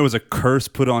 And there was a curse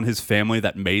put on his family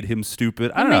that made him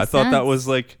stupid. I don't know. I makes thought that sense. was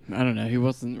like, I don't know. He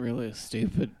wasn't really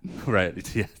stupid. right.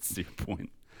 Yeah, that's your point.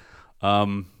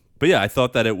 But yeah, I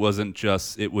thought that it wasn't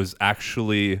just, it was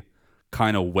actually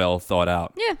kind of well thought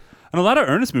out. Yeah. And a lot of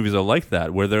Ernest movies are like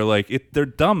that, where they're like, they're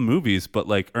dumb movies, but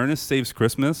like Ernest Saves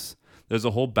Christmas, there's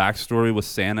a whole backstory with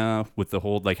Santa, with the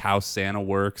whole like how Santa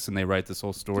works, and they write this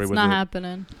whole story It's with not it.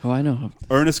 happening. Oh, I know.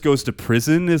 Ernest Goes to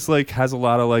Prison is like, has a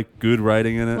lot of like good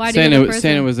writing in it. Why do you go to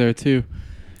Santa prison? was there too.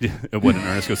 Yeah, when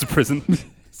Ernest Goes to Prison.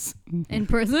 In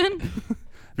prison?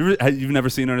 You've never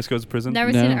seen Ernest Goes to Prison?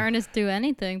 Never No. seen Ernest do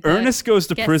anything. but Ernest Goes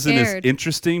to get Prison scared. is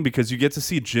interesting because you get to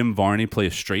see Jim Varney play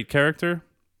a straight character,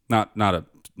 not a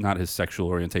not his sexual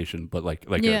orientation, but like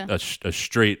Yeah. a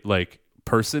straight like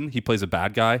person. He plays a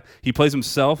bad guy. He plays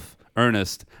himself,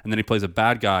 Ernest, and then he plays a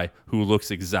bad guy who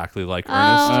looks exactly like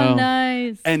Ernest. Oh,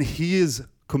 nice. And he is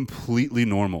completely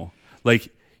normal. Like,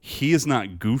 he is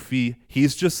not goofy.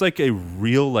 He's just like a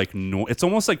real like it's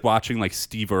almost like watching like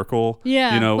Steve Urkel.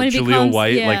 Yeah, You know, when he Jaleel becomes-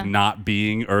 White yeah. like not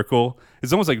being Urkel.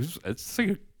 It's almost like it's like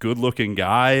a good looking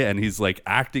guy, and he's like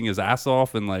acting his ass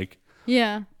off, and like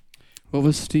Yeah. What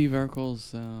was Steve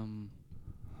Urkel's?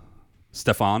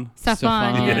 Stefan.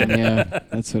 Stefan, yeah. Yeah,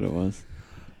 that's what it was.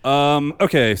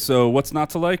 Okay, so what's not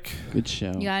to like? Good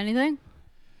show. You got anything?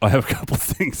 I have a couple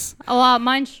things. Oh,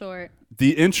 mine's short.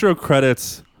 The intro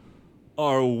credits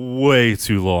are way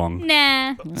too long.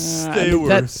 Nah. They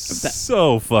were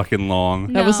so fucking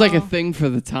long. That was like a No. thing for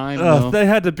the time. though. They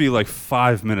had to be like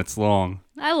 5 minutes long.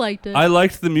 I liked it. I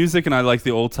liked the music and I liked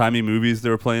the old timey movies they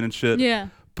were playing and shit. Yeah.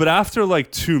 But after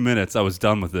like 2 minutes, I was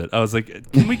done with it. I was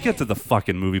like, "Can we get to the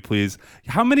fucking movie, please?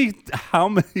 How many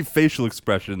facial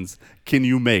expressions can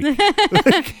you make?"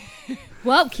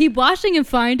 Well, keep watching and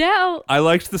find out. I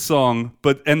liked the song,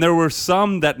 and there were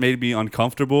some that made me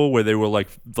uncomfortable, where they were like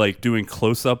doing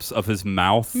close-ups of his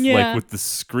mouth, Yeah. like with the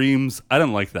screams. I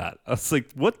didn't like that. I was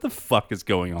like, "What the fuck is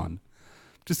going on?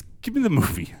 Just give me the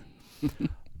movie."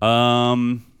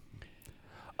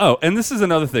 Oh, and this is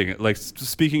another thing. Like,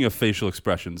 speaking of facial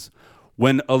expressions,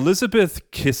 when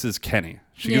Elizabeth kisses Kenny,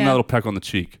 she gives him Yeah. that little peck on the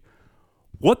cheek.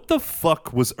 What the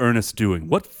fuck was Ernest doing?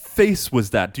 What face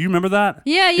was that? Do you remember that?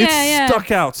 Yeah, yeah. It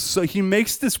stuck out. So he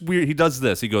makes this weird. He does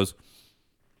this. He goes,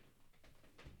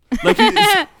 like,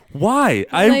 why?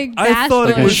 Like I thought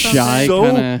it bashful or was shy so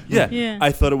kinda- Yeah.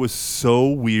 I thought it was so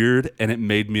weird, and it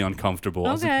made me uncomfortable.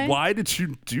 I was Okay. like, why did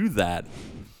you do that?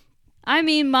 I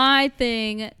mean, my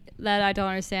thing that I don't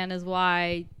understand is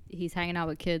why he's hanging out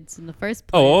with kids in the first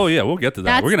place. Oh yeah, we'll get to that.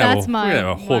 That's- We're gonna have that's we're gonna have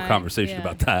a whole my- conversation yeah.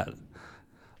 about that.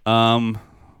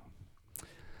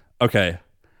 Okay.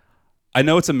 I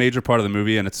know it's a major part of the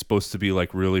movie and it's supposed to be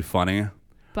like really funny,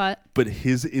 But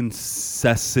his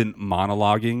incessant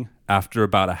monologuing after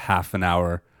about a half an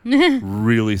hour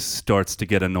really starts to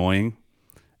get annoying.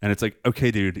 And it's like,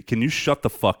 okay, dude, can you shut the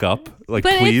fuck up? Like,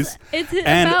 But please. it's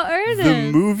And about the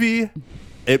Ernest. movie,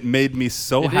 it made me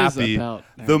so It is happy. about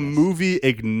The Ernest. movie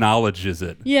acknowledges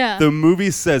it. Yeah. The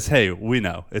movie says, hey, we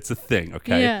know. It's a thing,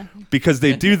 okay? Yeah. Because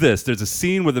they do this. There's a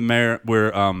scene where the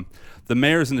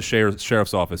mayor's in the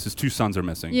sheriff's office. His two sons are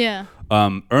missing. Yeah.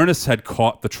 Ernest had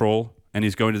caught the troll, and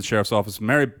he's going to the sheriff's office.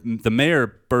 The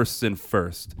mayor bursts in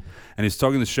first, and he's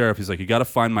talking to the sheriff. He's like, you got to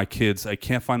find my kids. I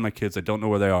can't find my kids. I don't know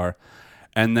where they are.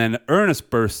 And then Ernest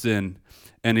bursts in,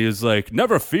 and he was like,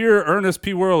 never fear, Ernest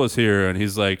P. Worrell is here. And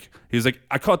he's like,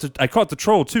 I caught the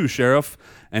troll too, Sheriff.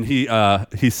 And he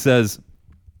says,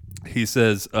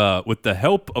 with the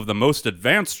help of the most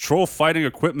advanced troll fighting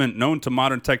equipment known to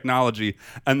modern technology.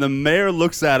 And the mayor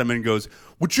looks at him and goes,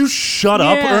 would you shut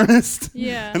up, Yeah. Ernest?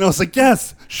 Yeah. And I was like,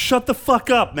 yes, shut the fuck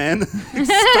up, man.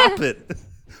 Stop it.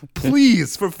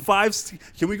 Please,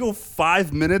 can we go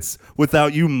 5 minutes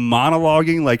without you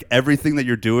monologuing like everything that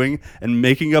you're doing and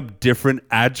making up different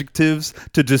adjectives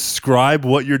to describe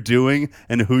what you're doing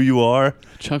and who you are?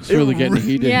 Chuck's really getting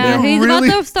heated Yeah, here. he's really-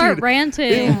 about to start dude,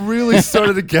 ranting. It really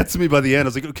started to get to me by the end. I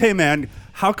was like, okay, man,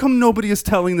 how come nobody is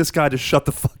telling this guy to shut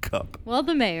the fuck up? Well,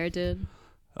 the mayor did.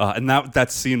 And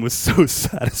that scene was so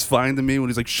satisfying to me when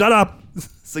he's like, shut up.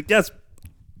 It's like, yes,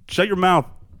 shut your mouth.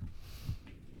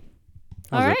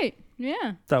 All right.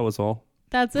 Yeah. That was all.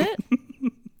 That's it.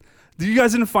 You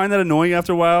guys didn't find that annoying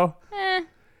after a while?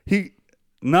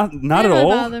 Not Didn't at really all.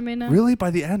 bother me, no. Really, by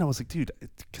the end, I was like, dude,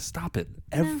 stop it.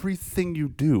 Everything you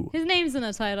do. His name's in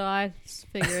the title. I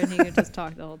figured he could just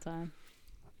talk the whole time.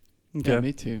 Yeah,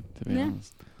 me too, to be Yeah.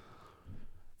 honest.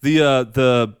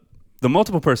 The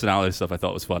multiple personality stuff I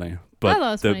thought was funny, but I thought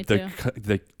it was funny, too.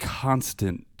 the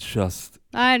constant just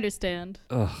I understand.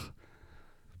 ugh.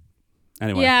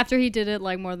 Anyway, Yeah, after he did it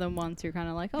like more than once, you're kind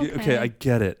of like, okay. okay, I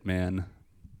get it, man.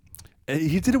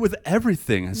 He did it with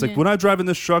everything. It's like Yeah. when I drive in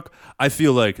this truck, I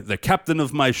feel like the captain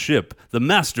of my ship, the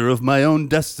master of my own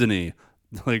destiny.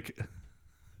 Like,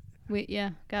 Yeah,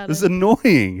 got this is it.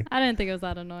 annoying. I didn't think it was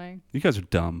that annoying. You guys are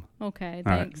dumb. Okay,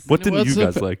 All right. thanks. What didn't you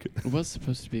guys like? It was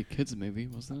supposed to be a kids movie,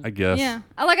 wasn't it? I guess. Yeah.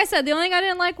 Like I said, the only thing I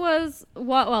didn't like was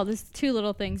well, there's two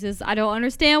little things. Is I don't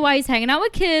understand why he's hanging out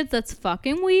with kids. That's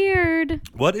fucking weird.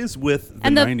 What is with the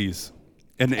And the- 90s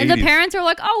and the And 80s? the parents are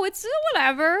like, oh, it's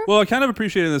whatever. Well, I kind of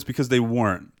appreciated this because they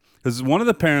weren't. Because one of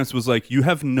the parents was like, you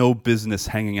have no business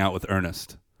hanging out with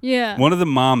Ernest. Yeah. One of the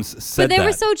moms said But they that.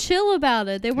 were so chill about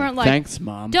it. They weren't like, Thanks,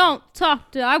 Mom. don't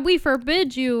talk to, we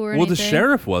forbid you or anything. Well, the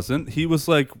sheriff wasn't. He was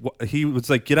like,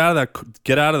 get out of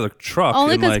the truck.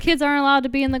 Only and, because like, kids aren't allowed to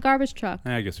be in the garbage truck.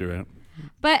 I guess you're right.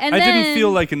 But I didn't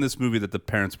feel like in this movie that the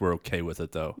parents were okay with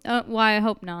it, though. Why? I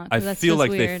hope not. I That's feel just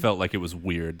like weird. they felt like it was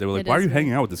weird. They were like, It why are is you weird.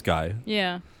 hanging out with this guy?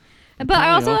 Yeah. But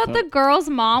I also all thought the girl's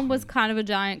mom was kind of a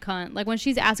giant cunt. Like when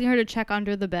she's asking her to check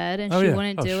under the bed and she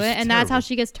wouldn't do she's it. And that's how terrible.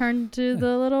 she gets turned to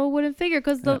the little wooden figure.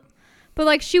 But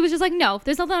like she was just like, no,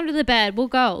 there's nothing under the bed. We'll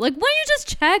go. Like, why don't you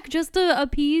just check just to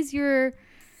appease your...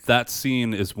 That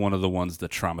scene is one of the ones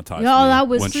that traumatized me. That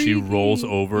was when she freaky. rolls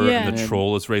over Yeah. and the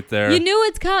troll is right there. You knew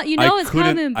it's coming. It's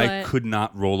coming, but... I could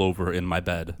not roll over in my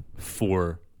bed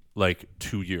for like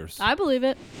 2 years. I believe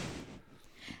it.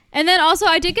 And then also,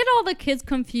 I did get all the kids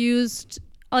confused.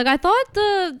 Like, I thought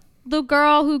the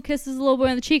girl who kisses the little boy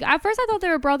on the cheek, at first I thought they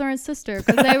were brother and sister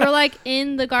because they were like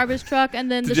in the garbage truck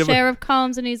and then the sheriff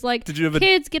comes and he's like,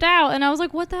 kids, get out. And I was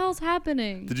like, what the hell's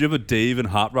happening? Did you have a Dave and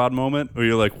Hot Rod moment where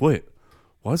you're like, wait,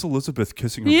 why is Elizabeth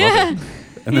kissing her brother?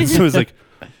 And then someone's like,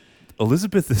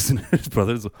 Elizabeth isn't his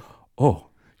brother. It's like, oh,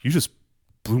 you just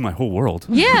blew my whole world.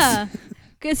 Yeah.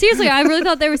 Seriously, I really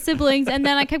thought they were siblings, and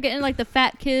then I kept getting like the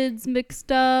fat kids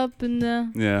mixed up, and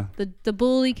the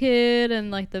bully kid, and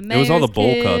like the mayor's was all the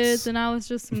bowl kids, cuts. and I was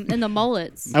just and the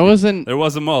mullets. There was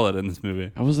a mullet in this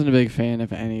movie. I wasn't a big fan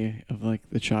of any of like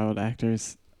the child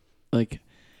actors. Like,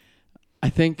 I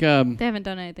think They haven't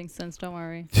done anything since. Don't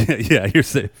worry. Yeah, you're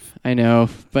safe. I know,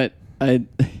 but I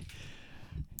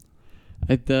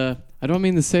don't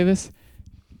mean to say this,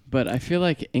 but I feel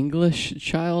like English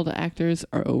child actors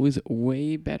are always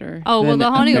way better. Oh, well, than the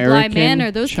Haunting of Bly American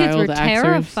Manor, those kids were child actors.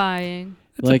 terrifying.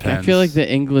 Like, I feel like the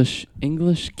English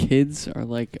kids are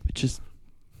like just.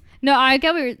 No, I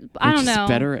get what you're, I don't just know.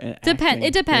 better at acting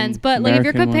It depends, than but like if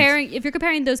you're American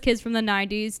comparing those kids from the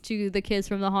 90s to the kids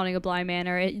from the Haunting of Bly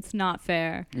Manor, it's not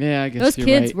fair. Yeah, I guess those you're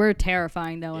kids right. were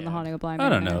terrifying though in the Haunting of Bly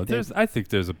Manor. I don't know. I think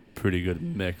there's a pretty good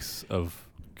mix of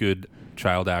good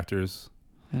child actors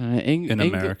in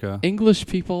America. English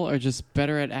people are just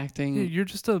better at acting. Yeah, you're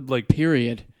just a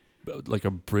period. Like a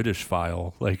British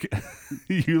file. Like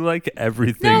you like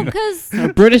everything. No, because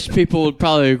British people would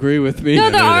probably agree with me. no,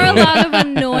 there are a lot of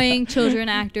annoying children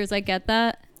actors. I get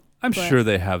that. I'm sure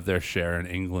they have their share in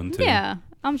England too. Yeah,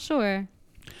 I'm sure.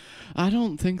 I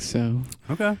don't think so.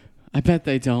 Okay. I bet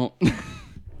they don't.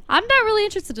 I'm not really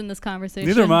interested in this conversation.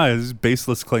 Neither am I. This is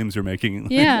baseless claims you're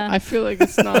making. Yeah. I feel like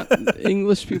it's not.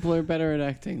 English people are better at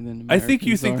acting than Americans I think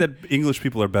you think are. that English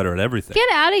people are better at everything. Get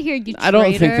out of here, you I don't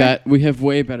think traitor. that. We have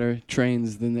way better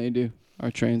trains than they do.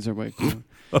 Our trains are way cooler.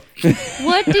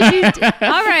 What did you do?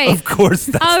 All right. Of course,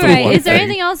 that's All the right. one Is there thing.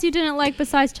 anything else you didn't like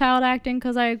besides child acting?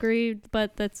 Because I agree,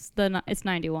 but it's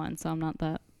 91, so I'm not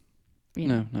that.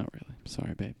 No, not really.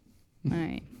 Sorry, babe. All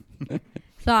right.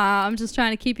 So I'm just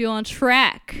trying to keep you on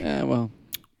track. Yeah, well.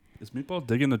 Is Meatball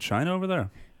digging the China over there?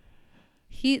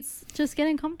 He's just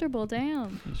getting comfortable.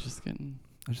 Damn. He's just getting.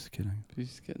 I'm just kidding. He's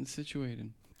just getting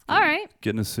situated. All right.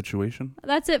 Getting a situation.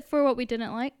 That's it for what we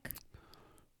didn't like.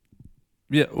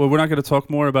 Yeah, well, we're not going to talk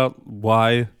more about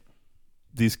why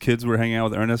these kids were hanging out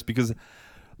with Ernest because,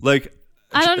 like,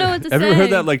 I don't know what to have say. you ever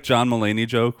heard that like John Mulaney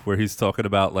joke where he's talking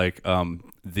about like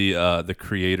the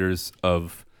creators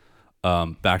of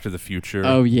Back to the Future?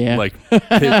 Oh yeah, like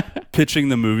pitching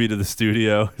the movie to the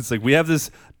studio. It's like we have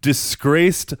this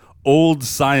disgraced old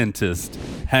scientist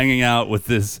hanging out with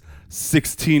this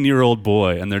 16-year-old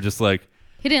boy, and they're just like,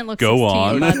 he didn't look go 16,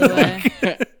 on. by the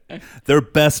way. They're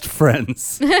best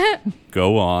friends.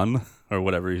 Go on, or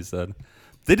whatever he said.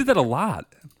 They did that a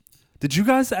lot. Did you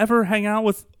guys ever hang out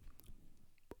with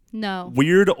No.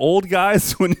 weird old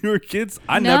guys when you were kids?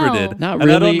 I No. never did. Not And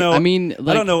really. I don't know. I mean, I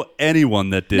like- don't know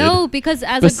anyone that did. No, because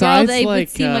as a girl, Besides, they like, would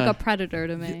seem like a predator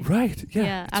to me. Right. Yeah.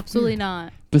 Yeah, it's absolutely weird.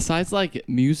 not. Besides, like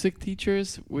music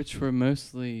teachers, which were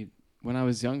mostly when I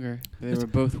was younger, they were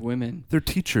both women. They're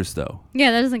teachers, though. Yeah,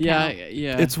 that doesn't Yeah, count.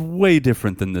 yeah. It's way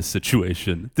different than this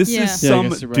situation. This Yeah. is Yeah, I some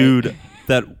guess you're right. dude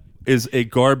that is a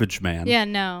garbage man. Yeah,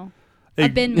 no. A- A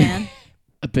bin man,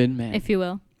 a bin man. if you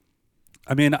will.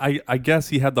 I mean, I guess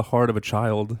he had the heart of a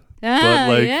child. Ah,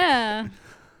 like- yeah.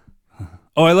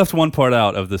 Oh, I left one part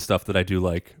out of the stuff that I do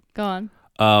like. Go on.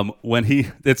 When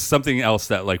it's something else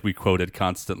that like we quoted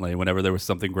constantly whenever there was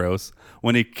something gross.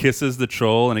 When he kisses the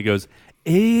troll and he goes,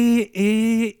 we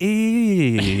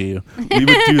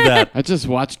would do that. I just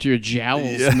watched your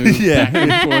jowls Yeah. move Yeah. back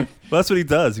and forth. Well, that's what he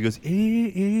does. He goes,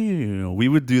 we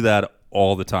would do that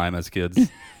all the time as kids.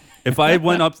 If I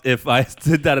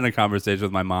did that in a conversation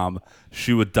with my mom,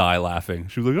 she would die laughing.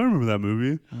 She was like, I remember that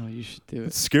movie. Oh, you should do It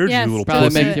it. scared Yes, you, little do Probably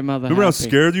pussy. make your mother Remember how happy.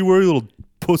 scared you were, you little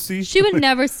pussy. She would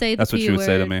never say the That's what P she would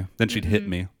say to word. me. Then she'd hit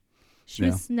me. She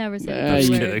would never say I'm the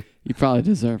just P kidding. word. You probably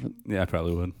deserve it. Yeah, I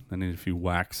probably would. I need a few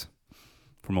whacks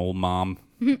from old mom.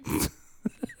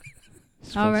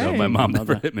 All right. No, my mom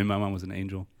never hit me. My mom was an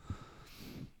angel.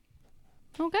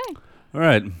 Okay. All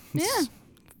right. Yeah.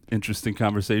 Interesting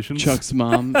conversation. Chuck's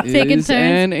mom Taking is turns.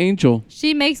 an angel.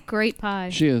 She makes great pie.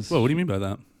 She is. Whoa, what do you mean by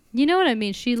that? You know what I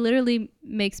mean? She literally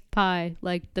makes pie,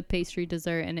 like the pastry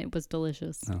dessert, and it was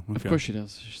delicious. Oh, okay. Of course she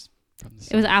does. She's from the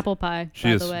It was South. apple pie,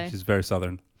 by the way. She's very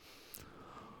southern.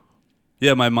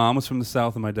 Yeah, my mom was from the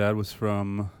south and my dad was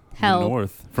from Hell. the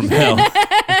north. From hell.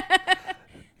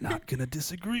 Not gonna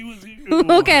disagree with you.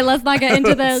 Okay, let's not get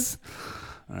into this.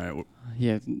 All right.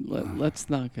 Yeah, let's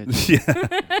not get.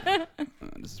 Yeah.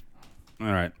 All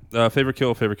right. Favorite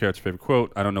kill, favorite character, favorite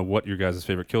quote. I don't know what your guys'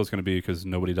 favorite kill is going to be because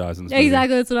nobody dies in this movie.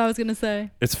 Exactly, that's what I was gonna say.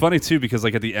 It's funny too because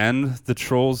like at the end, the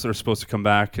trolls are supposed to come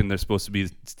back and they're supposed to be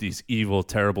these evil,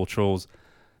 terrible trolls.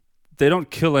 They don't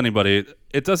kill anybody.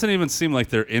 It doesn't even seem like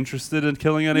they're interested in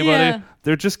killing anybody. Yeah.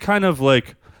 They're just kind of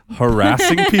like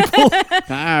harassing people.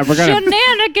 We're gonna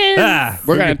Shenanigans.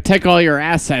 we're gonna take all your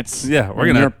assets. Yeah, we're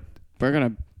And gonna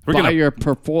buy gonna- your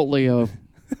portfolio.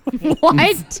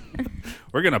 What?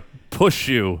 we're gonna push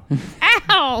you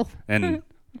Ow! and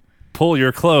pull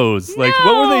your clothes. Like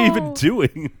what were they even No.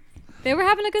 doing? They were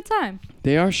having a good time.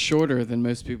 They are shorter than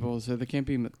most people, so they can't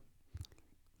be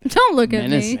Don't look at me.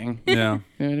 menacing. Yeah.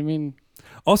 You know what I mean?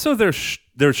 Also,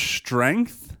 their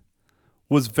strength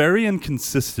was very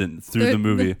inconsistent through the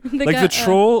movie. Like the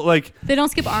troll, like They don't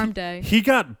skip arm day. he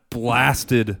got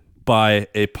blasted by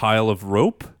a pile of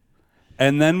rope,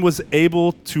 and then was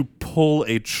able to pull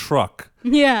a truck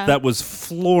Yeah. that was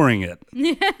flooring it.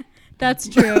 That's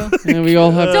true. Yeah, we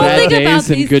all have Don't bad think about days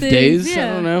and these good things. days. Yeah.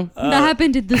 I don't know. That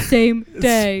happened in the same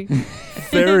day.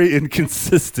 Very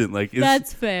inconsistent. Like,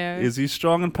 That's fair. Is he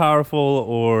strong and powerful,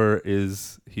 or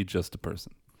is he just a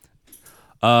person?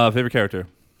 Favorite character?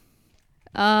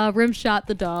 Rimshot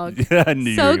the dog. Yeah, I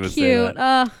knew you were So going to say cute.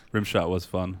 that. Rimshot was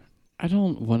fun I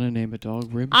don't want to name a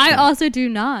dog Rimshot. I also do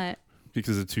not.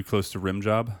 because it's too close to Rim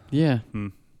Job. Yeah.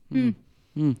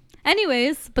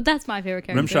 Anyways, but that's my favorite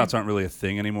character. Rimshots aren't really a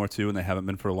thing anymore, too, and they haven't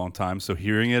been for a long time. So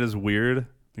hearing it is weird.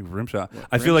 Like, Rimshot.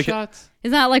 I feel like Rimshot?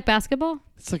 Isn't that like basketball?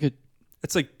 It's like a.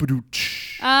 it's like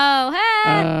badooch. Oh, hey.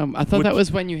 I thought Which- that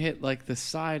was when you hit like the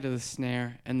side of the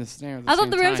snare and the snare. At the I thought same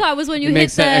the time. rimshot was when you It hit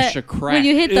makes the that extra crack. when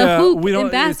you hit the Yeah, hoop we don't.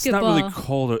 in basketball. It's not really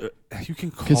called a. You can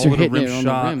call Because you're it a hitting rim it on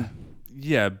shot. the rim.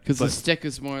 Yeah, Because but the stick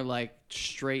is more like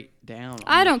straight down.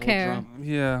 I on the don't full care. drum.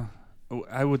 yeah,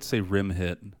 I would say rim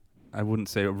hit. I wouldn't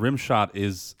say a rim shot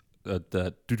is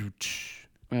the doo-doo-ch.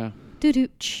 Yeah. Doo doo.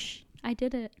 I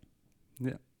did it.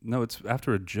 Yeah, no, it's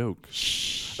after a joke.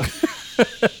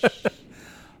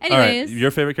 Anyways, All right,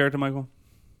 your favorite character, Michael?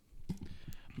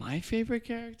 My favorite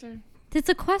character? it's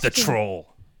a question. The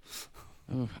troll.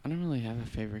 Oh, I don't really have a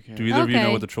favorite character. Do either of you know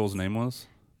Okay. what the troll's name was?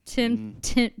 Trenton.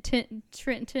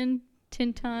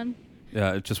 Tinton.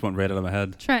 Yeah, it just went right out of my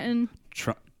head. Trenton.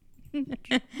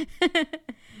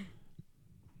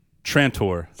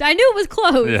 Trantor. I knew it was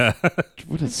close. Yeah.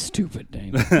 What a stupid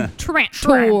name.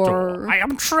 Trantor. I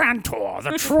am Trantor,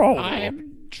 the troll.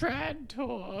 am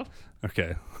Trantor.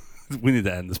 Okay. We need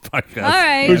to end this podcast. All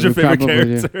right. Who's your We favorite probably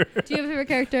do. character? Do you have a favorite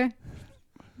character?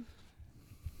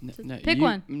 No, Pick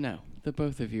one. No, the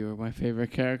both of you are my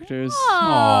favorite characters.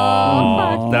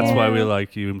 Aw, fuck That's why you. we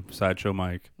like you, Sideshow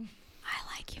Mike.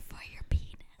 I like you for your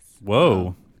penis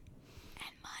Whoa.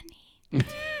 and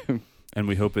money. And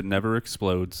we hope it never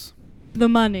explodes. The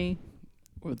money.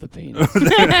 Or the penis.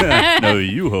 No,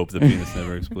 you hope the penis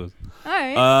never explodes. All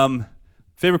right.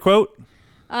 Favorite quote?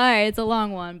 All right. It's a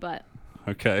long one, but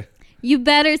Okay. you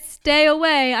better stay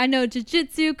away. I know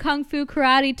jiu-jitsu, kung fu,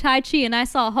 karate, tai chi, and I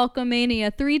saw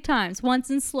Hulkamania 3 times, once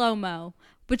in slow-mo,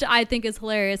 which I think is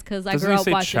hilarious because I Doesn't grew he up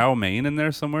say watching. chow mein in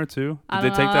there somewhere too? I Did they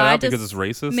don't take know, that I out because just- it's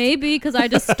racist? Maybe because I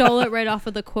just stole it right off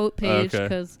of the quote page.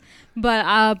 Okay.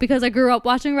 But because I grew up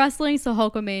watching wrestling, so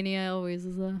Hulkamania always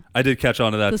is a... I did catch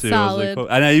on to that The too. I was solid. like,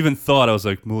 and I even thought, I was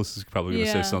like, Melissa's probably going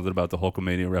to Yeah. say something about the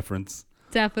Hulkamania reference.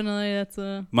 Definitely, that's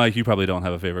a... Mike, you probably don't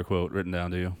have a favorite quote written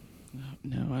down, do you?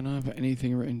 No, I don't have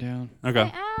anything written down. Okay.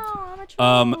 Ow,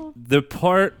 I'm a troll. The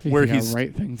part You where think I'll he's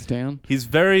write things down.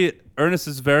 Ernest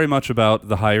is very much about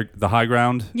the high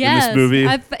ground Yes, in this movie. he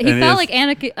And felt like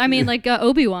Anakin. I mean, like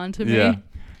Obi-Wan to me. yeah.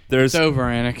 There's It's over,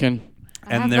 Anakin.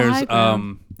 I have and the high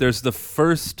ground. there's the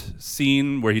first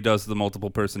scene where he does the multiple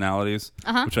personalities,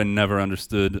 Uh-huh. which I never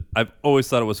understood. I've always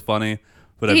thought it was funny,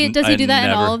 but Does he I do that in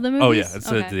never- all of the Oh yeah, movies?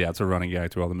 it's Okay. it's a running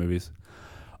gag through all the movies.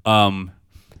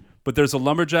 But there's a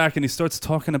lumberjack, and he starts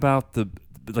talking about the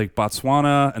like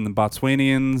Botswana and the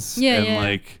Botswanians, Yeah, and yeah.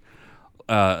 like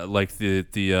like the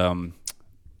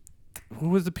who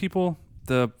was the people?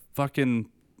 The fucking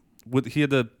he had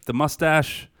the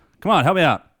mustache. Come on, help me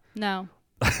out. No.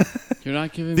 You're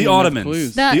not giving the me enough Ottomans.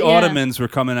 clues. The Ottomans were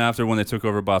coming after when they took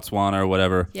over Botswana or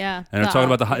whatever. Yeah. And they're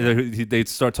talking about they'd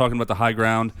start talking about the high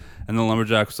ground, and the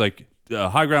lumberjack was like,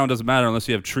 high ground doesn't matter unless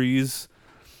you have trees.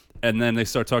 And then they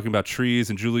start talking about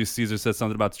trees, and Julius Caesar said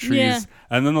something about the trees. Yeah.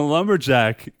 And then the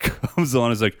lumberjack comes on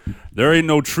and is like, there ain't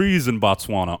no trees in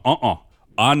Botswana.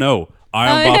 I know.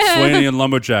 I am Botswanian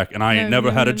lumberjack, and I ain't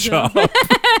never had a job.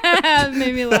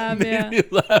 Made me laugh, Made me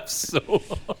laugh so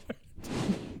hard.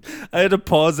 I had to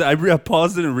pause it. I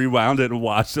paused it and rewound it and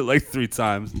watched it like 3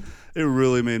 times. It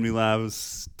really made me laugh. It was a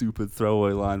stupid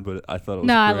throwaway line, but I thought it was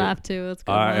great. I laughed too. It's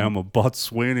good. I am a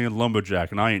Botswanian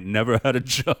lumberjack, and I ain't never had a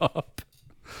job.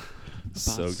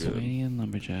 So good. Botswanian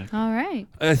lumberjack. All right.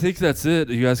 I think that's it.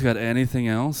 You guys got anything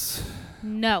else?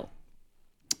 No.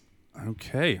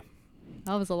 Okay.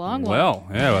 That was a long one. Well,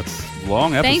 yeah, it's a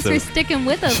long episode. Thanks for sticking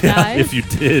with us, Yeah, guys. if you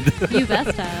did. You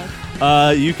best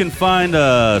have. You can find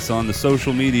us on the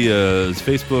social medias,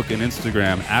 Facebook and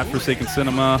Instagram at Forsaken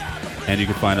Cinema. And you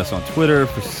can find us on Twitter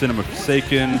for Cinema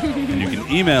Forsaken. And you can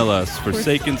email us,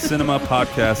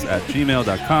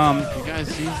 forsakencinemapodcast@gmail.com. You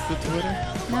guys use the Twitter?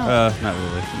 No. Not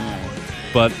really.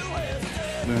 But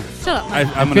Shut up.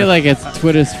 I feel like it's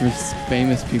Twitter's for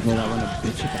famous people that want to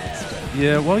bitch about stuff.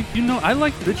 yeah, well, I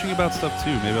like bitching about stuff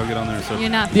too. Maybe I'll get on there and start. You're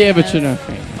not Yeah, but famous. you're not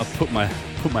famous. I'll put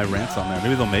my rants on there.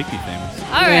 Maybe they'll make me famous.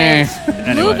 All right.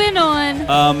 Anyway. Moving on.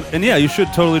 And yeah, you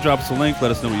should totally drop us a link.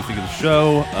 Let us know what you think of the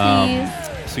show. Please.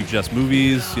 Suggest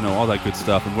movies, all that good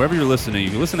stuff. And wherever you're listening, you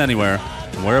can listen anywhere.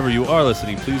 And wherever you are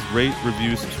listening, please rate,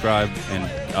 review, subscribe, and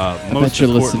I most bet you're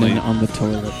importantly, listening on the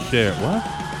toilet. share. What?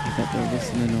 I bet they're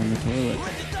listening on the toilet.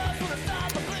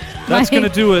 That's going to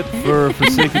do it for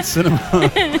Forsaken Cinema.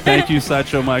 Thank you,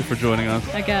 Sideshow Mike, for joining us.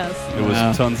 I guess. It was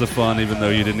Wow. tons of fun, even though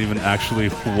you didn't even actually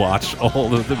watch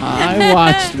all of the movies. I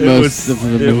watched most of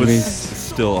the It was movies.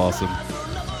 still awesome.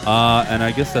 And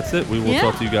I guess that's it. We will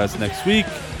talk to you guys next week.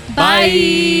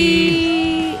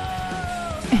 Bye.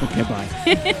 Okay, bye.